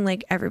kindergarten being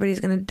like, everybody's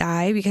going to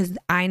die because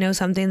I know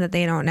something that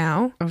they don't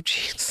know. Oh,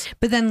 jeez.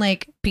 But then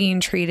like being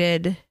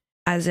treated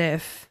as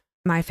if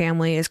my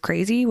family is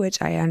crazy,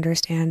 which I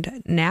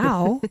understand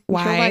now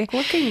why like,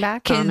 looking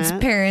back on kids'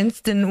 it,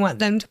 parents didn't want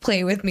them to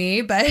play with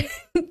me. But,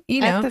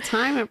 at the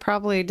time, it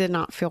probably did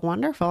not feel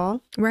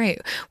wonderful. Right.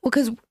 Well,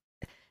 because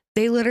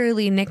they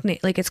literally nickname,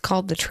 like, it's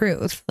called The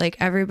Truth. Like,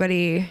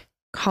 everybody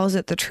calls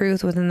it The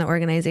Truth within the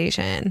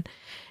organization.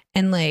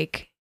 And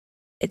like,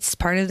 it's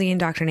part of the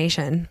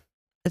indoctrination.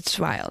 It's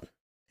wild.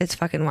 It's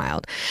fucking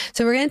wild.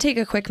 So we're going to take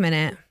a quick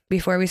minute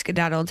before we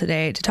skedaddle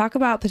today to talk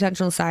about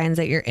potential signs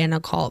that you're in a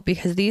cult,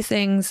 because these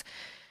things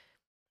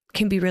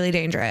can be really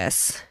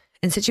dangerous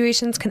and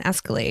situations can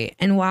escalate.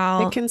 And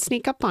while it can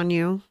sneak up on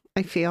you,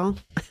 I feel,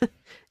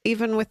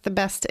 even with the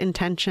best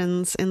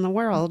intentions in the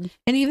world.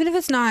 And even if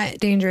it's not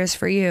dangerous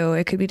for you,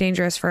 it could be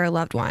dangerous for a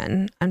loved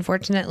one.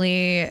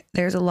 Unfortunately,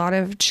 there's a lot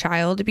of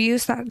child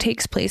abuse that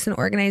takes place in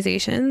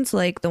organizations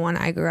like the one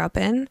I grew up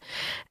in.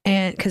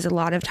 And because a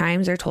lot of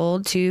times they're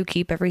told to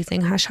keep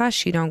everything hush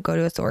hush. You don't go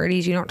to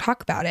authorities. You don't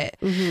talk about it.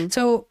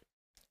 So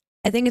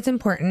I think it's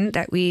important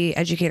that we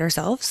educate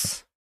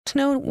ourselves to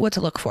know what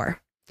to look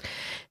for.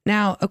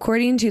 Now,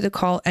 according to the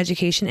Cult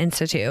Education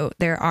Institute,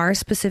 there are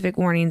specific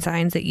warning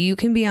signs that you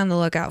can be on the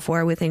lookout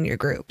for within your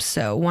groups.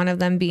 So one of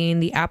them being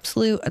the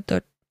absolute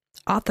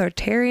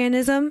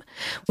authoritarianism.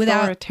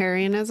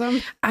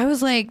 Authoritarianism? I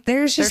was like,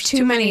 there's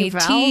too many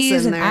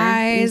T's and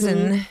I's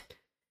and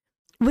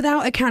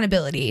without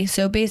accountability.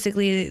 So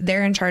basically,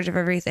 they're in charge of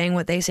everything.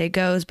 What they say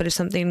goes, but if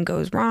something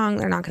goes wrong,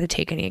 they're not going to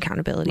take any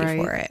accountability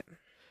for it.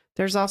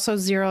 There's also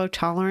zero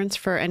tolerance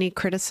for any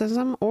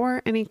criticism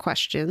or any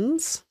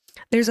questions.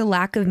 There's a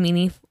lack of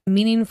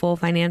meaningful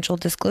financial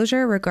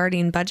disclosure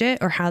regarding budget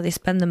or how they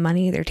spend the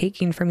money they're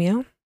taking from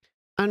you.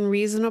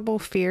 Unreasonable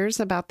fears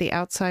about the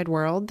outside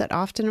world that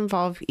often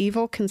involve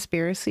evil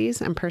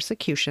conspiracies and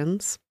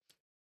persecutions.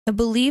 A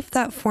belief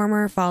that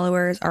former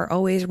followers are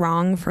always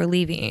wrong for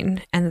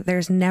leaving and that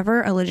there's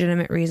never a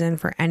legitimate reason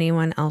for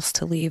anyone else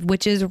to leave,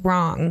 which is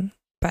wrong,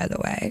 by the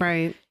way.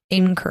 Right.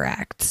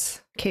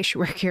 Incorrect. In case you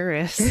were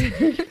curious.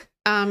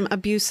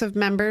 Abuse of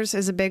members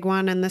is a big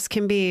one, and this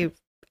can be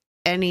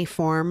any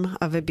form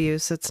of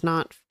abuse. It's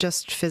not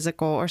just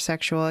physical or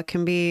sexual. It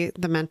can be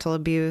the mental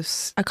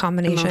abuse, a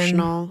combination,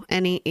 emotional,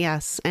 any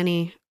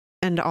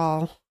and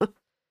all.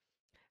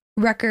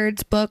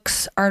 Records,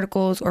 books,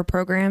 articles, or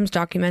programs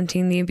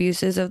documenting the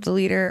abuses of the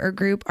leader or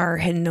group are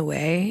hidden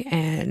away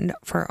and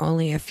for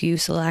only a few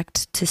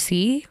select to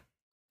see.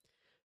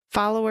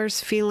 Followers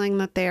feeling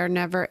that they are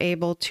never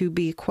able to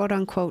be quote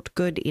unquote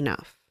good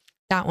enough.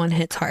 That one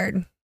hits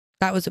hard.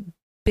 That was a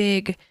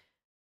big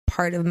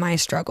part of my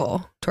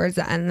struggle towards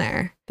the end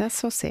there. That's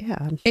so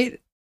sad.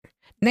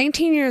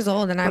 19 years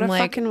old, and I'm like, what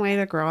a fucking way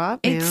to grow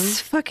up, man.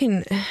 It's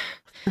fucking.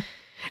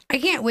 I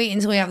can't wait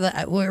until we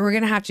have we're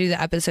gonna have to do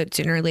the episode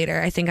sooner or later.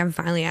 I think I'm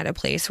finally at a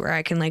place where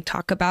I can like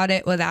talk about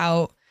it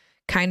without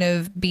kind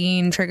of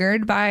being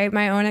triggered by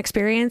my own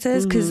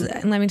experiences. Because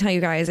let me tell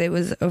you guys, it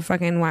was a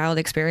fucking wild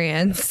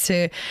experience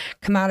to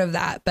come out of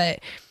that. But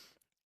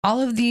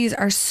all of these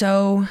are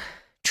so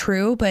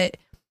true, but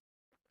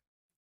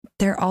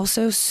they're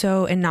also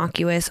so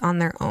innocuous on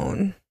their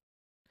own.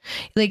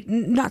 Like,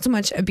 not so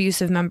much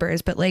abusive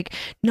members, but like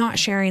not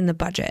sharing the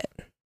budget.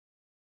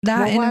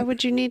 Why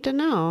would you need to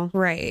know?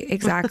 Right,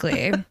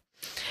 exactly.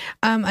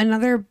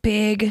 Another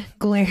big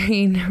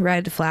glaring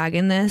red flag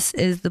in this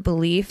is the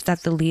belief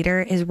that the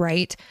leader is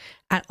right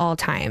at all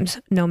times,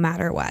 no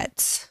matter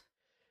what.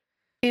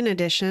 In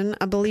addition,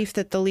 a belief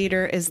that the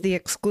leader is the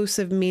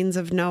exclusive means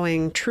of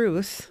knowing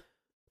truth,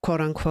 quote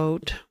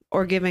unquote,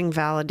 or giving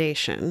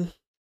validation.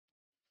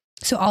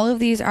 So all of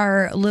these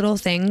are little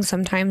things.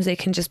 Sometimes they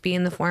can just be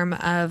in the form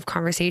of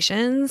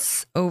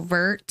conversations,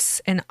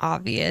 overt and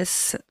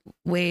obvious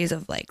ways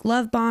of like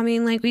love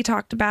bombing, like we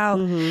talked about.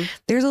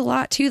 There's a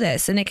lot to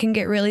this, and it can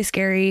get really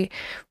scary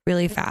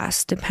really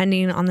fast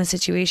depending on the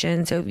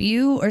situation. So if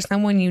you or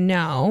someone you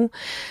know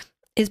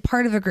is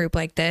part of a group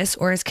like this,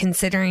 or is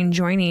considering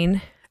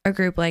joining a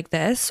group like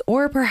this,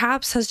 or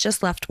perhaps has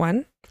just left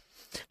one,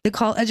 the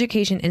Cult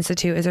Education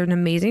Institute is an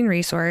amazing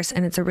resource,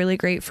 and it's a really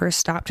great first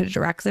stop to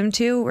direct them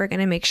to. We're going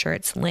to make sure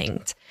it's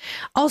linked.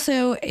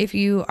 Also, if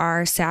you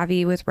are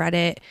savvy with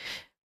Reddit,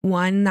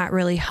 one that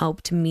really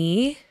helped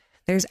me,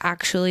 there's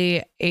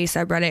actually a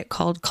subreddit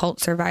called Cult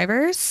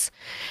Survivors,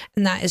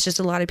 and that is just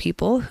a lot of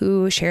people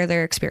who share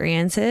their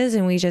experiences,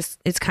 and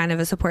it's kind of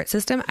a support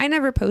system. I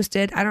never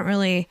posted. I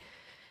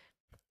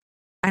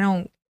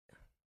don't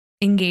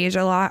engage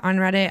a lot on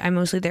Reddit. I'm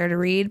mostly there to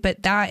read,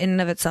 but that in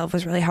and of itself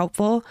was really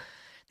helpful.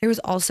 There was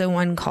also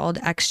one called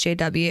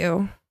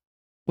XJW,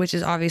 which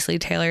is obviously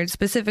tailored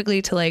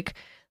specifically to like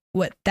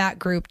what that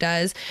group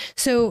does.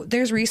 So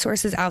there's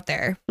resources out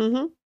there.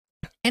 Mm-hmm.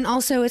 And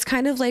also, it's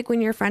kind of like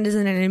when your friend is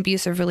in an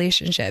abusive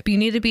relationship. You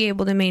need to be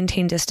able to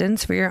maintain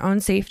distance for your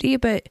own safety,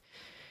 but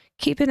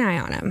keep an eye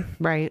on them.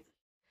 Right.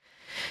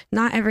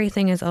 Not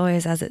everything is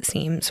always as it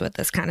seems with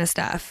this kind of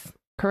stuff.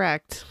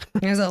 Correct.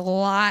 There's a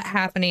lot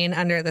happening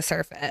under the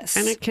surface.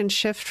 And it can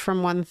shift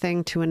from one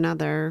thing to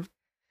another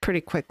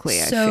pretty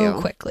quickly, I so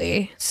feel.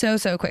 quickly. So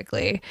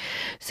quickly.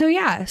 So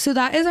yeah, so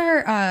that is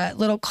our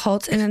little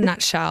cult in a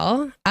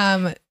nutshell.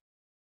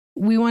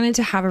 We wanted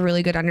to have a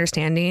really good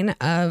understanding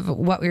of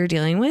what we were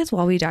dealing with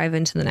while we dive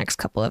into the next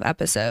couple of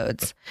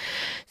episodes.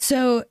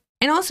 So,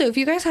 and also, if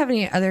you guys have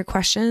any other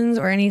questions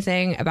or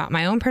anything about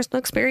my own personal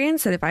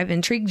experience that if I've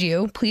intrigued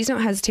you, please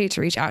don't hesitate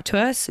to reach out to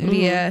us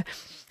via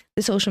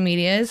the social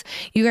medias.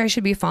 You guys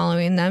should be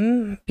following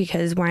them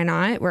because why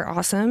not? We're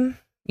awesome.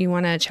 You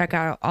want to check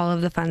out all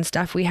of the fun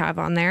stuff we have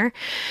on there.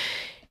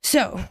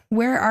 So,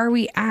 where are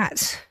we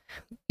at?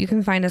 You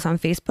can find us on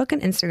Facebook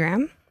and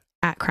Instagram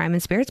at Crime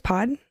and Spirits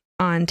Pod.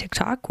 On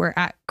TikTok, we're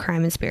at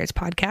Crime and Spirits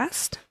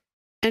Podcast.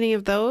 Any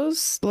of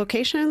those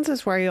locations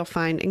is where you'll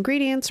find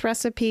ingredients,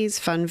 recipes,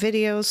 fun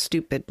videos,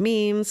 stupid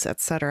memes,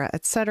 etc.,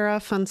 etc.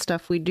 Fun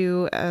stuff we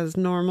do as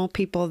normal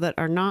people that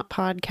are not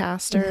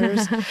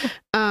podcasters.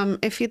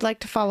 If you'd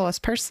like to follow us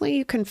personally,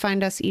 you can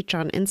find us each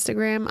on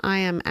Instagram. I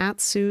am at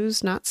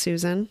Suze, not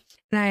Susan.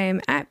 And I am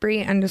at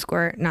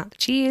Brie_not the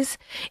cheese.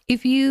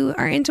 If you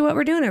are into what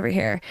we're doing over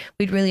here,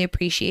 we'd really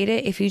appreciate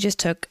it if you just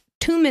took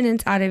 2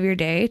 minutes out of your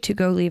day to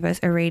go leave us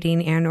a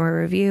rating and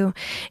or review.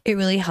 It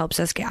really helps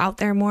us get out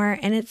there more,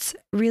 and it's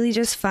really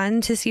just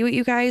fun to see what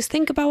you guys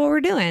think about what we're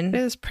doing. It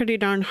is pretty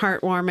darn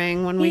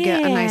heartwarming when we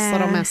get a nice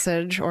little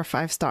message or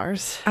 5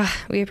 stars.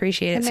 We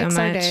appreciate it so makes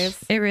our much. days.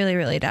 It really,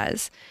 really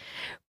does.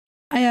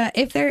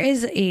 If there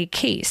is a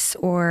case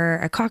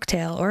or a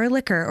cocktail or a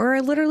liquor or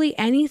literally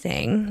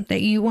anything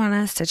that you want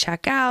us to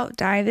check out,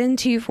 dive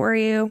into for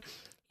you,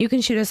 you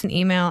can shoot us an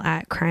email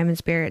at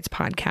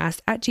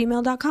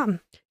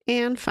crimeandspiritspodcast@gmail.com.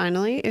 And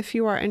finally, if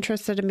you are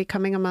interested in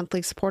becoming a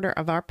monthly supporter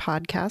of our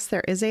podcast,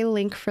 there is a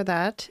link for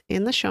that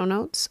in the show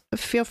notes.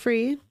 Feel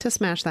free to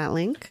smash that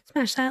link.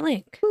 Smash that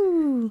link.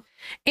 Ooh.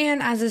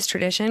 And as is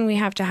tradition, we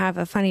have to have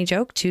a funny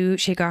joke to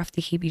shake off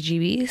the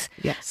heebie-jeebies.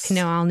 Yes. I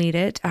know I'll need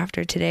it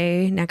after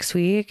today, next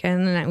week,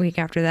 and the week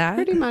after that.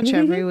 Pretty much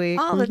every week.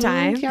 All the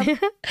time. Yep.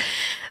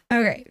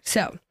 Okay,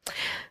 so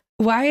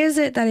why is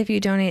it that if you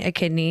donate a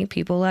kidney,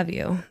 people love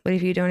you, but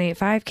if you donate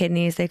 5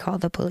 kidneys, they call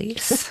the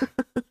police?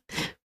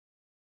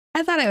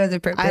 I thought it was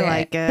appropriate. I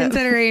like it.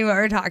 Considering what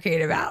we're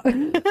talking about.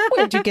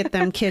 Where'd you get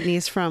them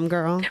kidneys from,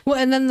 girl? Well,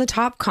 and then the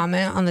top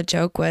comment on the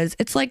joke was,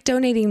 it's like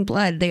donating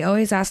blood. They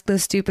always ask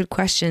those stupid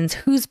questions.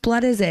 Whose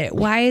blood is it?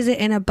 Why is it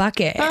in a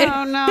bucket?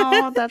 Oh,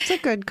 no. That's a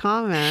good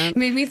comment.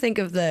 Made me think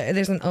of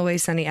there's an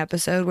Always Sunny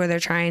episode where they're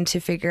trying to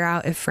figure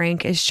out if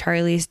Frank is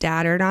Charlie's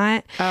dad or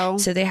not. Oh.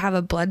 So they have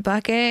a blood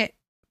bucket,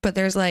 but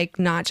there's like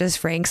not just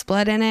Frank's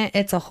blood in it.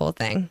 It's a whole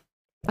thing.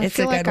 I It's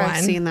feel a good like one.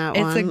 I've seen that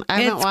one.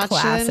 I haven't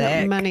watched it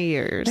in many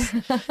years.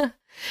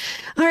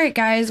 All right,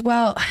 guys.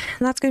 Well,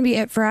 that's going to be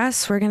it for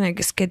us. We're going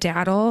to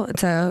skedaddle.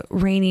 It's a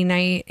rainy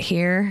night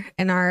here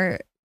in our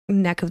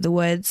neck of the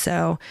woods.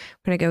 So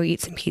we're going to go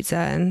eat some pizza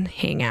and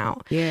hang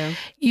out. Yeah.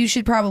 You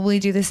should probably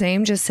do the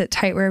same. Just sit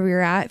tight wherever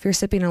you're at. If you're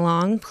sipping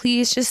along,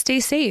 please just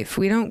stay safe.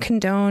 We don't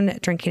condone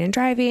drinking and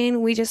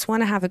driving. We just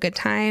want to have a good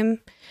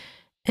time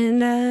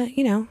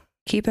and,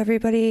 keep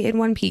everybody in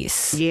one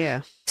piece.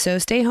 Yeah. So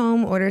stay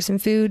home, order some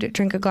food,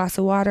 drink a glass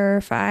of water,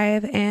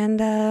 5,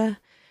 and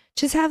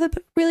just have a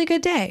really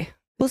good day.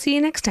 We'll see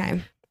you next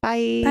time.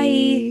 Bye.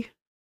 Bye.